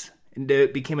series, and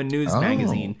it became a news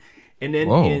magazine. And then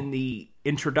in the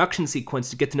introduction sequence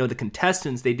to get to know the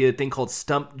contestants, they did a thing called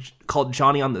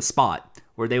Johnny on the Spot,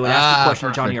 where they would ask the question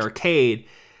to Johnny Arcade,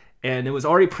 and it was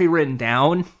already pre-written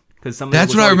down. That's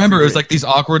what I remember. It was like these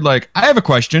awkward, like, I have a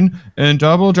question. In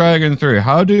Double Dragon 3,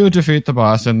 how do you defeat the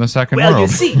boss in the second world? Well, you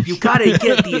see, you gotta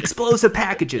get the explosive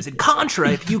packages. In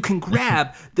Contra, if you can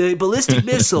grab the ballistic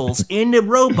missiles in the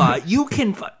robot, you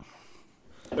can...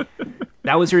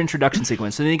 That was your introduction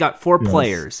sequence. And then you got 4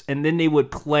 players, and then they would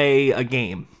play a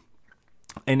game.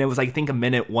 And it was, like, I think a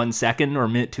minute 1 second or a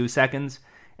minute 2 seconds.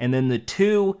 And then the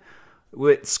 2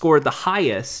 scored the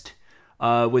highest...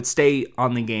 would stay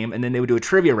on the game, and then they would do a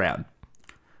trivia round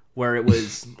where it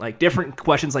was like different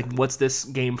questions like, what's this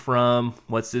game from?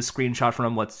 What's this screenshot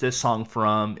from? What's this song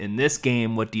from? In this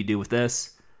game, what do you do with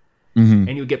this? And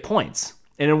you would get points.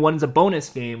 And then one's a bonus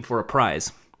game for a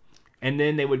prize. And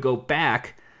then they would go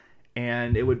back,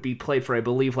 and it would be played for, I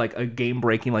believe, like a game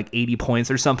breaking like 80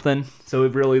 points or something. So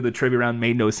it really, the trivia round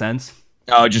made no sense.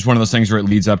 Oh, just one of those things where it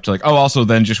leads up to like, oh, also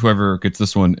then just whoever gets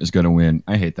this one is going to win.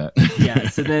 I hate that. Yeah,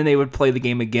 so then they would play the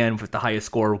game again with the highest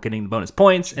score getting the bonus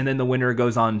points, and then the winner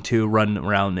goes on to run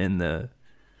around in the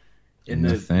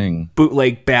thing.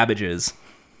 Bootleg Babbages.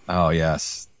 Oh,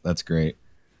 yes. That's great.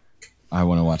 I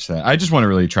want to watch that. I just want to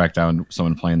really track down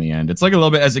someone playing the end. It's like a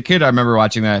little bit, as a kid, I remember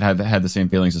watching that, had the same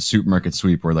feelings as Supermarket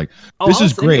Sweep, where like, this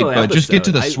is great, but just get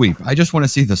to the sweep. I just want to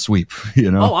see the sweep, you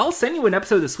know? Oh, I'll send you an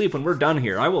episode of the sweep when we're done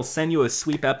here. I will send you a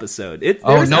sweep episode.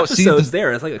 There's episodes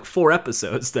there. It's like 4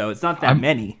 episodes, though. It's not that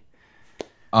many.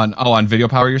 On Video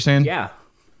Power, you're saying? Yeah.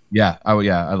 Yeah, I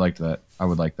liked that. I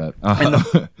would like that.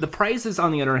 And the prizes,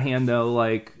 on the other hand, though,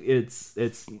 like, it's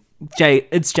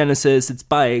Genesis, it's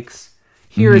bikes.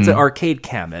 Here it's an arcade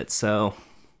cabinet, so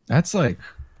that's like,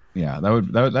 yeah,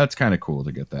 that's kind of cool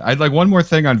to get that. I'd like one more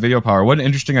thing on Video Power. What an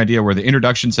interesting idea where the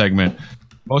introduction segment,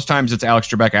 most times it's Alex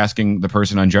Trebek asking the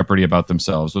person on Jeopardy about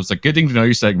themselves. So it's like getting to know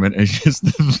you segment is just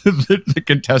the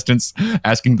contestants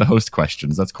asking the host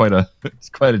questions. That's quite a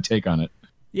take on it.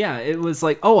 Yeah, it was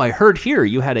like, oh, I heard here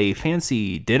you had a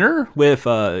fancy dinner with,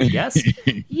 yes?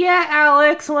 Yeah,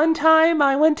 Alex, one time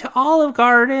I went to Olive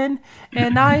Garden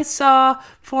and I saw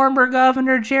former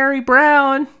Governor Jerry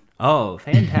Brown. Oh,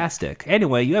 fantastic.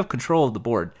 Anyway, you have control of the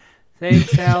board.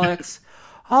 Thanks, Alex.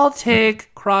 I'll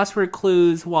take crossword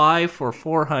clues Y for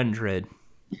 400.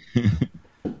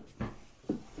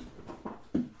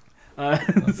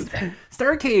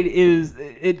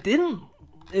 Starcade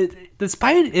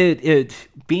despite it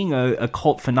being a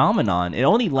cult phenomenon, it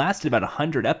only lasted about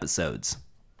 100 episodes.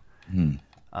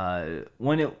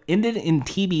 When it ended in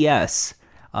TBS,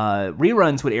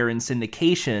 reruns would air in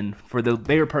syndication for the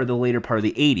later part of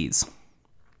the 80s.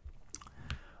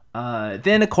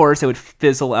 Then, of course, it would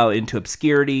fizzle out into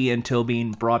obscurity until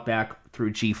being brought back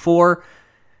through G4.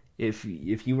 If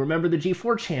you remember the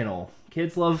G4 channel,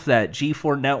 kids love that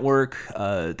G4 network,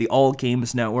 the All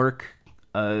Games network.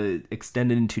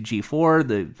 Extended into G4,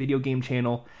 the video game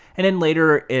channel, and then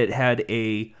later it had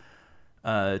a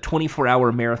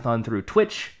 24-hour marathon through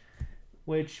Twitch,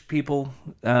 which people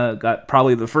got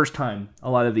probably the first time.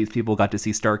 A lot of these people got to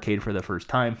see Starcade for the first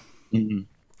time. And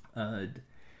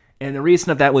the reason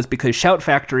of that was because Shout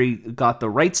Factory got the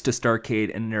rights to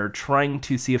Starcade, and they're trying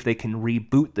to see if they can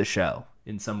reboot the show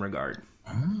in some regard.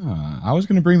 I was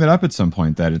going to bring that up at some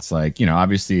point, that it's like,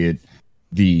 obviously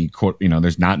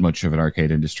there's not much of an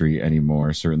arcade industry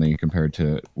anymore, certainly compared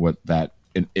to what that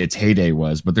its heyday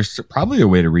was, but there's probably a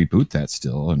way to reboot that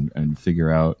still and figure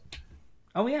out.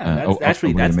 Oh yeah, that's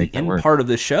the end part of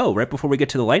the show. Right before we get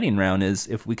to the lightning round is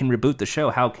if we can reboot the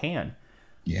show, how can?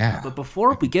 Yeah. But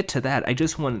before we get to that, I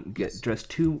just want to address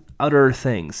 2 other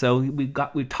things. So we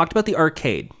talked about the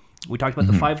arcade. We talked about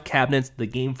the 5 cabinets, the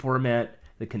game format,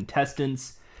 the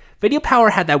contestants. Video Power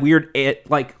had that weird,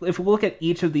 like, if we look at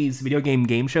each of these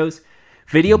game shows,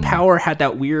 Video Power had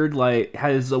that weird, like,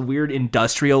 has a weird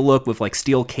industrial look with, like,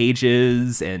 steel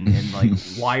cages and like,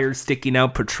 wires sticking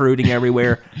out, protruding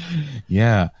everywhere.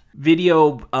 Yeah.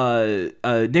 Video,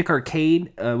 Nick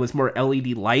Arcade was more LED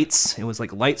lights. It was,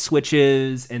 like, light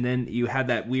switches, and then you had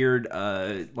that weird,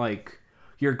 like,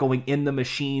 you're going in the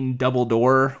machine double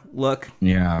door look.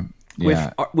 Yeah.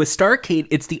 With Starcade,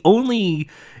 it's the only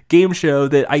game show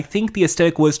that I think the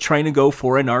aesthetic was trying to go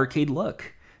for an arcade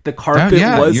look. The carpet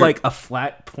yeah, was you're- like a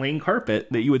flat, plain carpet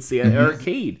that you would see at an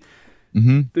arcade.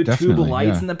 Mm-hmm, The tube definitely,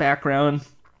 lights yeah. in the background.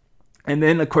 And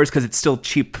then, of course, because it's still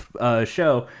cheap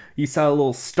show, you saw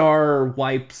little star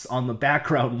wipes on the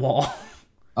background wall.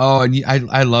 Oh, and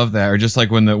I love that. Or just like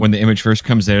when the image first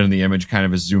comes in and the image kind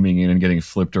of is zooming in and getting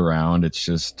flipped around. It's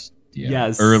just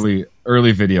Yes. Early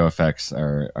video effects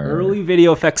are Early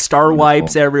video effects, star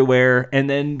wipes everywhere, and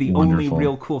then the only Wonderful.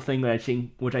 real cool thing that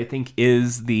which I think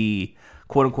is the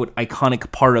quote unquote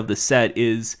iconic part of the set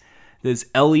is this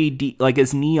LED, like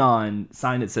this neon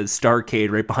sign that says Starcade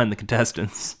right behind the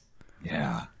contestants.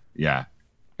 Yeah.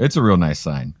 It's a real nice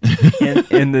sign.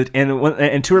 And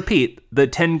to repeat, the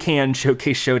tin can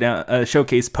showcase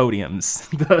podiums,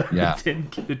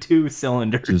 the two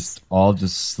cylinders. Just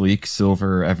sleek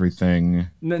silver everything.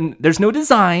 There's no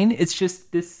design; it's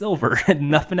just this silver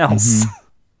and nothing else.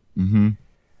 Mm-hmm.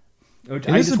 Which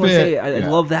It I is just a want to say, bit- I yeah.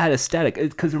 love that aesthetic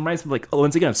because it reminds me of, like,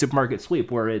 once again, of Supermarket Sweep,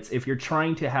 where it's if you're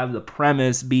trying to have the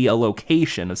premise be a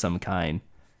location of some kind,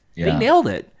 they nailed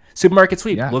it. Supermarket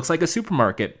Sweep looks like a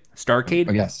supermarket.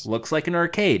 Starcade yes. looks like an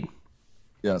arcade.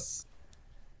 Yes.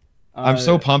 I'm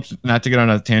so pumped not to get on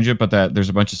a tangent, but that there's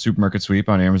a bunch of Supermarket Sweep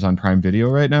on Amazon Prime Video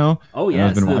right now. Oh and yeah,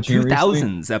 I've it's been the watching it recently.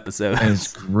 2000s episode. And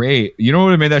it's great. You know what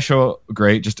would have made that show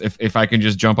great? Just if I can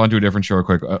just jump onto a different show real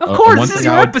quick. Of course, this is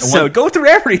your episode. Go through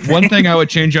everything. One thing I would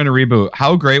change on a reboot.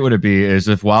 How great would it be is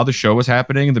if while the show was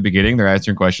happening in the beginning, they're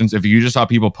answering questions. If you just saw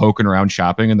people poking around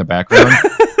shopping in the background,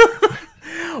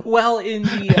 Well, in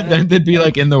the then they'd be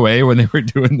like in the way when they were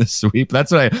doing the sweep.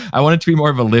 That's what I want it to be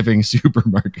more of a living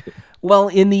supermarket.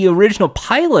 in the original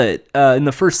pilot, in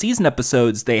the first season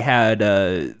episodes, they had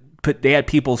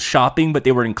people shopping, but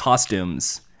they were in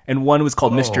costumes, and one was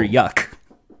called Mr. Yuck.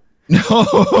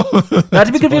 No, Not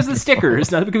to be confused with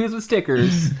stickers. Not to be confused with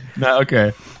stickers. no,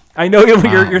 okay. I know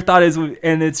your thought is,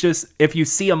 and it's just if you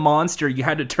see a monster, you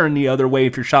had to turn the other way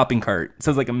with your shopping cart. It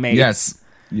sounds like a maze.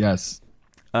 Yes.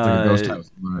 It's like a ghost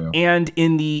house. Mario. And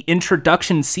in the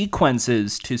introduction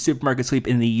sequences to Supermarket Sweep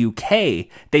in the UK,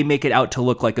 they make it out to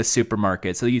look like a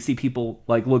supermarket. So you see people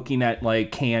like looking at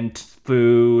like canned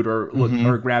food or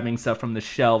or grabbing stuff from the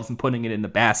shelves and putting it in the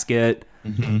basket.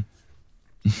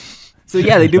 So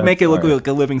yeah, they do make it look like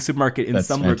a living supermarket in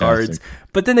some regards.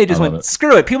 But then they just went,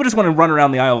 screw it. People just want to run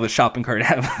around the aisle with a shopping cart.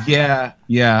 Yeah,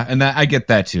 and that I get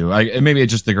that too. And maybe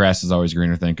it's just the grass is always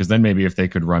greener thing. Because then maybe if they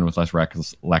could run with less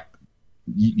reckless,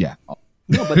 yeah.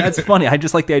 No, but that's funny. I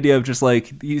just like the idea of just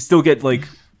like you still get like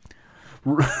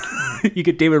you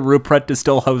get David Ruprecht to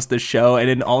still host the show, and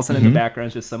then all of a sudden in the background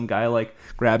is just some guy like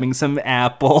grabbing some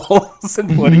apples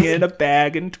and putting it in a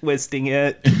bag and twisting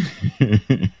it.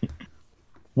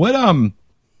 What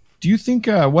do you think?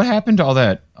 What happened to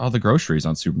all the groceries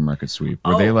on Supermarket Sweep?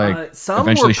 Were they like some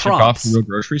eventually were shipped off props. to real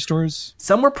grocery stores?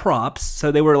 Some were props,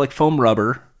 so they were like foam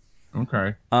rubber.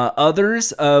 Okay.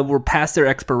 Others were past their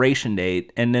expiration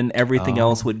date, and then everything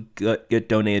else would get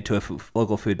donated to a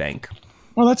local food bank.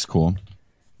 Well, that's cool.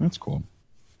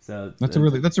 So That's a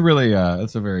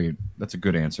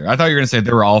good answer. I thought you were gonna say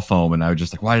they were all foam, and I was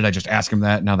just like, why did I just ask him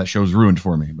that? Now that show's ruined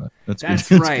for me. But that's That's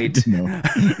good. right. That's good to know.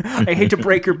 I hate to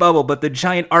break your bubble, but the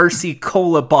giant RC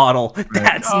Cola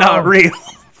bottle—that's not real.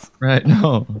 Right?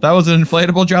 No, that was an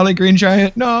inflatable Jolly Green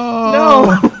Giant.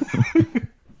 No.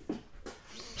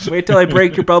 Wait till I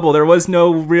break your bubble. There was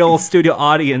no real studio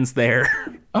audience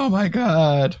there. Oh my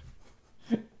god.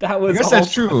 That was I guess all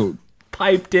that's true.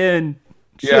 piped in,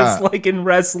 just Yeah. like in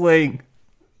wrestling.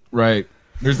 Right.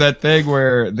 There's that thing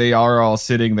where they are all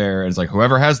sitting there, and it's like,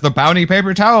 whoever has the bounty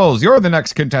paper towels, you're the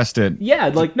next contestant. Yeah,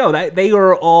 like no, that they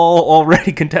were all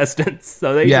already contestants.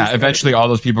 So they just, Eventually all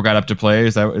those people got up to play.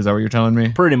 Is that what you're telling me?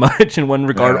 pretty much in one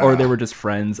regard, or Yeah. they were just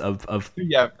friends of.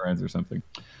 Yeah, friends or something.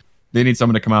 They need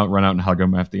someone to come out, run out, and hug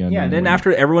them at the end. Yeah, and then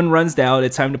after everyone runs down,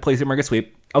 it's time to play Supermarket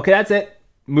Sweep. Okay, that's it.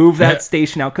 Move that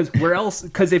station out, because where else?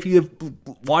 Because if you've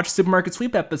watched Supermarket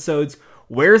Sweep episodes,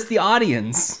 where's the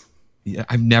audience? Yeah,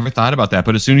 I've never thought about that,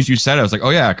 but as soon as you said it, I was like, oh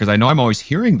yeah, because I know I'm always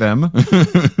hearing them.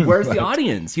 Where's the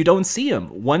audience? You don't see them.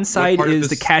 One side part of is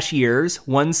the this- cashiers.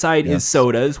 One side is Yes.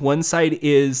 sodas. One side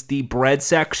is the bread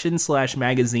section /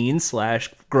 magazine / grocery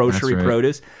That's right.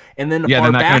 produce. And then the Yeah, far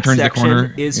then that kinda back turns the section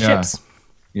corner. is Yeah. chips.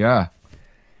 Yeah.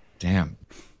 Damn.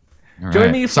 All Join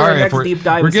right. me for Sorry our if next deep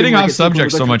dive we're in getting off Supermarket Sweep, where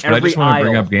subject we so look much, at but I just every want to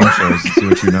bring aisle. up game shows and see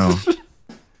what you know.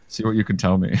 See what you can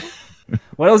tell me.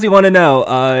 What else do you want to know?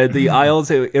 The aisles,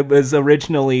 it was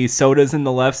originally sodas in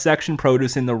the left section,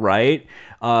 produce in the right.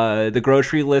 The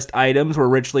grocery list items were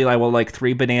originally like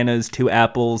 3 bananas, 2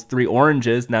 apples, 3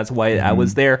 oranges, and that's why that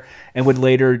was there, and would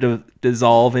later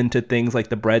dissolve into things like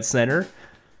the bread center.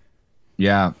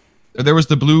 Yeah. There was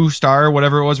the Blue Star,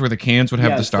 whatever it was, where the cans would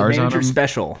have the stars on them. Manager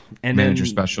special. And Manager then,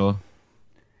 special.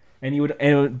 And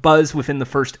it would buzz within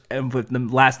with the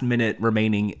last minute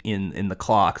remaining in the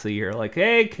clock. So you're like,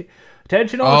 hey,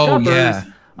 attention all shoppers. Yeah.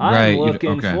 I'm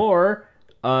looking for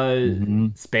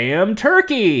Spam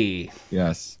turkey.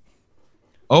 Yes.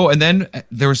 Oh, and then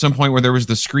there was some point where there was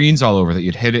the screens all over that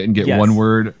you'd hit it and get one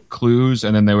word clues,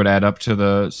 and then they would add up to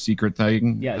the secret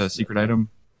thing, the secret item.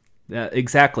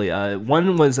 Exactly.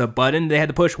 One was a button they had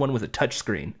to push. One was a touch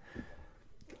screen.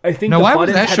 I think now, the why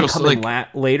button was that had to come in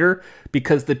later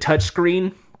because the touch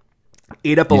screen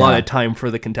ate up a lot of time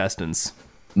for the contestants.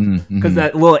 Because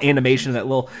that little animation, that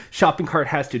little shopping cart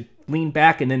has to lean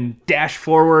back and then dash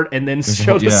forward and then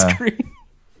show the screen.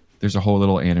 There's a whole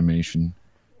little animation.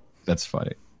 That's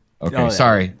funny. Okay,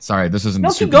 sorry. This isn't.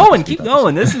 No, keep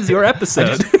going. This is your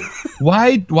episode.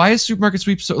 Why is Supermarket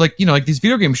Sweep so like these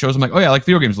video game shows? I'm like, oh yeah, I like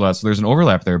video games a lot, so there's an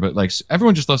overlap there. But like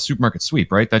everyone just loves Supermarket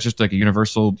Sweep, right? That's just like a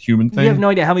universal human thing. You have no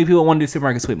idea how many people want to do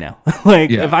Supermarket Sweep now.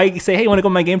 If I say, hey, you want to go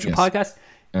to my Game Show podcast?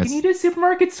 Can you do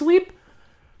Supermarket Sweep?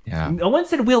 Yeah. No one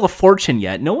said Wheel of Fortune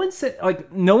yet. No one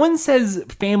says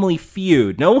Family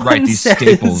Feud. No one says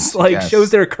staples,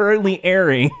 shows they're currently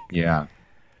airing. Yeah.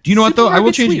 Do you know what though? I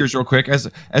will change gears real quick. As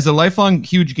a lifelong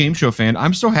huge game show fan,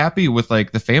 I'm so happy with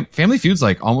like the Family Feud's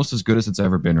like almost as good as it's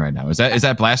ever been right now. Is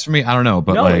that blasphemy? I don't know,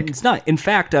 but no, it's not. In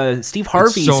fact, Steve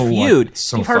Harvey's feud.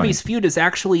 Steve Harvey's feud is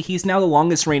actually he's now the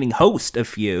longest reigning host of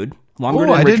Feud, longer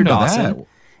than Richard Dawson. That.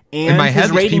 And in my head,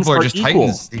 these people are just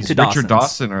titans. These Richard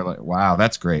Dawson are like, wow,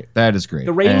 that's great. That is great.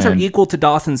 The ratings are equal to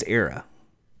Dawson's era.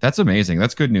 That's amazing.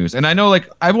 That's good news. And I know, like,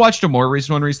 I've watched a more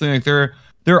recent one recently. Like,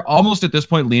 they're almost at this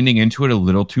point leaning into it a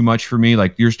little too much for me.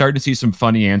 Like, you're starting to see some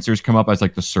funny answers come up as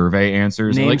like the survey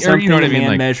answers. Name like, something you know what I mean?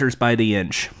 Man measures by the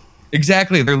inch.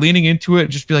 Exactly. They're leaning into it.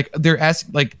 Just be like, they're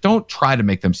asking, like, don't try to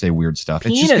make them say weird stuff.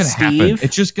 It's just going to happen.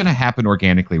 It's just going to happen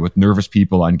organically with nervous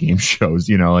people on game shows.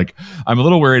 Like, I'm a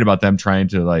little worried about them trying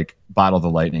to like bottle the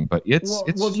lightning, but it's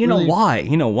you know why?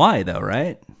 You know why though,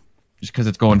 right? Just because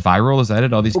it's going viral? Is that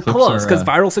it? All these clips close, because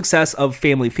viral success of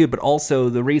Family Feud, but also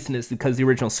the reason is because the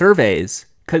original surveys,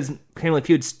 because Family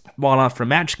Feud spawned off from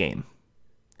Match Game.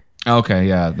 Okay,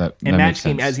 yeah, that Match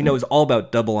Game, as you know, is all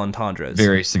about double entendres.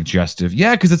 Very suggestive,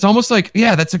 yeah, because it's almost like,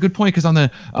 yeah, that's a good point. Because on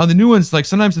the new ones, like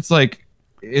sometimes it's like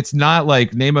it's not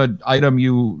like name an item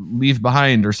you leave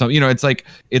behind or something. It's like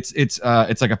it's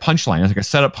like a punchline. It's like a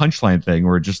setup punchline thing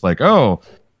where it's just like, oh,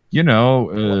 the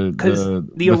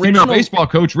original baseball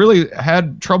coach really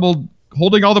had trouble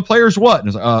holding all the players and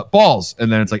it's like, balls, and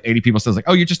then it's like 80 people says like,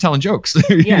 oh, you're just telling jokes.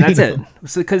 Yeah, that's it.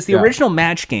 So because the original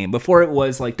Match Game, before it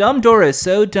was like Dumb Dora is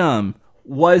so dumb,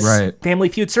 was Family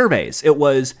Feud surveys. It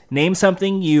was name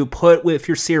something you put with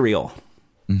your cereal,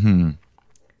 and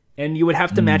you would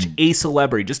have to match a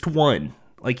celebrity, just one.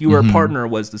 Like your partner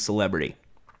was the celebrity.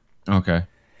 Okay,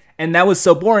 and that was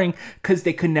so boring because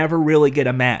they could never really get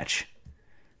a match.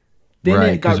 Then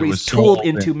it got retooled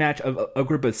into match of a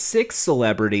group of 6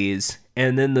 celebrities,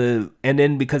 and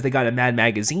then because they got a Mad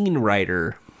Magazine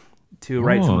writer to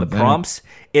write some of the prompts,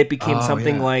 it became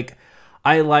something like,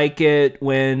 I like it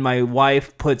when my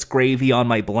wife puts gravy on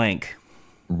my blank.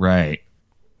 Right.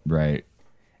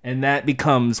 And that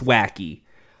becomes wacky.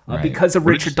 Because of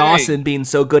Richard Dawson being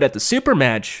so good at the Super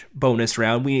Match bonus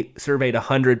round, we surveyed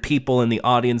 100 people in the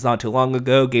audience not too long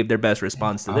ago, gave their best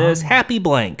response to this. Happy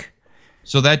blank.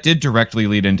 So that did directly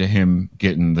lead into him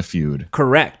getting the feud.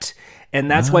 Correct. And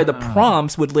that's why the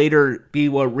prompts would later be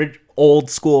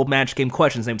old school Match Game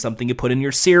questions. Name something you put in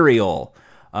your cereal.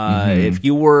 If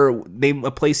you were, name a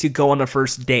place you go on a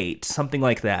first date. Something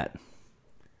like that.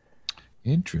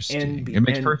 Interesting. It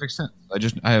makes perfect sense.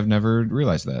 I have never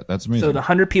realized that. That's amazing. So the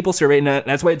 100 people surveyed, and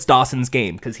that's why it's Dawson's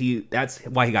game, because that's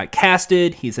why he got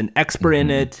casted. He's an expert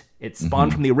in it. It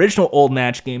spawned from the original old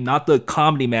Match Game, not the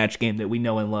comedy Match Game that we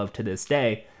know and love to this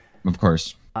day. Of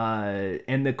course. And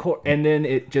then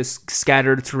it just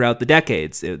scattered throughout the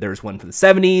decades. There's one for the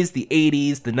 70s, the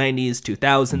 80s, the 90s,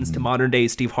 2000s, to modern day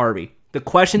Steve Harvey. The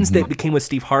questions that became with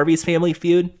Steve Harvey's Family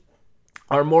Feud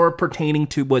are more pertaining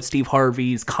to what Steve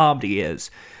Harvey's comedy is,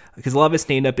 because a lot of his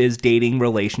stand-up is dating,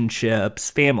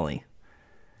 relationships, family.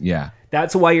 Yeah.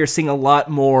 That's why you're seeing a lot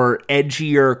more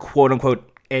edgier, quote-unquote,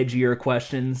 edgier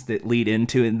questions that lead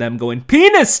into them going,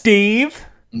 penis Steve!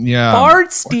 Yeah.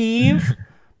 Fart Steve!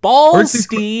 Balls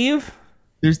Steve!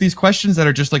 There's these questions that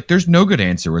are just like, there's no good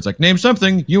answer, where it's like, name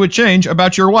something you would change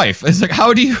about your wife. It's like,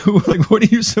 how do you, like, what are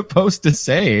you supposed to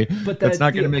say? But that's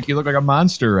not going to make you look like a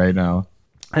monster right now.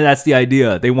 And that's the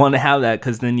idea. They want to have that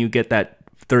because then you get that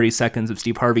 30 seconds of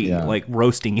Steve Harvey like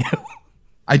roasting you.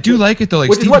 I do like it though. Like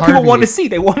Which is Steve what people Harvey- want to see.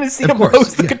 They want to see Of him course,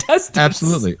 roast the yeah. contestants.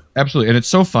 Absolutely, and it's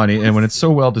so funny, and when it's so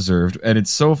well deserved, and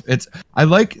I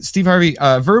like Steve Harvey.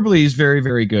 Verbally, he's very,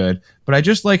 very good, but I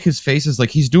just like his faces.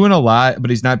 Like he's doing a lot, but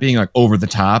he's not being like over the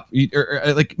top. Or,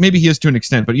 like maybe he is to an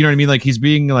extent, but you know what I mean. Like he's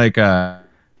being like, But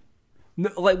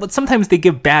sometimes they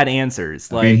give bad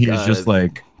answers. Like I mean, he's just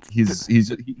like he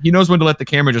knows when to let the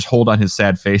camera just hold on his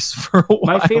sad face for a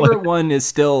while. my favorite one is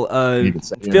still could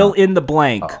say, fill in the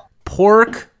blank.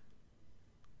 Pork.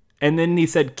 And then he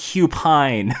said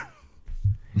cupine.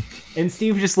 And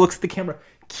Steve just looks at the camera.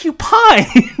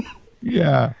 Cupine!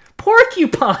 Yeah.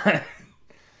 Porcupine!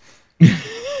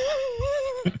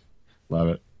 Love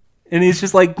it. And he's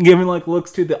just like giving like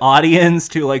looks to the audience,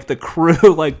 to like the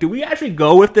crew. Like, do we actually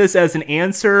go with this as an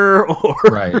answer? Or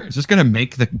Right. Is this going to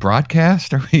make the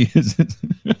broadcast? Are we?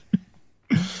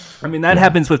 I mean, that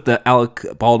happens with the Alec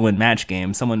Baldwin match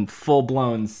game. Someone full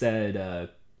blown said,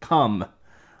 come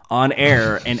on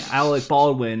air, and Alec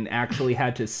Baldwin actually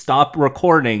had to stop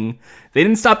recording. They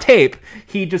didn't stop tape.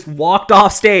 He just walked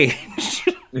off stage.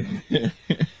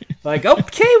 Like,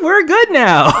 okay, we're good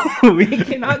now. We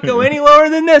cannot go any lower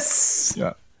than this.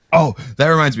 Yeah. Oh, that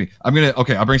reminds me. I'll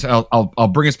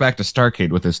bring us back to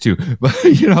Starcade with this too. But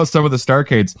you know, some of the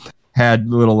Starcades had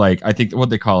little, like, I think what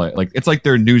they call it, like it's like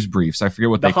their news briefs. I forget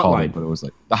what they call it, but it was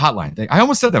like the hotline thing. I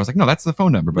almost said that. I was like, no, that's the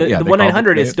phone number. But The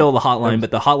 1-800 is still the hotline,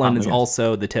 but the hotline is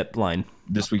also the tip line.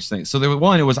 This week's thing. So there was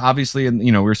one. It was obviously, and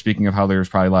you know, we were speaking of how there's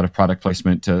probably a lot of product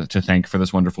placement to thank for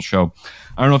this wonderful show.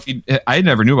 I don't know if I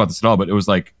never knew about this at all, but it was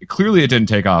like clearly it didn't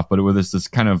take off, but it was this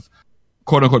kind of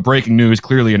quote unquote breaking news,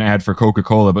 clearly an ad for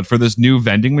Coca-Cola, but for this new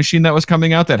vending machine that was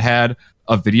coming out that had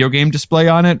a video game display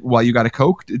on it while you got a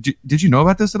Coke. Did you know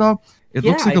about this at all? It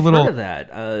looks like I've a little. heard of that.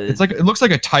 It looks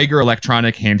like a Tiger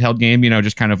electronic handheld game. You know,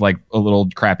 just kind of like a little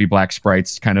crappy black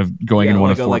sprites, kind of going in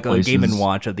one of four like places. a Game and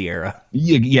Watch of the era.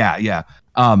 Yeah.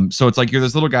 So it's like you're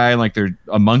this little guy, and like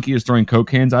a monkey is throwing Coke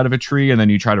cans out of a tree, and then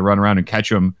you try to run around and catch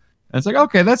them. And it's like,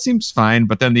 okay, that seems fine.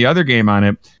 But then the other game on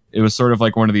it, it was sort of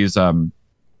like one of these.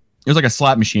 It was like a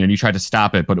slot machine, and you tried to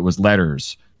stop it, but it was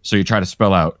letters. So you try to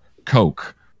spell out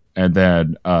Coke. And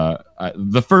then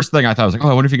the first thing I thought was like, oh,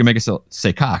 I wonder if you can make it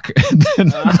say cock. And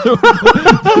then,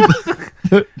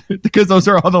 because those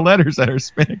are all the letters that are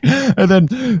spinning. And then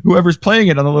whoever's playing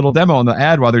it on the little demo on the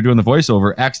ad while they're doing the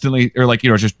voiceover accidentally, or like, you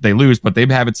know, just they lose, but they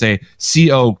have it say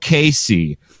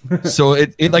COKC. So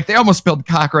it like they almost spelled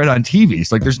cock right on TV.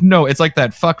 So like there's no, it's like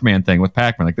that fuck man thing with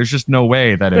Pac-Man. Like there's just no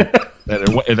way that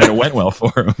it went well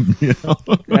for him. You know?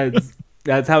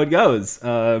 That's how it goes.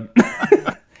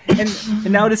 And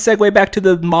now to segue back to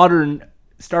the modern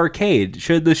Starcade,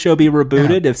 should the show be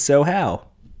rebooted? If so, how?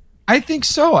 I think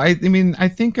so. I mean, I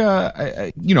think,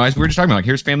 you know, as we were just talking about, like,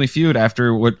 here's Family Feud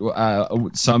after what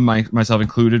some, myself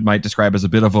included, might describe as a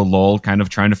bit of a lull, kind of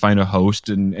trying to find a host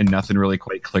and nothing really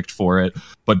quite clicked for it.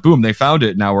 But boom, they found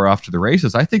it. Now we're off to the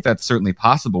races. I think that's certainly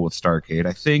possible with Starcade.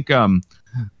 I think, I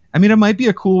mean, it might be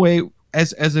a cool way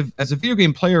as a video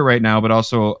game player right now, but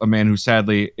also a man who's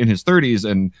sadly in his 30s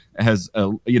and has,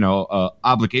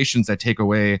 obligations that take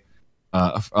away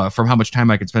from how much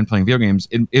time I could spend playing video games.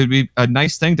 It would be a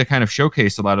nice thing to kind of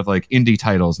showcase a lot of like indie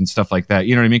titles and stuff like that.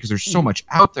 You know what I mean? Because there's so much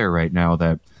out there right now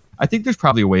that I think there's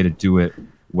probably a way to do it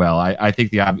well. I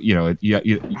think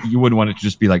you wouldn't want it to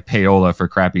just be like payola for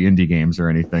crappy indie games or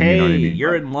anything. Hey, you know what I mean?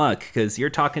 You're in luck because you're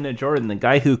talking to Jordan, the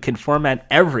guy who can format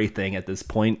everything at this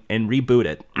point and reboot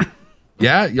it.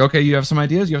 Yeah. Okay. You have some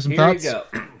ideas? You have some thoughts? Here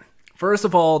you go. First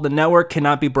of all, the network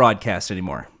cannot be broadcast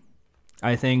anymore.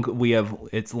 I think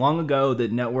it's long ago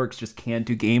that networks just can't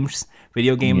do games.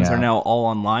 Video games are now all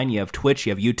online. You have Twitch, you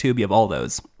have YouTube, you have all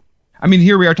those. I mean,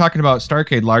 here we are talking about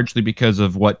Starcade largely because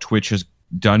of what Twitch has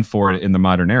done for it in the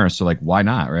modern era. So, like, why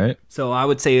not, right? So I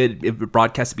would say it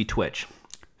broadcast to be Twitch.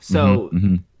 So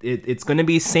it's going to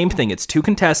be same thing. It's two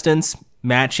contestants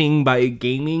matching by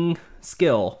gaming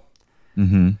skill.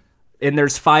 Mm-hmm. And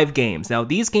there's 5 games. Now,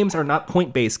 these games are not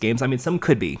point-based games. I mean, some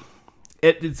could be.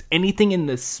 It's anything in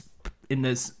this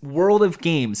world of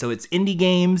games. So it's indie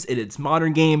games, it's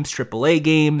modern games, AAA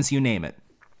games, you name it.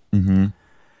 Mm-hmm.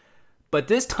 But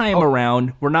this time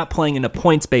around, we're not playing in a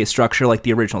points-based structure like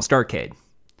the original Starcade.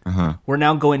 Uh-huh. We're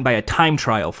now going by a time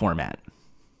trial format.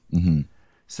 Mm-hmm.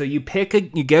 So you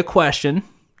get a question,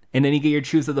 and then you get your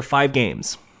choose of the 5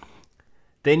 games.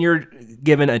 Then you're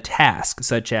given a task,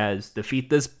 such as defeat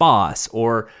this boss,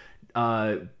 or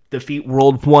defeat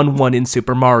World 1-1 in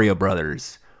Super Mario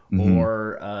Brothers. Mm-hmm.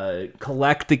 Or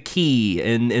collect the key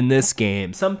in this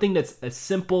game. Something that's as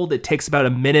simple that takes about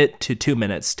 1 minute to 2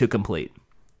 minutes to complete.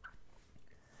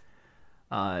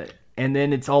 And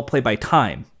then it's all played by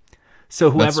time. So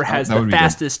whoever has the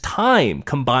fastest time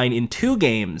combined in 2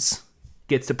 games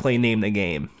gets to play Name the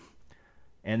Game.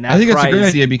 And that I think that's a great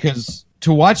idea, because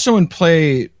to watch someone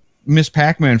play Miss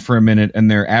Pac-Man for a minute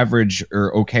and they're average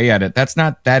or okay at it, that's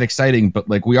not that exciting. But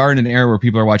like, we are in an era where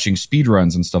people are watching speed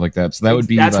runs and stuff like that. So that would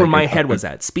be that's like where my head was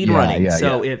at, speed running.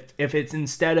 So if it's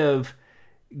instead of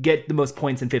get the most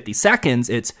points in 50 seconds,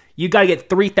 it's you got to get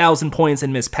 3,000 points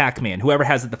in Miss Pac-Man. Whoever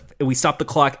has it, we stop the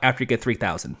clock after you get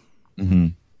 3,000. Mm-hmm.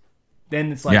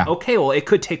 Then it's like, okay, well, it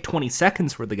could take 20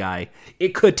 seconds for the guy. It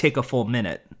could take a full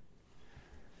minute.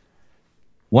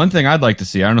 One thing I'd like to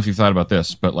see, I don't know if you've thought about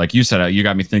this, but like you said, you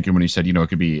got me thinking when you said, it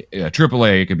could be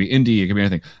AAA, it could be indie, it could be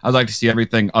anything. I'd like to see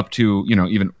everything up to,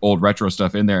 even old retro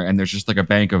stuff in there, and there's just like a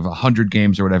bank of 100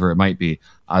 games or whatever it might be.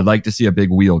 I'd like to see a big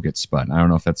wheel get spun. I don't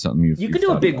know if that's something you could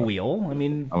do a big wheel. I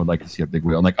mean, I would like to see a big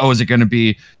wheel. Like, is it going to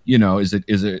be, is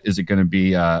it going to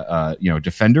be,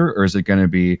 Defender, or is it going to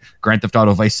be Grand Theft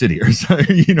Auto Vice City or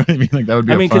something? You know what I mean? Like, that would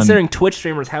be. Considering Twitch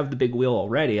streamers have the big wheel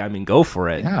already, I mean, go for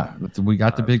it. Yeah, we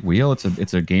got the big wheel.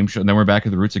 It's a game show, and then we're back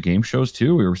at the roots of game shows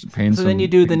too. We were paying. So then you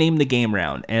do the Name the Game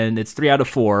round, and it's 3 out of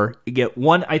 4. You get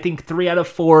one. I think 3 out of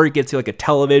 4 gets you like a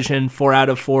television. 4 out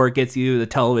of 4 gets you the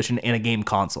television and a game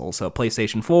console. So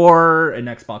PlayStation 4, an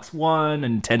Xbox One, a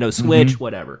Nintendo Switch,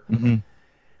 whatever. Mm-hmm.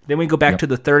 Then we go back to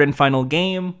the third and final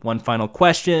game. One final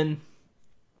question,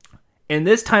 and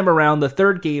this time around, the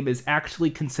third game is actually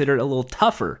considered a little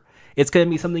tougher. It's going to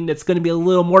be something that's going to be a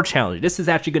little more challenging. This is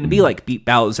actually going to be like Beat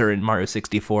Bowser in Mario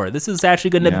 64. This is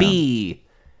actually going to be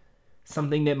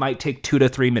something that might take 2 to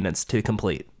 3 minutes to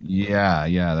complete. Yeah,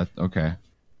 that's okay.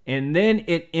 And then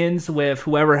it ends with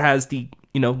whoever has the,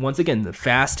 once again, the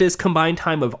fastest combined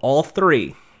time of all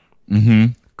 3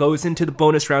 goes into the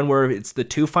bonus round, where it's the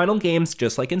 2 final games,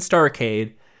 just like in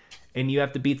Starcade, and you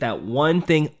have to beat that one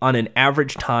thing on an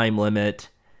average time limit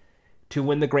to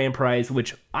win the grand prize,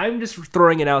 which I'm just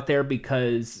throwing it out there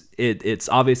because it's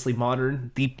obviously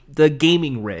modern. The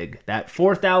gaming rig, that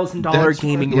 $4,000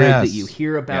 gaming rig that you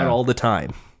hear about all the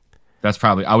time. That's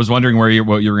probably. I was wondering what you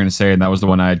were going to say, and that was the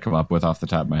one I had come up with off the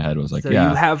top of my head. Was like, so you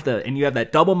have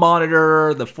that double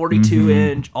monitor, the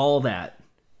 42-inch, all that.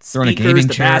 Throwing a gaming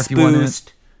chair if you want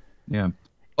it. Yeah.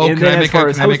 Oh, can I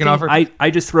make an offer? I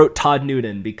just wrote Todd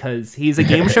Newton because he's a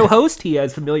game show host. He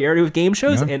has familiarity with game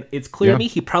shows, and it's clear to me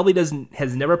he probably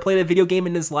has never played a video game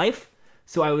in his life.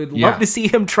 So I would love to see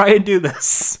him try and do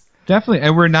this. Definitely,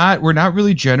 and we're not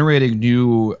really generating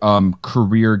new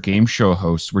career game show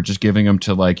hosts. We're just giving them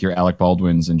to like your Alec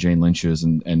Baldwins and Jane Lynch's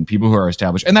and people who are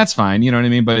established, and that's fine. You know what I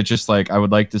mean? But it's just like I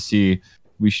would like to see.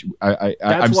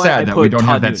 I'm sad that we don't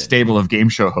have that stable of game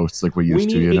show hosts like we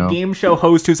used to. We need a game show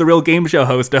host who's a real game show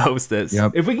host to host this.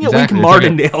 Yep, if we can get Link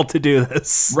Martindale to do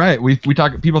this, right? People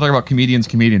talk about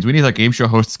comedians. We need a game show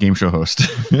host.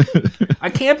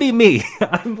 I can't be me.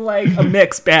 I'm like a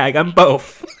mixed bag. I'm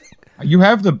both. You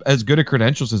have as good a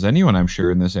credentials as anyone, I'm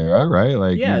sure, in this era, right?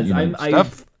 Like, yes,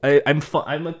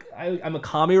 I'm a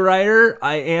comedy writer.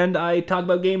 I talk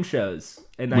about game shows,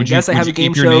 and I guess I have a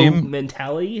game show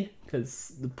mentality.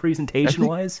 Because the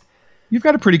presentation-wise, you've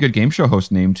got a pretty good game show host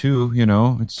name too.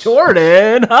 It's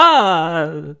Jordan.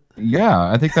 Ha! Yeah,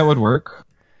 I think that would work.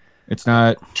 It's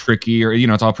not tricky, or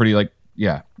it's all pretty like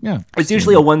yeah. It's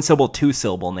usually a 1-syllable,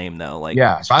 2-syllable name though. Like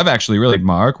so I've actually really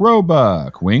Mark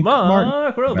Roebuck, wink,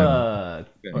 Mark Roebuck,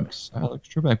 thanks, Alex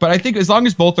Trebek. But I think as long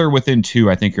as both are within 2,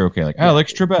 I think you're okay. Like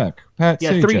Alex Trebek, Pat.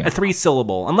 Yeah, a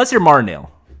 3-syllable, unless you're Martindale.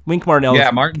 Wink Martindale.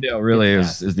 Yeah, Martindale really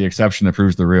is the exception that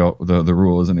proves the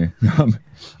rule, isn't he? So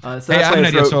that's why I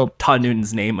wrote Todd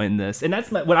Newton's name in this. And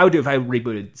that's what I would do if I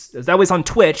rebooted. That was on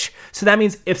Twitch. So that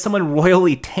means if someone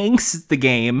royally tanks the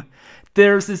game,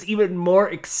 there's this even more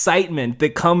excitement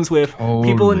that comes with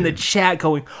people in the chat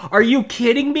going, "Are you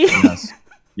kidding me?"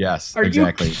 Yes, Are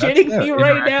exactly. you kidding me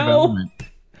right now? Element.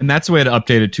 And that's the way to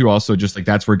update it too. Also, just like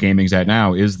that's where gaming's at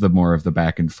now, is the more of the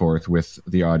back and forth with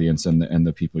the audience and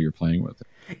the people you're playing with.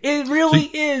 It really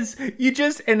is.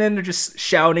 And then they're just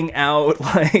shouting out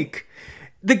like,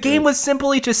 the game was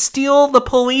simply just steal the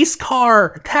police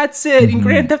car. That's it. In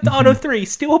Grand Theft Auto 3,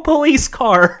 steal a police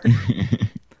car.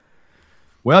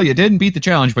 Well, you didn't beat the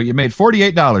challenge, but you made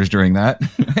 $48 during that.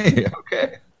 Hey,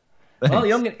 okay. Thanks. Well,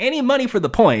 you don't get any money for the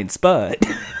points, but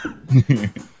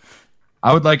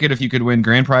I would like it if you could win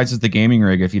grand prize is the gaming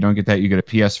rig. If you don't get that, you get a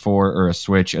PS4 or a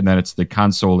Switch, and then it's the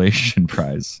consolation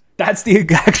prize. That's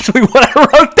actually what I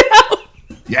wrote down.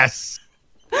 Yes.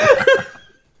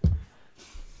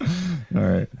 All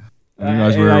right.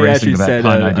 As we were racing to that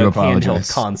pun, I do apologize.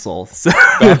 Handheld console. So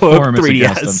platform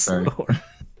 3DS. I'm sorry.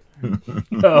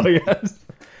 Oh yes.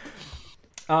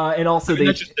 And also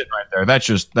that's just it right there. That's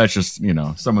just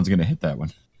someone's gonna hit that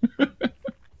one.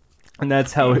 And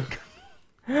that's how it.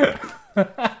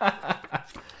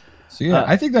 So yeah,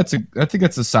 I think that's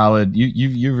a solid.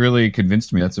 You really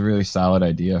convinced me. That's a really solid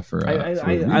idea for.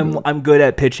 I'm good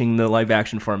at pitching the live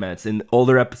action formats. In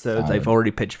older episodes, I've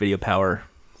already pitched Video Power.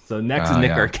 So next is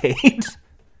Nick Arcade.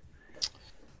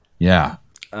 Yeah.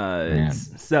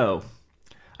 So,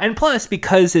 and plus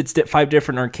because it's 5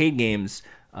 different arcade games,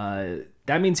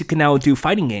 that means you can now do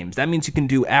fighting games. That means you can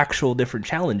do actual different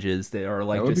challenges that are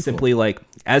like just simply like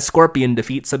as Scorpion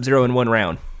defeat Sub-Zero in 1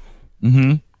 round.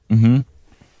 That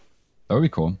would be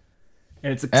cool.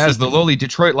 And it's as the lowly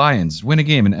Detroit Lions win a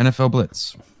game in NFL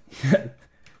Blitz.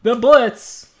 The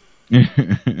Blitz.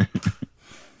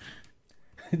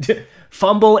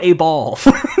 Fumble a ball.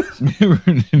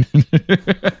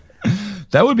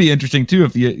 That would be interesting too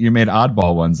if you made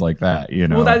oddball ones like that, you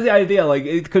know. Well, that's the idea, like,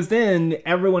 because then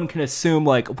everyone can assume,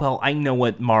 like, well, I know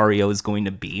what Mario is going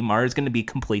to be. Mario's going to be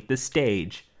complete this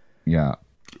stage. Yeah.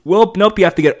 Well, nope. You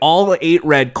have to get all the 8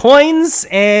 red coins,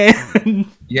 and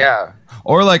yeah.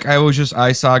 Or like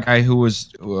I saw a guy who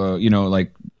was,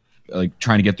 like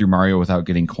trying to get through Mario without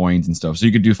getting coins and stuff. So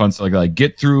you could do fun stuff like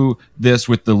get through this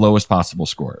with the lowest possible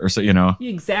score, or so, you know.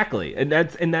 Exactly, and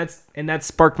that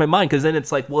sparked my mind, because then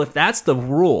it's like, well, if that's the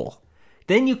rule,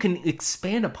 then you can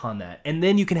expand upon that, and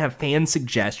then you can have fan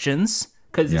suggestions,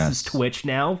 because this is Twitch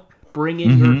now. Bring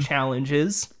in your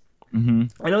challenges. I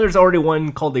know there's already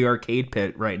one called the Arcade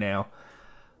Pit right now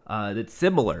that's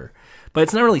similar. But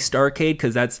it's not really Starcade,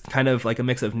 because that's kind of like a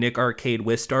mix of Nick Arcade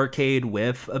with Starcade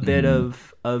with a bit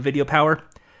of Video Power.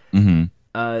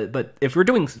 But if we're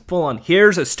doing full-on,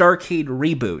 here's a Starcade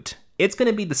reboot, it's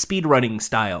going to be the speedrunning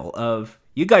style of,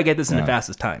 you got to get this in the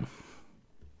fastest time.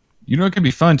 You know, it could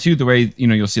be fun, too, the way,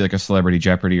 you'll see like a Celebrity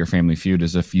Jeopardy or Family Feud,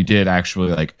 is if you did actually,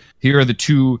 like, here are the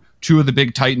two of the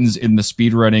big titans in the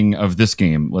speedrunning of this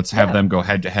game. Let's have them go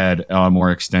head-to-head, more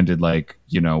extended, like,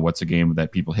 what's a game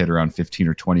that people hit around 15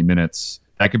 or 20 minutes.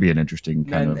 That could be an interesting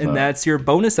kind of... And that's your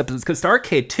bonus episodes, because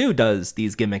Starcade 2 does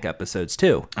these gimmick episodes,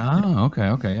 too. Oh,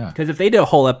 okay, yeah. Because if they did a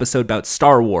whole episode about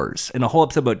Star Wars and a whole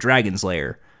episode about Dragon's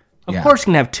Lair, of course you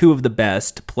can have 2 of the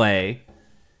best play,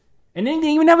 and then you can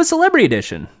even have a Celebrity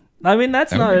Edition. I mean,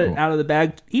 that's not out of the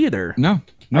bag either. No,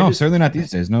 certainly not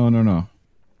these days. No.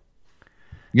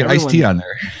 You get Ice-T on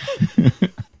there.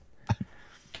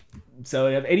 So,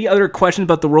 you have any other questions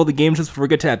about the world of games before we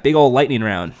get to that big old lightning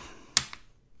round?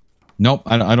 Nope,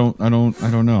 I don't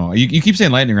know. You keep saying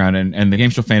lightning round, and the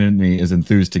game show fan in me is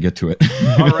enthused to get to it.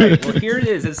 All right, well, here it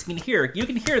is. As you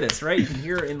can hear this, right? You can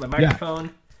hear it in my microphone.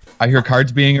 Yeah. I hear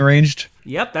cards being arranged.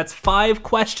 Yep, that's 5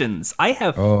 questions. I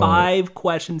have 5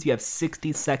 questions. You have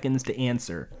 60 seconds to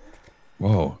answer.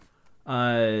 Whoa.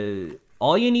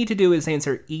 All you need to do is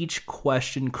answer each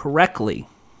question correctly.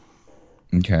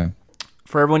 Okay.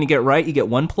 For everyone you get right, you get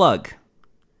 1 plug.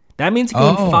 That means you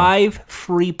can win 5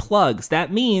 free plugs.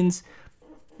 That means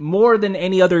more than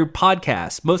any other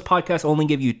podcast. Most podcasts only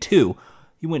give you 2.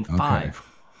 You win 5. Okay.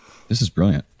 This is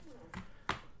brilliant.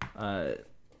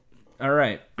 All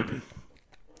right.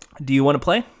 Do you want to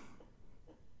play?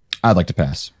 I'd like to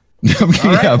pass. I'm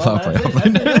kidding. Right, I'll play.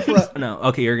 No,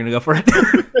 okay, you're gonna go for it.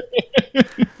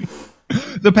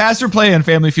 The pass or play in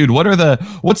Family Feud.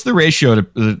 What's the ratio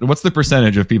to? What's the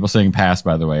percentage of people saying pass?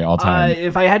 By the way, all time.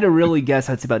 If I had to really guess,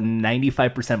 that's about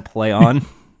 95% play on.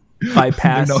 5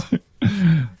 pass.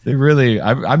 They really.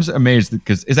 I'm amazed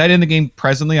because is that in the game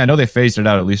presently? I know they phased it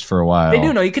out at least for a while. They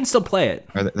do. No, you can still play it.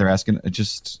 They're asking. I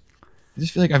just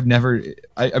feel like I've never.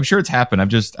 I'm sure it's happened. I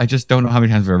just don't know how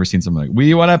many times I've ever seen something like,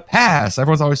 we want to pass.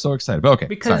 Everyone's always so excited. But okay,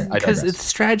 because its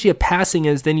strategy of passing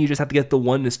is then you just have to get the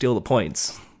one to steal the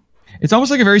points. It's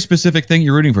almost like a very specific thing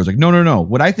you're rooting for. It's like, no.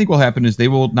 What I think will happen is they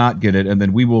will not get it, and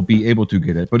then we will be able to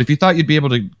get it. But if you thought you'd be able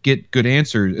to get good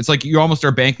answers, it's like you almost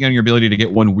are banking on your ability to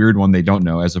get one weird one they don't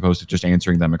know, as opposed to just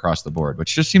answering them across the board,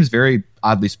 which just seems very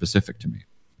oddly specific to me.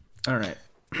 All right.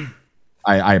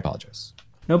 I apologize.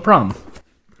 No problem.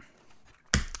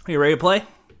 Are you ready to play?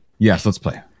 Yes, let's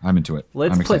play. I'm into it.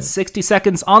 Let's put 60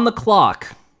 seconds on the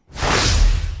clock.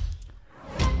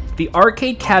 The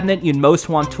arcade cabinet you'd most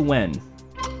want to win.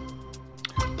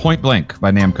 Point Blank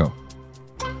by Namco.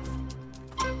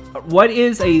 What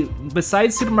is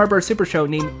besides Super Mario Bros. Super Show,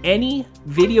 name any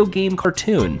video game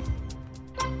cartoon?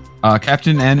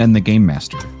 Captain N and the Game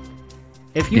Master.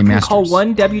 If you can call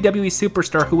one WWE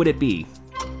superstar, who would it be?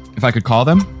 If I could call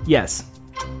them? Yes.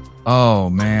 Oh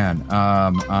man.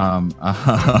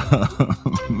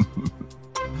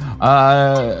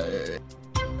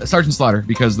 Sergeant Slaughter,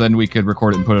 because then we could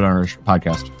record it and put it on our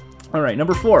podcast. All right,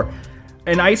 number 4.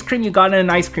 An ice cream you got in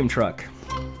an ice cream truck.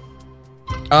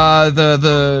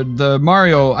 The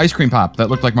Mario ice cream pop that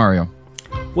looked like Mario.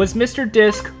 Was Mr.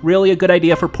 Disc really a good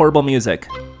idea for portable music?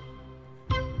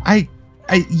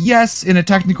 Yes, in a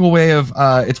technical way of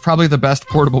it's probably the best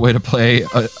portable way to play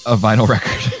a vinyl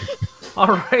record. All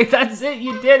right, that's it.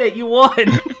 You did it. You won.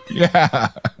 Yeah.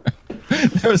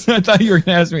 I thought you were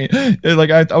gonna ask me.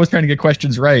 Like I was trying to get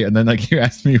questions right, and then like you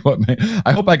asked me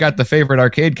I hope I got the favorite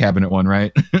arcade cabinet one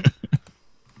right.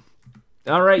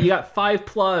 All right, you got 5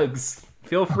 plugs.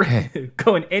 Feel free to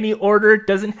go in any order.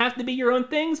 Doesn't have to be your own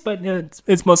things, but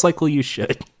it's most likely you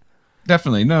should.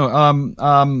 Definitely. No.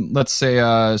 Let's say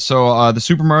the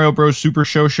Super Mario Bros. Super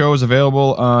Show is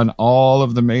available on all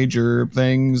of the major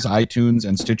things, iTunes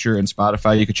and Stitcher and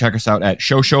Spotify. You can check us out at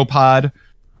ShowPod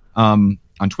on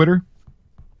Twitter.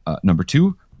 Number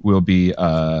 2 will be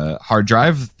Hard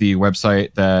Drive, the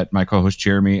website that my co-host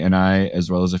Jeremy and I,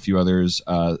 as well as a few others,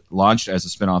 launched as a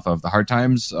spinoff of the Hard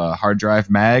Times. Hard Drive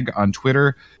Mag on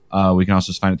Twitter. We can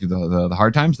also find it through the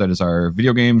Hard Times. That is our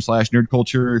video game / nerd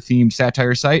culture themed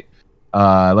satire site.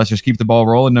 Let's just keep the ball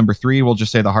rolling. Number 3, we'll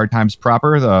just say the Hard Times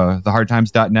proper, the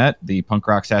hardtimes.net, the punk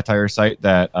rock satire site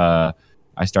that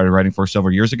I started writing for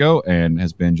several years ago and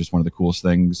has been just one of the coolest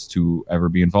things to ever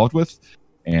be involved with.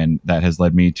 And that has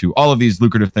led me to all of these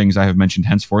lucrative things I have mentioned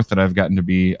henceforth that I've gotten to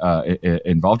be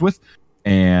involved with.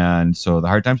 And so the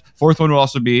Hard Times. 4th one will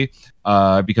also be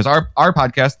because our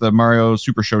podcast, the Mario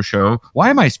Super Show.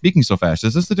 Why am I speaking so fast?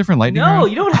 Is this a different lightning round? No,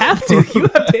 you don't have to. You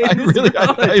have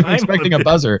to. I'm expecting a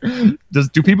buzzer.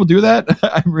 Do people do that?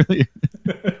 I'm really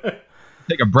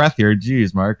take a breath here.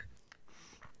 Jeez, Mark.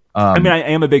 I mean, I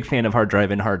am a big fan of Hard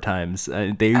Drive and Hard Times.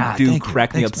 They do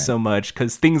crack me up so much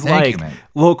because things like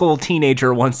local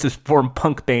teenager wants to form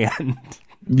punk band.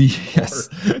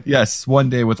 Yes, one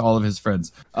day with all of his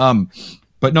friends.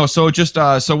 But no, so just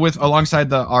so with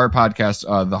alongside our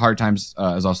podcast, the Hard Times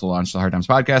has also launched the Hard Times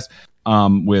podcast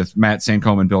with Matt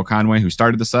Sancombe and Bill Conway, who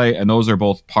started the site, and those are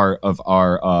both part of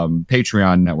our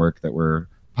Patreon network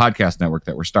podcast network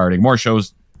that we're starting. More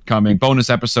shows coming,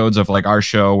 bonus episodes of like our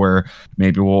show where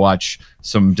maybe we'll watch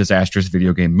some disastrous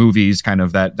video game movies, kind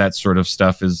of that sort of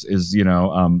stuff is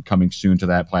coming soon to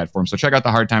that platform. So check out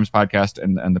the Hard Times podcast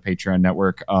and the Patreon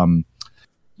network.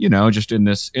 Just in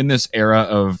this era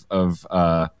of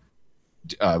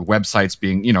websites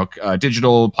being,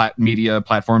 digital media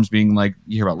platforms being like,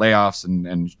 you hear about layoffs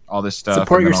and all this stuff.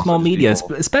 Support your small media,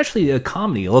 especially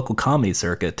local comedy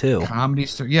circuit too.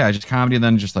 Just comedy, and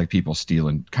then just like people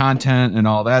stealing content and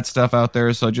all that stuff out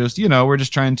there. So just, we're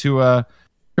just trying to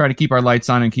keep our lights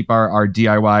on and keep our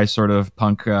DIY sort of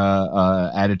punk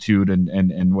attitude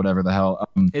and whatever the hell.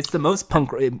 It's the most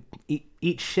punk.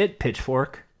 Eat shit,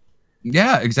 Pitchfork.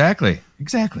 Yeah, exactly.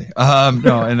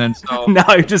 No, and then so now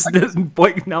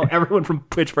now everyone from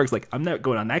Pitchfork's like, I'm not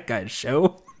going on that guy's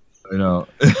show. I know.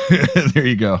 There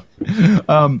you go.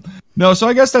 No, so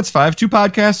I guess that's 5. 2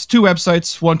 podcasts, 2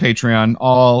 websites, 1 Patreon,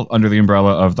 all under the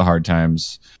umbrella of the Hard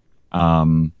Times.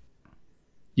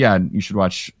 Yeah, you should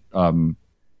watch. I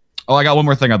got one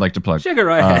more thing I'd like to plug. Check it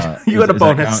right ahead. You got a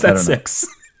bonus. That's 6.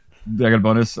 I got a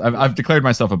bonus. I've declared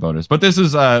myself a bonus, but this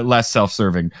is less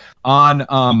self-serving.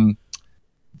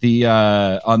 We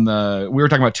were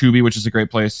talking about Tubi, which is a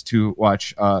great place to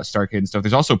watch Starcade and stuff.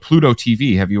 There's also Pluto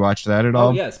TV. Have you watched that at all?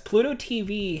 Oh yes, Pluto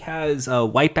TV has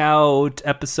Wipeout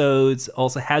episodes.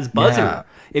 Also has Buzzer. Yeah.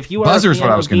 If you are Buzzer's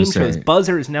what I was going to say.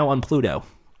 Buzzer is now on Pluto.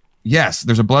 Yes,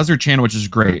 there's a Blizzard channel, which is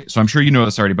great. So I'm sure you know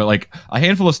this already, but like a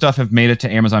handful of stuff have made it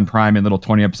to Amazon Prime in little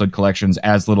 20 episode collections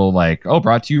as little like,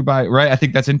 brought to you by, right? I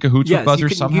think that's in cahoots with Buzzer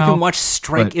somehow. You can watch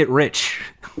Strike It Rich.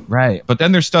 Right. But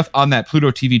then there's stuff on that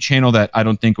Pluto TV channel that I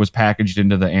don't think was packaged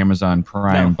into the Amazon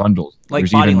Prime bundles. Like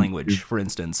there's Body Language, for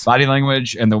instance. Body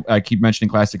Language, and I keep mentioning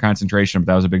Classic Concentration, but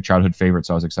that was a big childhood favorite,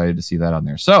 so I was excited to see that on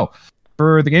there. So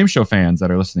for the game show fans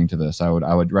that are listening to this, I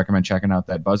would recommend checking out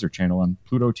that Buzzer channel on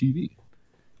Pluto TV.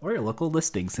 Or your local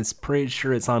listings. It's pretty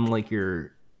sure it's on like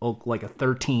a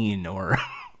 13 or.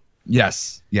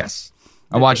 Yes.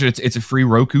 I watch it. It's a free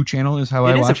Roku channel is how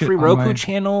I watch it. It's a free Roku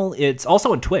channel. It's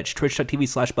also on Twitch,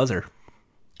 twitch.tv/buzzer.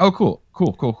 Oh, cool.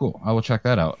 I will check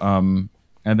that out. And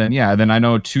then I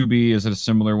know Tubi is a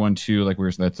similar one too. Like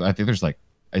I think there's like,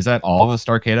 is that all the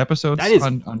Starcade episodes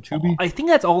on Tubi? I think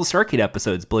that's all the Starcade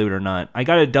episodes, believe it or not. I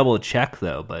got to double check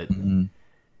though, but. Mm-hmm.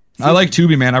 I like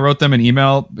Tubi, man. I wrote them an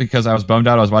email because I was bummed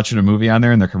out. I was watching a movie on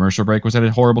there and their commercial break was at a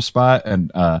horrible spot.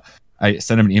 And I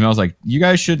sent them an email. I was like, you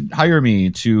guys should hire me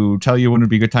to tell you when would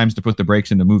be good times to put the breaks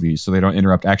into movies so they don't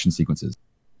interrupt action sequences.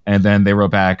 And then they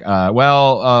wrote back,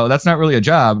 that's not really a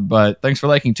job, but thanks for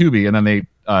liking Tubi. And then they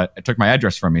took my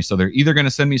address from me. So they're either going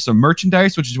to send me some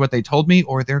merchandise, which is what they told me,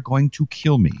 or they're going to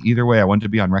kill me. Either way, I want to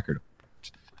be on record.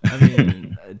 I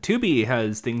mean, Tubi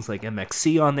has things like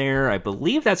MXC on there. I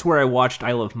believe that's where I watched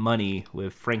I Love Money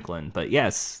with Franklin. But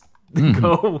yes,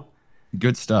 go.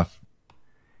 Good stuff.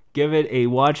 give it a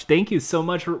watch. Thank you so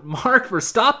much, Mark, for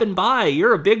stopping by.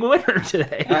 You're a big winner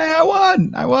today. I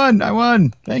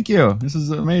won. Thank you. This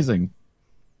is amazing.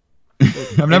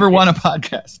 I've never won a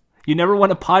podcast. You never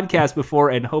won a podcast before,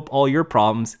 and hope all your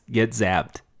problems get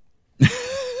zapped.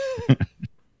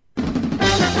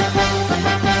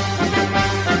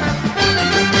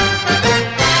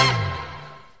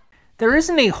 There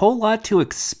isn't a whole lot to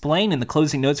explain in the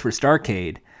closing notes for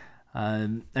Starcade.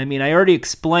 I already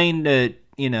explained that,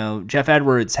 Jeff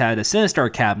Edwards had a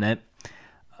Sinistar cabinet.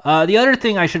 The other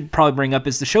thing I should probably bring up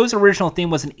is the show's original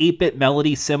theme was an 8-bit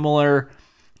melody similar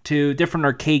to different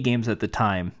arcade games at the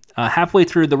time. Halfway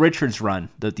through the Richards run,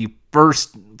 the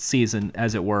first season,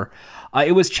 as it were,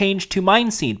 it was changed to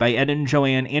Mind Seed by Ed and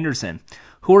Joanne Anderson,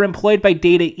 who were employed by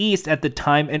Data East at the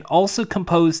time and also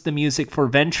composed the music for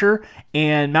Venture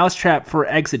and Mousetrap for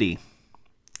Exidy.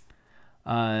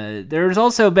 There's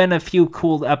also been a few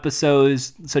cool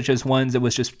episodes, such as ones that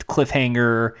was just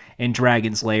Cliffhanger and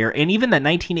Dragon's Lair, and even that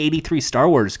 1983 Star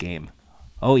Wars game.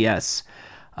 Oh, yes.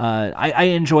 I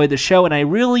enjoyed the show, and I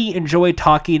really enjoyed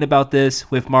talking about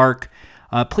this with Mark.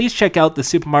 Please check out the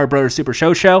Super Mario Bros. Super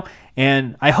Show,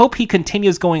 and I hope he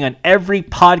continues going on every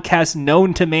podcast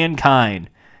known to mankind,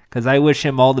 because I wish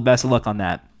him all the best of luck on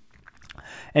that.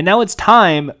 And now it's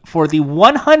time for the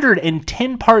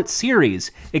 110-part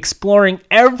series exploring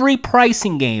every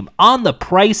pricing game on The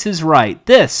Price is Right.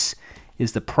 This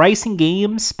is the Pricing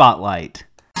Game Spotlight.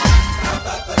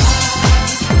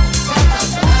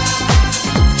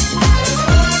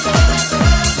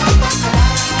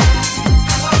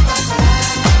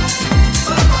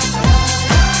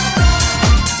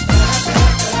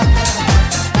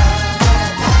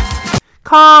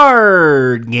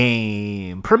 Card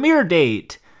game. Premiere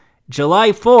date,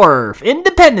 July 4th.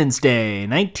 Independence Day,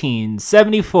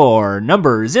 1974.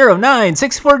 Number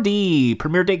 0964D.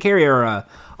 Premiere date carrier,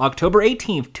 October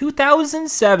 18th,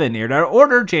 2007. Aired out of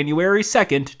order, January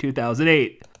 2nd,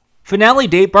 2008. Finale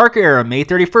date, Barker era, May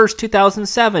 31st,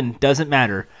 2007. Doesn't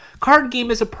matter. Card game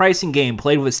is a pricing game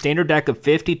played with a standard deck of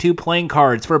 52 playing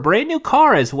cards for a brand new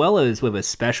car, as well as with a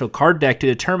special card deck to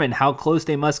determine how close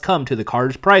they must come to the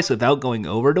card's price without going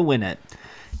over to win it.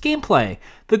 Gameplay.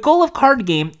 The goal of card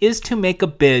game is to make a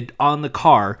bid on the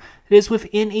car that is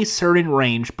within a certain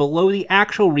range below the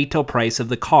actual retail price of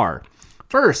the car.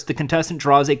 First, the contestant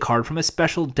draws a card from a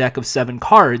special deck of 7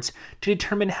 cards to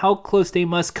determine how close they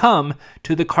must come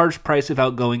to the card's price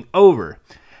without going over.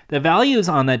 The values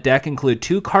on that deck include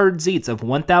 2 cards each of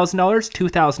 $1,000,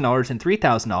 $2,000, and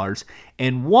 $3,000,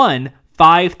 and one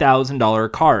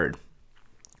 $5,000 card.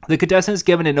 The contestant is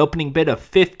given an opening bid of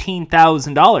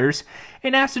 $15,000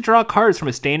 and asked to draw cards from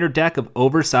a standard deck of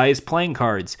oversized playing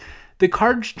cards. The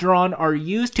cards drawn are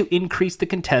used to increase the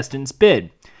contestant's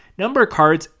bid. Number of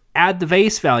cards add the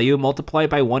base value multiplied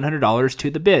by $100 to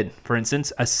the bid. For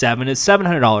instance, a 7 is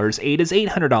 $700, 8 is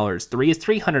 $800, 3 is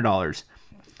 $300.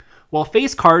 While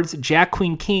face cards, Jack,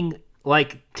 Queen, King,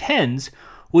 like 10s,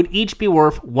 would each be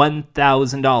worth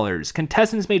 $1,000.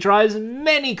 Contestants may draw as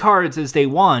many cards as they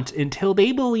want until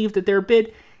they believe that their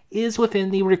bid is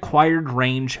within the required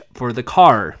range for the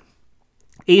car.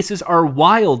 Aces are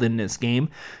wild in this game,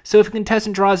 so if a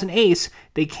contestant draws an ace,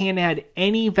 they can add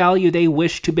any value they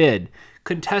wish to bid.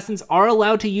 Contestants are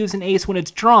allowed to use an ace when it's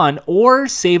drawn or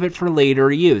save it for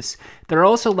later use. They're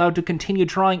also allowed to continue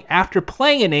drawing after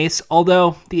playing an ace,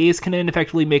 although the ace can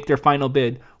ineffectively make their final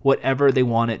bid whatever they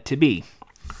want it to be.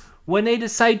 When they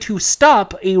decide to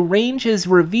stop, a range is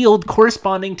revealed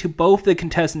corresponding to both the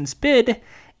contestant's bid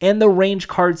and the range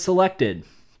card selected.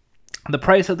 The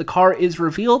price of the car is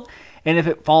revealed, and if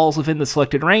it falls within the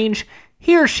selected range,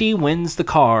 he or she wins the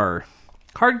car.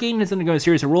 Card game has undergone a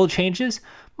series of rule changes,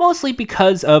 mostly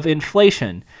because of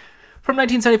inflation. From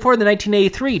 1974 to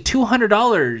 1983,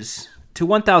 $200 to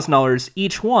 $1,000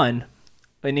 each one,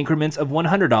 in increments of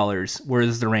 $100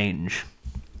 was the range.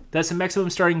 Thus, the maximum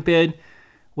starting bid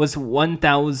was $1,000.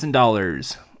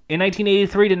 In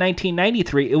 1983 to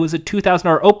 1993, it was a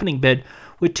 $2,000 opening bid,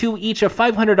 with 2 each of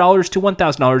 $500 to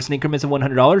 $1,000 in increments of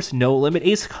 $100, no limit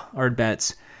ace card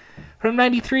bets. From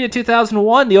 93 to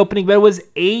 2001, the opening bid was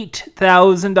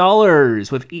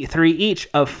 $8,000, with 3 each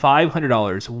of $500,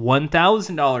 $1,000,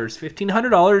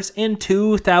 $1,500, and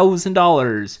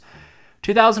 $2,000.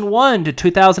 2001 to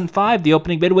 2005, the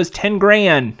opening bid was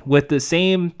 $10,000, with the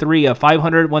same 3 of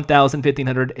 $500, $1,000,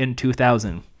 $1,500, and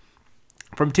 $2,000.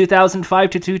 From 2005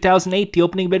 to 2008, the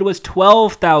opening bid was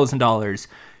 $12,000,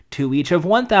 2 each of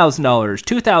 $1,000,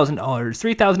 $2,000,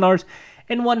 $3,000,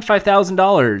 and one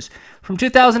 $5,000. From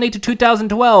 2008 to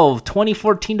 2012,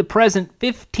 2014 to present,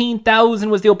 $15,000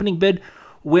 was the opening bid,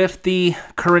 with the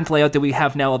current layout that we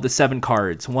have now of the 7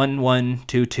 cards, 1, 1,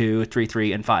 2, 2, 3,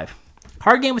 3, and 5.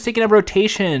 Card game was taken out of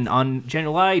rotation on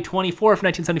July 24th,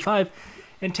 1975,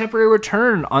 and temporary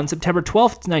return on September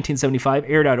 12th, 1975,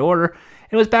 aired out of order,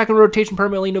 and was back in rotation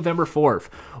permanently November 4th.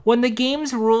 When the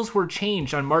game's rules were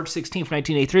changed on March 16th,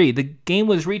 1983, the game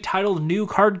was retitled New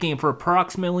Card Game for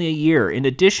approximately a year. In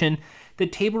addition, the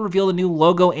table revealed a new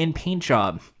logo and paint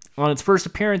job. On its first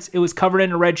appearance, it was covered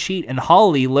in a red sheet, and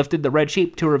Holly lifted the red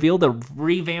sheet to reveal the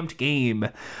revamped game.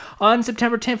 On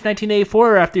September 10th,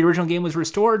 1984, after the original game was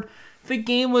restored, the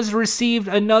game was received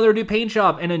another new paint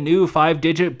job and a new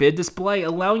 5-digit bid display,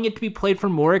 allowing it to be played for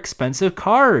more expensive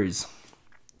cards.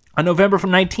 On November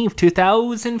 19th,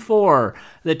 2004,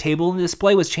 the table and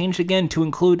display was changed again to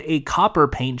include a copper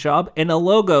paint job and a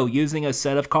logo using a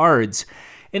set of cards.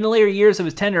 In the later years of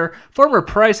his tenure, former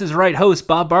Price is Right host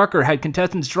Bob Barker had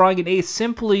contestants drawing an ace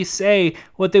simply say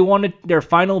what they wanted their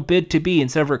final bid to be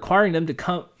instead of requiring them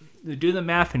to do the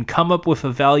math and come up with a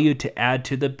value to add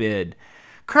to the bid.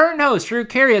 Current host Drew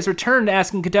Carey has returned to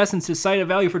asking contestants to cite a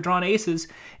value for drawn aces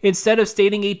instead of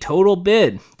stating a total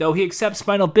bid, though he accepts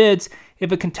final bids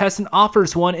if a contestant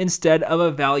offers one instead of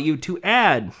a value to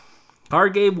add.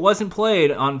 Card game wasn't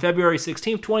played on February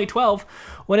 16, 2012,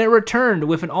 when it returned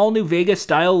with an all-new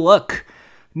Vegas-style look.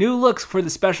 New looks for the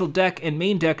special deck and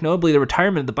main deck, notably the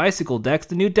retirement of the bicycle decks.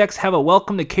 The new decks have a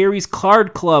Welcome to Carey's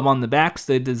Card Club on the backs.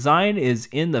 The design is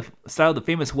in the style of the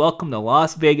famous Welcome to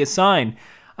Las Vegas sign.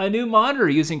 A new monitor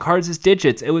using cards as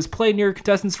digits. It was played near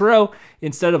contestants' row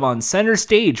instead of on center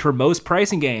stage for most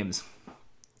pricing games.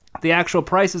 The actual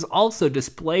price is also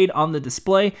displayed on the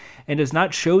display and does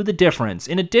not show the difference.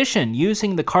 In addition,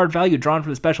 using the card value drawn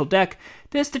from the special deck,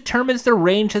 this determines the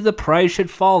range that the price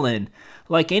should fall in.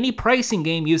 Like any pricing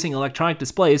game using electronic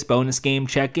displays, bonus game,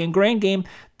 check game, grand game,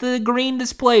 the green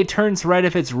display turns red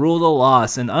if it's ruled a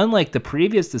loss, and unlike the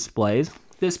previous displays,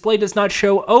 the display does not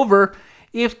show over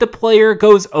if the player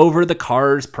goes over the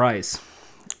card's price.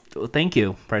 Thank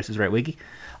you, Price is Right Wiki.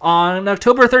 On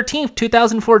October 13th,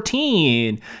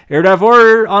 2014, aired out of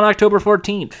order on October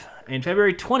 14th. And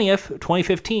February 20th,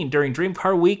 2015, during Dream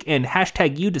Car Week and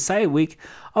hashtag You Decide Week,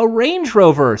 a Range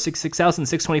Rover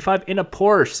 66,625 and a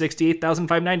Porsche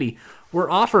 68,590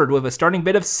 were offered with a starting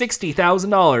bid of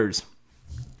 $60,000.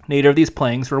 Neither of these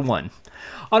playings were won.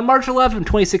 On March 11,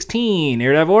 2016,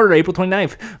 aired out of order, April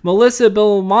 29th, Melissa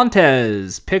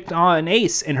Belmontes picked on an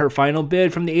ace, and her final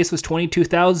bid from the ace was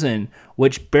 $22,000,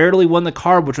 which barely won the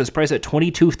card, which was priced at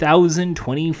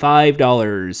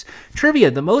 $22,025. Trivia: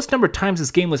 the most number of times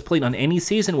this game was played on any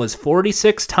season was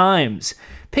 46 times.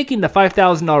 Picking the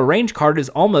 $5,000 range card is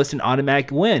almost an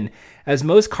automatic win, as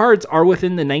most cards are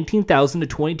within the $19,000 to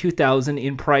 $22,000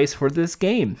 in price for this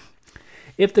game.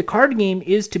 If the card game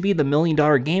is to be the $1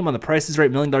 million game on the Price is Right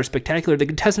 $1 Million Spectacular, the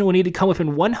contestant will need to come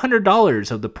within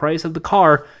 $100 of the price of the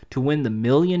car to win the $1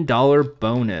 million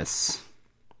bonus.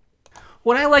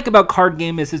 What I like about card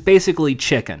game is it's basically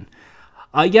chicken.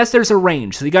 Yes, there's a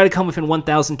range, so you got to come within $1,000,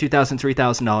 $2,000,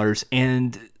 $3,000,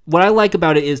 and what I like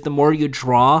about it is the more you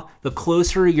draw, the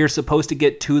closer you're supposed to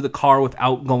get to the car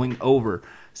without going over.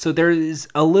 So there is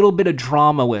a little bit of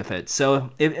drama with it. So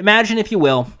imagine, if you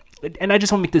will, and I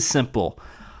just want to make this simple.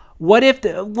 What if,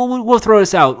 we'll throw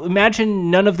this out. Imagine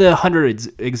none of the hundreds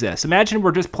exist. Imagine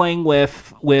we're just playing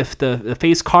with the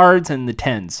face cards and the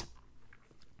tens.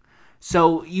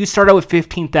 So you start out with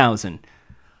 15,000.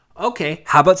 Okay,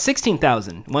 how about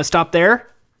 16,000? You want to stop there?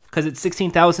 Because it's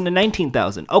 16,000 to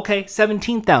 19,000. Okay,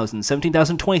 17,000,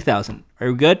 17,000, 20,000.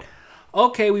 Are we good?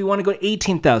 Okay, we want to go to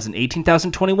 18,000.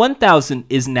 18,000, 21,000.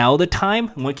 Is now the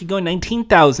time? We want to keep going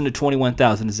 19,000 to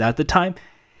 21,000. Is that the time?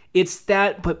 It's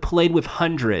that, but played with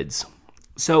hundreds.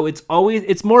 So it's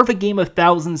more of a game of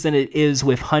thousands than it is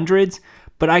with hundreds,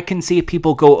 but I can see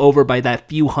people go over by that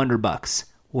few $100,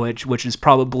 which is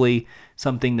probably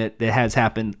something that has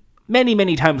happened many,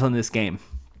 many times on this game.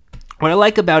 What I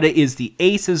like about it is the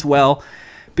ace as well,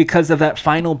 because of that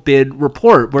final bid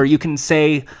report where you can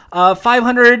say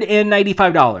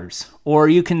 $595, or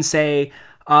you can say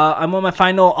I want my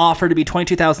final offer to be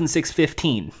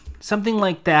 $22,615, something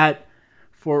like that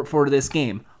for this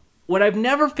game. What I've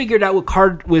never figured out with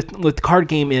card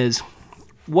game is,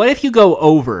 what if you go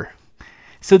over?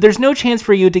 So there's no chance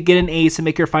for you to get an ace and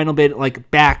make your final bid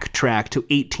like backtrack to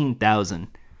 18,000.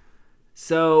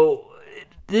 So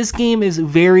this game is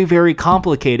very, very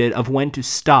complicated of when to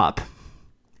stop.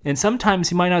 And sometimes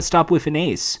you might not stop with an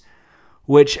ace,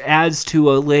 which adds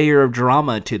to a layer of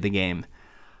drama to the game,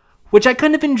 which I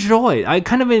kind of enjoy. I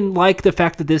kind of like the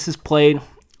fact that this is played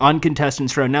on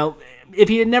Contestants Row. Now, if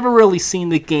you had never really seen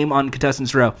the game on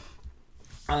Contestants Row,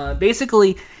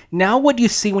 Basically, now what you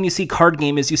see when you see card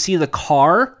game is you see the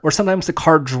car, or sometimes the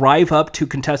car drive up to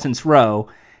contestants row,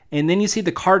 and then you see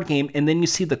the card game, and then you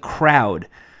see the crowd.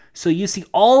 So you see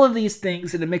all of these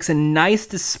things, and it makes a nice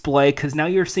display, because now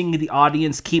you're seeing the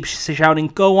audience keep shouting,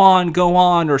 go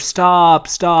on, or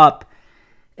stop.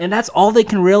 And that's all they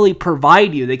can really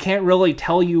provide you. They can't really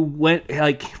tell you when,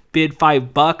 like, bid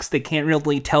 $5. They can't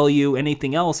really tell you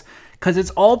anything else, because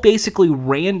it's all basically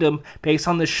random based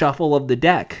on the shuffle of the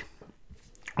deck,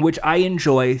 which I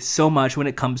enjoy so much when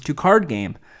it comes to card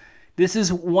game. This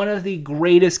is one of the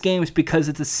greatest games because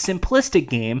it's a simplistic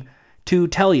game to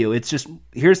tell you. It's just,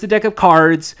 here's the deck of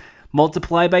cards,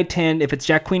 multiply by 10. If it's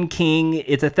Jack, Queen, King,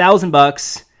 it's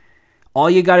 $1,000. All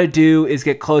you got to do is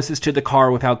get closest to the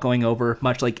car without going over,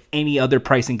 much like any other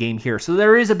pricing game here. So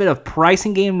there is a bit of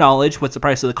pricing game knowledge, what's the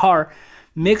price of the car,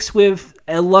 mixed with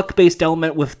a luck-based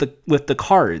element with the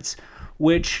cards,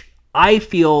 which I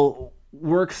feel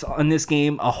works on this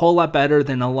game a whole lot better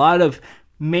than a lot of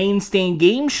mainstay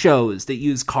game shows that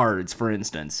use cards, for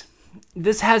instance.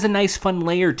 This has a nice fun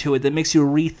layer to it that makes you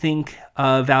rethink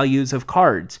values of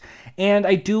cards. And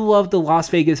I do love the Las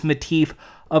Vegas motif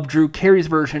of Drew Carey's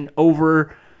version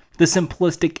over the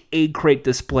simplistic egg crate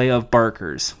display of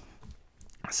Barker's.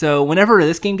 So whenever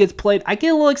this game gets played, I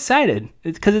get a little excited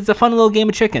because it's a fun little game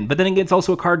of chicken, but then again, it's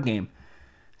also a card game.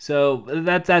 So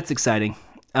that's exciting.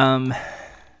 I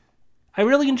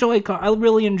really enjoy card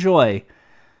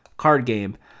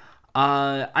game.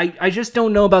 I just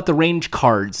don't know about the range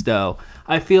cards though.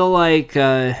 I feel like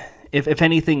if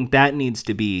anything, that needs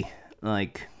to be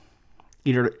like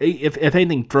either if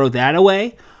anything, throw that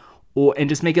away, and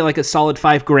just make it like a solid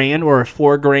 $5,000 or a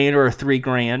 $4,000 or a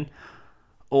 $3,000,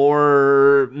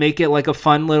 or make it like a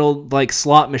fun little like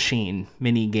slot machine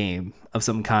mini game of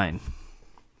some kind.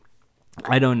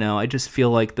 I don't know. I just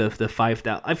feel like the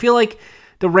 5,000. I feel like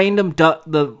the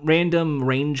random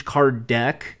range card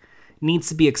deck needs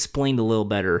to be explained a little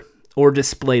better or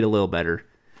displayed a little better.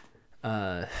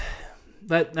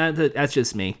 That's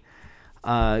just me.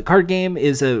 Card game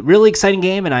is a really exciting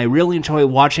game, and I really enjoy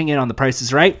watching it on The Price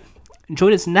is Right.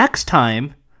 Join us next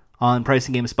time on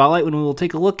Pricing Game Spotlight when we will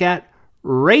take a look at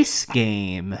Race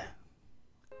Game.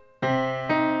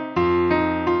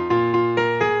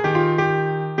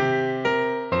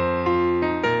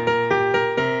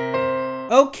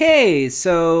 Okay,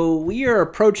 so we are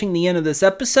approaching the end of this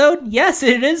episode. Yes,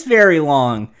 it is very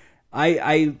long.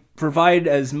 I provide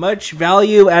as much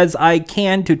value as I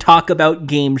can to talk about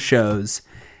game shows.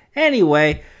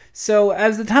 Anyway, so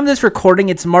as the time of this recording,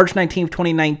 it's March 19th,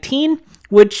 2019,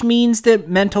 which means that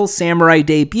Mental Samurai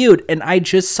debuted, and I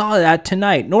just saw that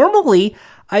tonight. Normally,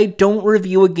 I don't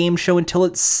review a game show until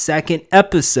its second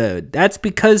episode. That's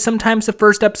because sometimes the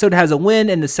first episode has a win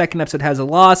and the second episode has a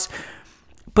loss.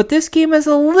 But this game is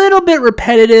a little bit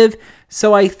repetitive,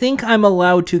 so I think I'm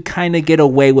allowed to kind of get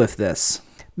away with this.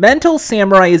 Mental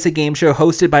Samurai is a game show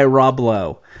hosted by Rob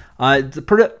Lowe.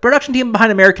 The production team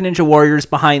behind American Ninja Warriors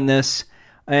behind this,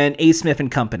 and A. Smith and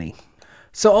Company.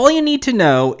 So all you need to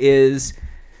know is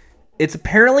it's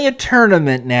apparently a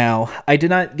tournament now. I did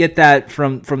not get that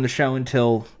from the show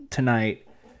until tonight.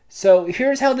 So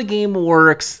here's how the game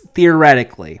works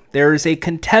theoretically. There's a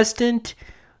contestant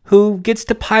who gets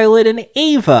to pilot an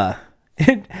Ava.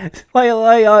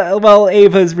 Well,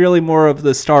 Ava is really more of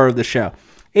the star of the show.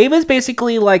 Ava is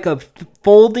basically like a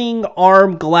folding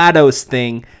arm GLaDOS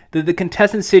thing that the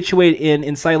contestants situate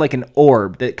inside like an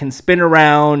orb that can spin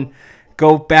around,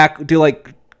 go back, do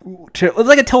like it's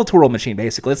like a tilt-a-whirl machine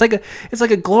basically. It's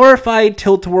like a glorified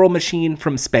tilt-a-whirl machine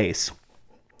from space.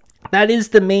 That is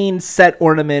the main set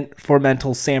ornament for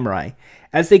Mental Samurai.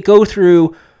 As they go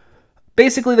through,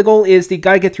 basically the goal is they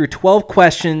got to get through 12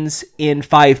 questions in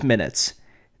 5 minutes.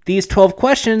 These 12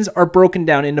 questions are broken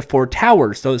down into 4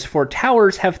 towers. Those 4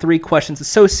 towers have 3 questions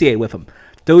associated with them.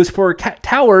 Those 4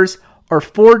 towers are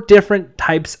 4 different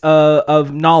types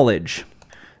of knowledge.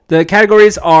 The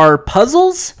categories are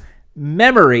puzzles,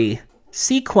 memory,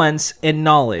 sequence, and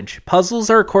knowledge.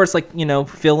 Puzzles are, of course, like,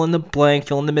 fill in the blank,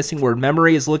 fill in the missing word.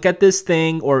 Memory is look at this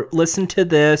thing or listen to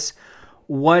this.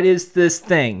 What is this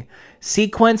thing?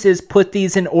 Sequence is put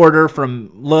these in order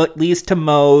from least to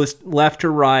most, left to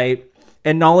right.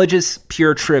 And knowledge is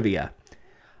pure trivia.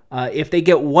 If they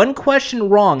get one question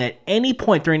wrong at any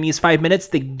point during these 5 minutes,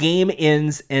 the game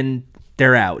ends and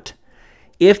they're out.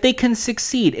 If they can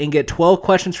succeed and get 12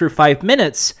 questions through 5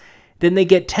 minutes, then they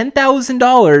get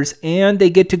 $10,000 and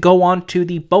they get to go on to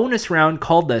the bonus round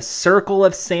called the Circle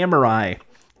of Samurai.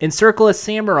 In Circle of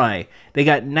Samurai, they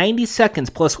got 90 seconds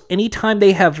plus any time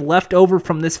they have left over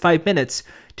from this 5 minutes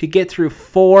to get through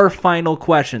 4 final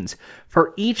questions.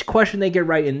 For each question they get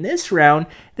right in this round,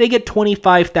 they get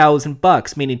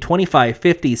 $25,000, meaning $25,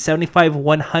 $50,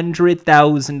 $75,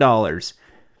 $100,000.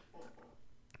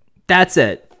 That's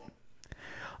it.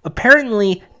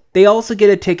 Apparently, they also get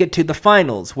a ticket to the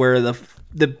finals, where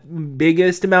the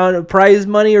biggest amount of prize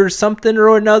money or something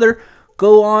or another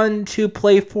go on to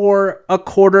play for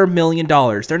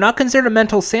 $250,000. They're not considered a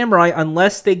mental samurai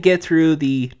unless they get through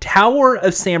the Tower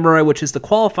of Samurai, which is the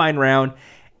qualifying round,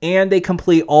 and they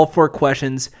complete all 4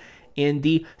 questions in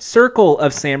the Circle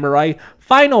of Samurai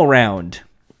final round.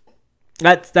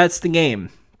 That's the game.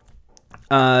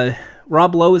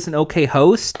 Rob Lowe is an okay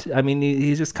host. I mean,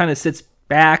 he just kind of sits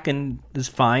back and is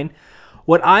fine.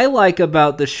 What I like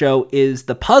about the show is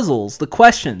the puzzles, the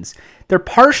questions. They're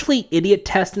partially idiot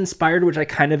test inspired, which I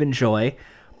kind of enjoy,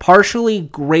 partially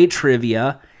great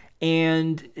trivia,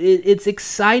 and it's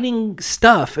exciting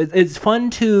stuff. It's fun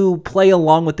to play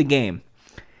along with the game.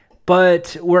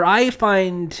 But where I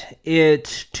find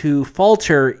it to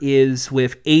falter is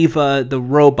with Ava, the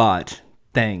robot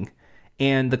thing,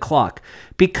 and the clock.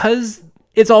 Because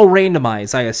it's all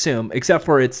randomized, I assume, except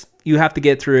for you have to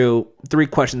get through 3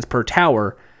 questions per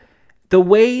tower. The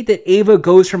way that Ava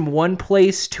goes from one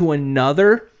place to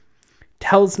another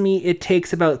tells me it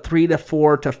takes about 3 to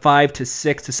 4 to 5 to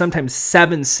 6 to sometimes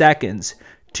 7 seconds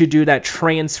to do that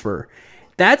transfer.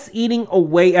 That's eating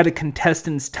away at a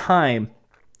contestant's time.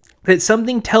 That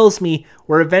something tells me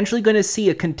we're eventually going to see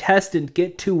a contestant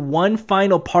get to one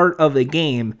final part of the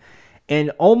game and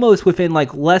almost within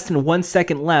like less than 1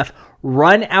 second left,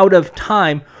 run out of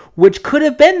time, which could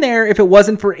have been there if it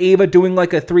wasn't for Ava doing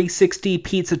like a 360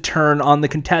 pizza turn on the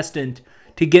contestant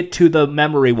to get to the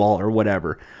memory wall or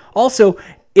whatever. Also,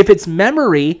 if it's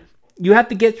memory, you have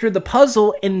to get through the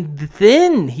puzzle and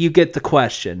then you get the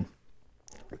question.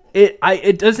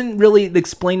 It doesn't really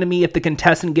explain to me if the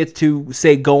contestant gets to,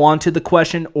 say, go on to the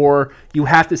question, or you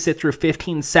have to sit through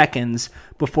 15 seconds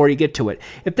before you get to it.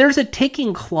 If there's a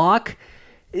ticking clock,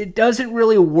 it doesn't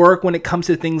really work when it comes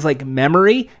to things like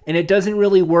memory, and it doesn't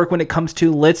really work when it comes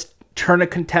to let's turn a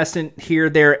contestant here,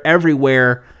 there,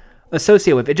 everywhere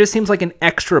associated with. It just seems like an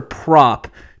extra prop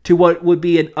to what would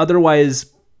be an otherwise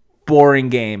boring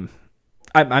game.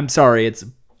 I'm sorry,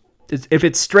 if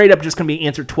it's straight up just going to be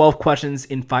answer 12 questions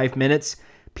in 5 minutes,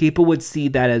 people would see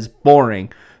that as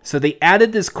boring. So they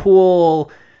added this cool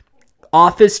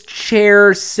office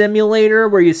chair simulator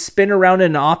where you spin around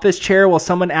in an office chair while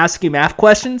someone asks you math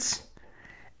questions.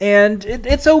 And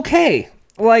it's okay.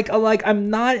 Like I'm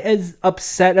not as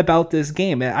upset about this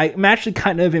game. I'm actually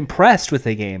kind of impressed with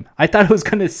the game. I thought it was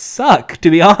going to suck, to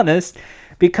be honest,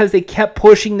 because they kept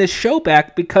pushing this show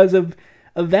back because of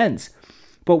events.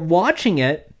 But watching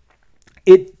it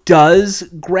does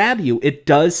grab you. It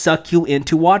does suck you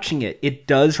into watching it. It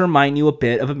does remind you a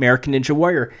bit of American Ninja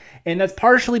Warrior. And that's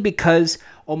partially because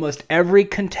almost every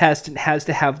contestant has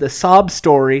to have the sob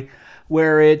story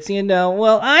where it's,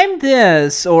 well, I'm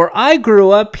this, or I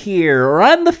grew up here, or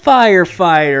I'm the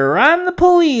firefighter, or I'm the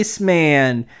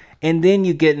policeman. And then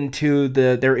you get into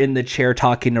they're in the chair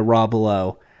talking to Rob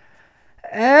Lowe.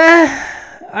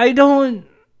 I don't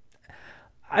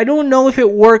know if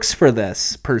it works for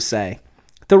this, per se.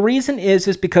 The reason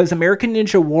is because American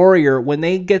Ninja Warrior, when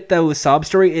they get those sob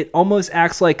story, it almost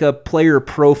acts like a player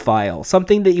profile,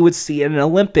 something that you would see at an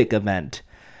Olympic event.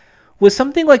 With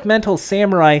something like Mental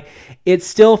Samurai, it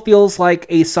still feels like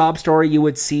a sob story you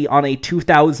would see on a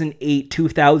 2008,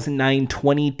 2009,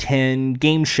 2010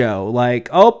 game show. Like,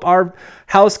 oh, our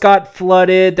house got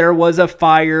flooded, there was a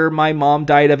fire, my mom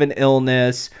died of an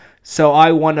illness, so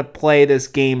I want to play this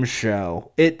game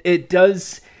show. It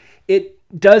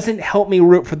doesn't help me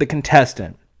root for the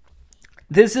contestant.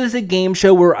 This is a game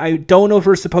show where I don't know if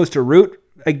we're supposed to root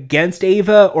against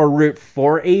Ava or root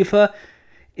for Ava.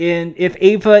 And if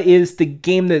Ava is the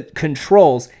game that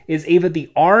controls, is Ava the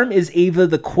arm? Is Ava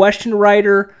the question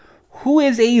writer? Who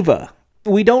is Ava?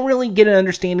 We don't really get an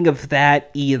understanding of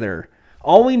that either.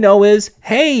 All we know is,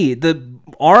 hey, the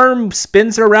arm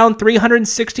spins around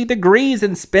 360 degrees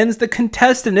and spins the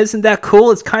contestant. Isn't that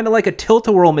cool? It's kind of like a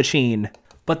tilt-a-whirl machine.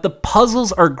 But the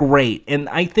puzzles are great, and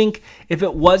I think if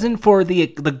it wasn't for the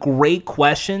great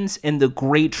questions and the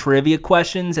great trivia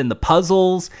questions and the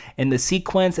puzzles and the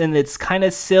sequence, and it's kind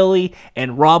of silly,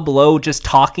 and Rob Lowe just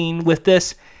talking with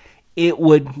this, it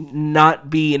would not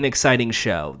be an exciting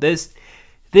show. This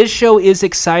show is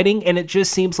exciting, and it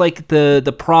just seems like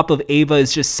the prop of Ava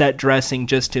is just set dressing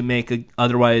just to make an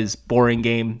otherwise boring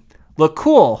game look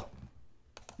cool.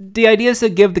 The idea is to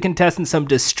give the contestants some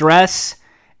distress,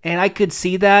 and I could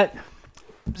see that.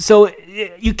 So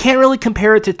you can't really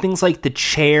compare it to things like The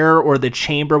Chair or The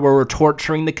Chamber where we're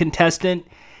torturing the contestant.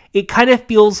 It kind of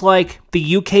feels like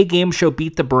the UK game show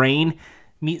Beat the Brain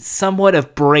meets somewhat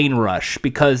of Brain Rush,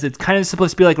 because it's kind of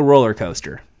supposed to be like a roller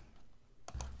coaster.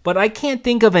 But I can't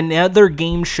think of another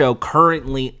game show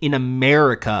currently in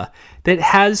America that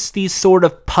has these sort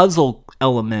of puzzle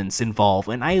elements involved,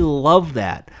 and I love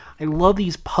that. I love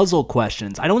these puzzle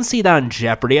questions. I don't see that on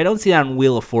Jeopardy. I don't see that on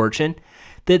Wheel of Fortune.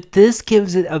 That this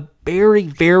gives it a very,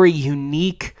 very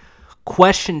unique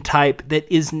question type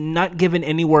that is not given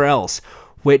anywhere else,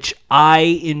 which I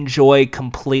enjoy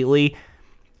completely.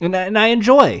 And I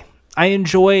enjoy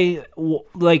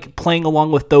like playing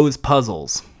along with those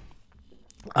puzzles.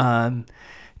 Not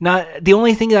the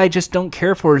only thing that I just don't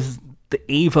care for is the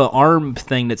Ava arm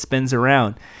thing that spins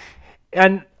around.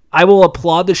 And I will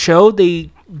applaud the show.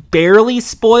 They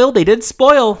did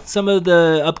spoil some of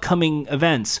the upcoming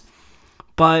events.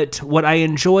 But what I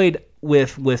enjoyed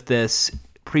with this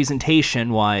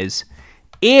presentation wise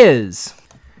is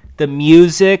the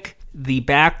music, the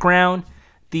background,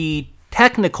 the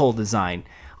technical design.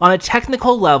 On a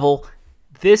technical level,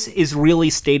 this is really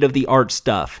state-of-the-art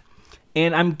stuff.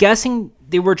 And I'm guessing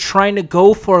they were trying to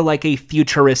go for like a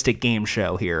futuristic game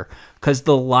show here, because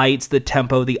the lights, the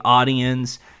tempo, the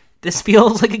audience, this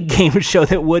feels like a game show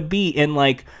that would be in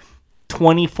like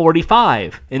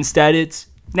 2045. Instead, it's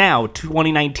now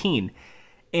 2019.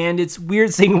 And it's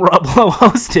weird seeing Rob Lowe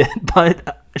host it,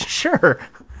 but sure.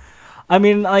 I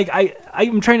mean, like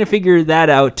I'm trying to figure that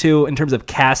out too in terms of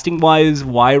casting wise,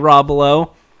 why Rob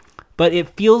Lowe. But it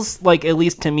feels like, at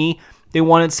least to me, they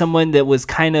wanted someone that was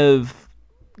kind of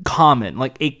common,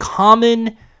 like a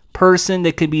common person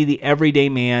that could be the everyday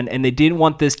man, and they didn't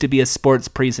want this to be a sports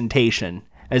presentation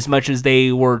as much as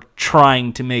they were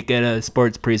trying to make it a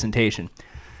sports presentation.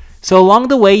 So along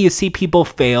the way, you see people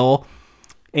fail,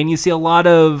 and you see a lot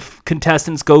of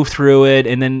contestants go through it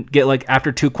and then get like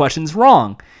after 2 questions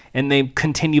wrong, and they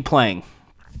continue playing.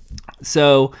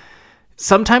 So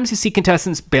sometimes you see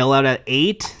contestants bail out at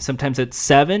 8, sometimes at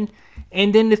 7,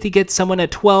 and then if you get someone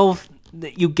at 12,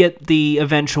 you get the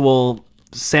eventual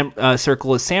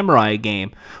Circle of Samurai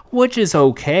game, which is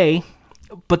okay.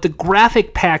 But the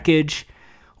graphic package,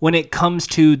 when it comes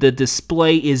to the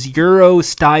display, is Euro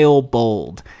style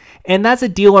bold. And that's a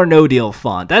Deal or No Deal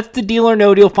font. That's the Deal or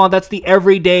No Deal font. That's the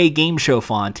everyday game show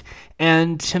font.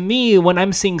 And to me, when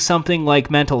I'm seeing something like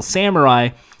Mental Samurai,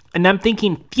 and I'm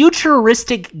thinking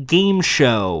futuristic game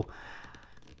show,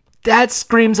 that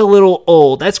screams a little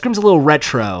old. That screams a little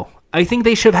retro. I think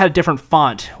they should have had a different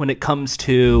font when it comes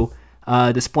to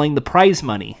displaying the prize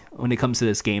money when it comes to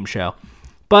this game show.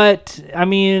 But, I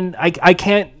mean, I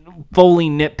can't fully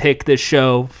nitpick this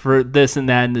show for this and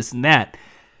that and this and that.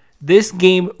 This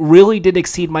game really did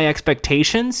exceed my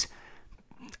expectations.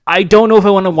 I don't know if I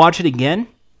want to watch it again,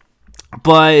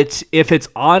 but if it's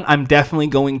on, I'm definitely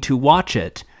going to watch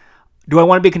it. Do I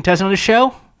want to be a contestant on the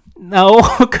show? No,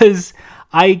 because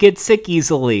I get sick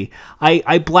easily.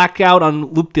 I black out on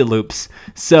loop-de-loops.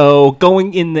 So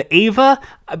going in the Ava,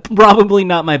 probably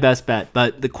not my best bet.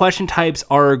 But the question types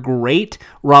are great.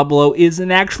 Rob Lowe is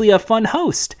actually a fun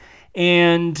host.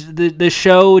 And the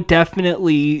show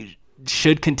definitely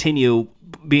should continue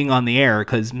being on the air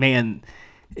because, man,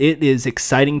 it is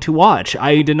exciting to watch.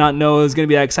 I did not know it was going to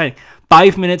be that exciting.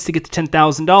 5 minutes to get to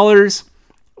 $10,000.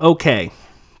 Okay.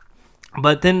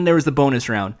 But then there was the bonus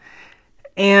round.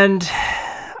 And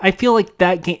I feel like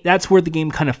that's where the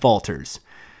game kind of falters.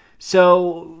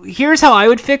 So here's how I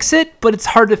would fix it, but it's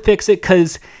hard to fix it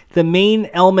because the main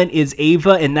element is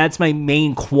Ava, and that's my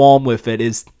main qualm with it,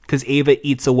 is because Ava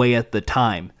eats away at the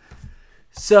time.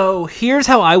 So here's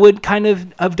how I would kind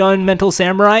of have done Mental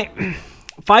Samurai.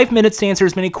 5 minutes to answer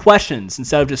as many questions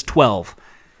instead of just 12.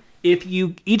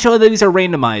 Each of these are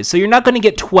randomized, so you're not going to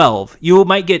get 12. You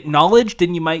might get knowledge,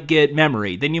 then you might get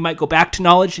memory. Then you might go back to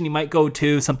knowledge, and you might go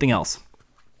to something else.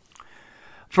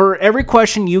 For every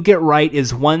question you get right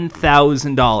is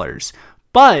 $1,000.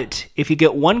 But if you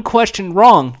get one question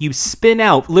wrong, you spin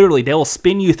out. Literally, they will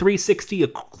spin you 360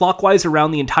 clockwise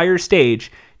around the entire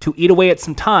stage to eat away at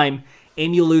some time,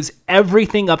 and you lose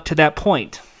everything up to that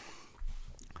point.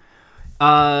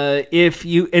 And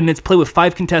it's played with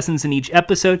 5 contestants in each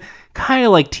episode, kind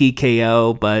of like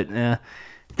TKO, but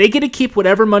they get to keep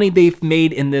whatever money they've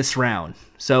made in this round.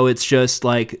 So it's just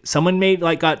like someone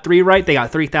got 3 right, they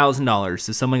got $3,000.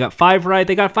 So someone got 5 right,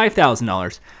 they got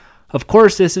 $5,000. Of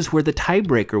course, this is where the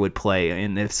tiebreaker would play,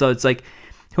 and so it's like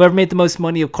whoever made the most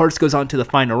money, of course, goes on to the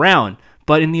final round.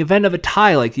 But in the event of a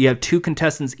tie, like you have 2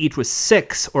 contestants, each with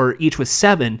 6 or each with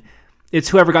 7. It's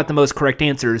whoever got the most correct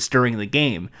answers during the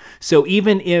game. So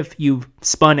even if you've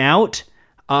spun out,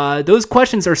 those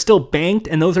questions are still banked,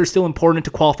 and those are still important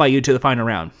to qualify you to the final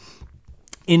round.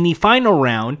 In the final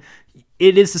round,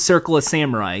 it is the Circle of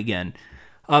Samurai again.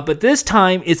 But this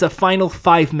time, it's a final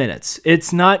 5 minutes.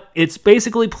 It's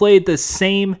basically played the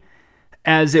same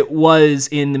as it was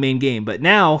in the main game. But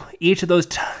now, each of those,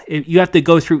 you have to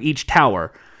go through each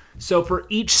tower. So for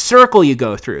each circle you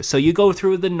go through, so you go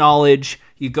through the knowledge,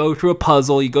 you go through a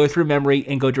puzzle, you go through memory,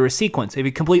 and go through a sequence. If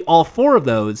you complete all 4 of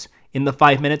those in the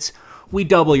 5 minutes, we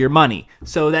double your money.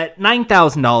 So that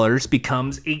 $9,000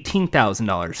 becomes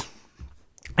 $18,000.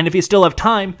 And if you still have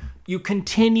time, you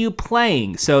continue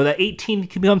playing. So that 18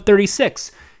 can become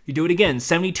 36. You do it again,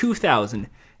 72,000,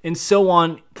 and so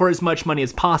on for as much money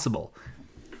as possible.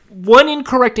 One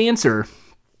incorrect answer,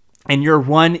 and your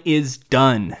run is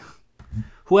done.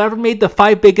 Whoever made the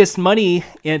 5 biggest money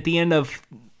at the end of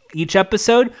each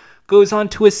episode goes on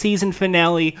to a season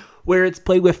finale where it's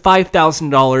played with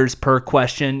 $5,000 per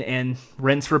question and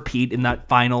rinse repeat in that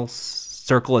final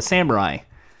Circle of Samurai.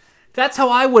 That's how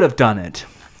I would have done it.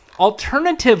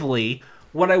 Alternatively,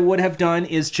 what I would have done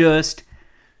is just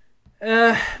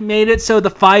made it so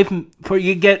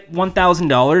you get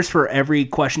 $1,000 for every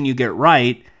question you get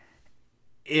right.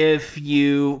 If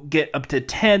you get up to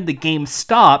 10, the game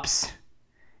stops,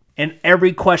 and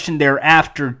every question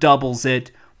thereafter doubles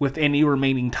it with any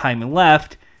remaining time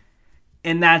left,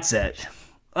 and that's it.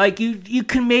 Like, you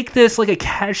can make this like a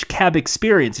cash cab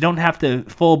experience. You don't have to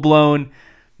full-blown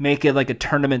make it like a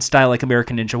tournament style like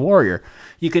American Ninja Warrior.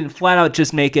 You can flat out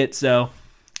just make it so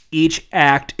each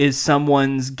act is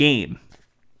someone's game.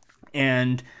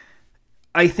 And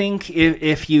I think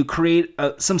if you create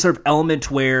some sort of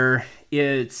element where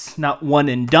it's not one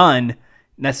and done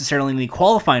necessarily in the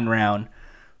qualifying round,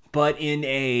 but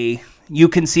you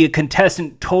can see a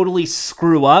contestant totally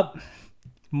screw up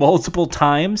multiple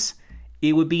times,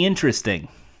 it would be interesting.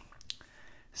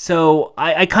 So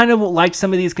I kind of like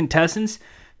some of these contestants,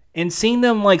 and seeing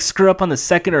them like screw up on the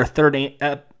second or third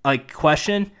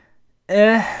question,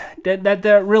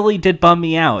 that really did bum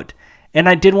me out. And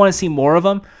I did want to see more of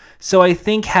them. So I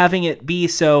think having it be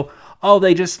so,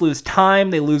 they just lose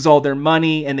time, they lose all their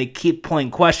money, and they keep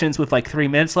playing questions with like 3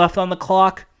 minutes left on the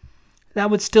clock. That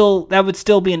would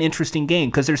still be an interesting game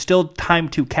because there's still time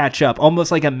to catch up,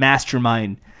 almost like a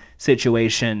mastermind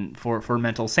situation for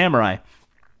Mental Samurai.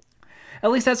 At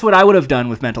least that's what I would have done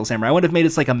with Mental Samurai. I would have made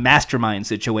it like a mastermind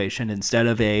situation instead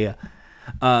of a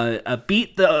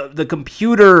beat the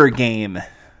computer game.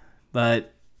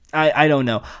 But I don't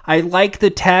know. I like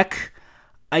the tech.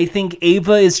 I think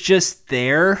Ava is just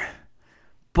there.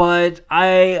 But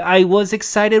I was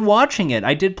excited watching it.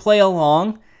 I did play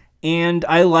along, and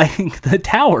I like the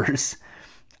towers.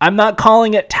 I'm not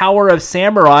calling it Tower of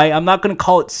Samurai. I'm not going to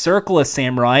call it Circle of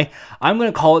Samurai. I'm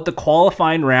going to call it the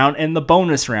qualifying round and the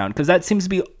bonus round, because that seems to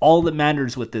be all that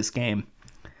matters with this game.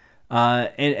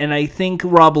 And I think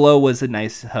Rob Lowe was a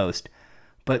nice host.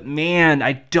 But man,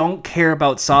 I don't care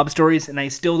about sob stories, and I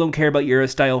still don't care about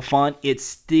Euro-style font. It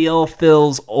still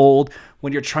feels old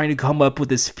when you're trying to come up with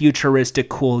this futuristic,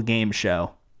 cool game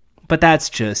show. But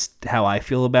that's just how I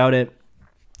feel about it.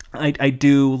 I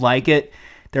do like it.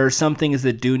 There are some things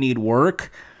that do need work,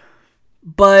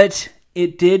 but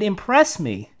it did impress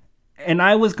me. And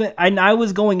I was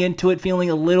going into it feeling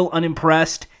a little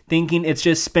unimpressed, thinking it's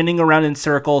just spinning around in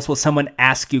circles while someone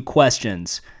asks you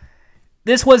questions.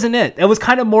 This wasn't it. It was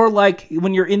kind of more like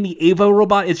when you're in the Ava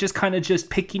robot, it's just kind of just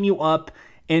picking you up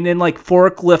and then like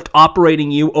forklift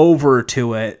operating you over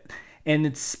to it. And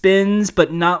it spins,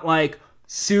 but not like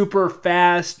super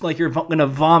fast, like you're going to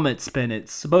vomit spin.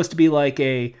 It's supposed to be like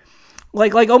a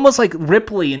like almost like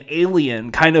Ripley, an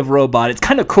alien kind of robot. It's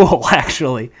kind of cool,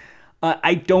 actually.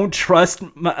 I don't trust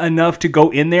enough to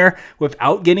go in there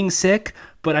without getting sick,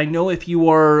 but I know if you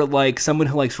are like someone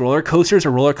who likes roller coasters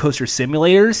or roller coaster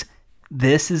simulators,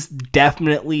 this is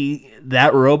definitely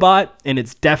that robot, and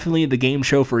it's definitely the game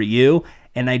show for you.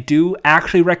 And I do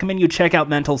actually recommend you check out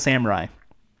Mental Samurai.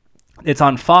 It's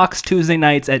on Fox Tuesday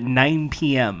nights at 9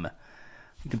 p.m.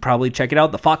 You can probably check it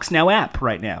out, the Fox Now app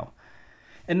right now.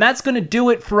 And that's going to do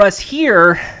it for us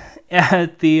here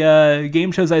at the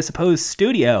Game Shows, I Suppose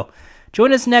studio.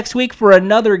 Join us next week for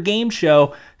another game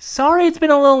show. Sorry it's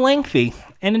been a little lengthy.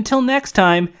 And until next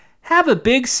time, have a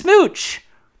big smooch.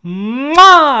 Mwah!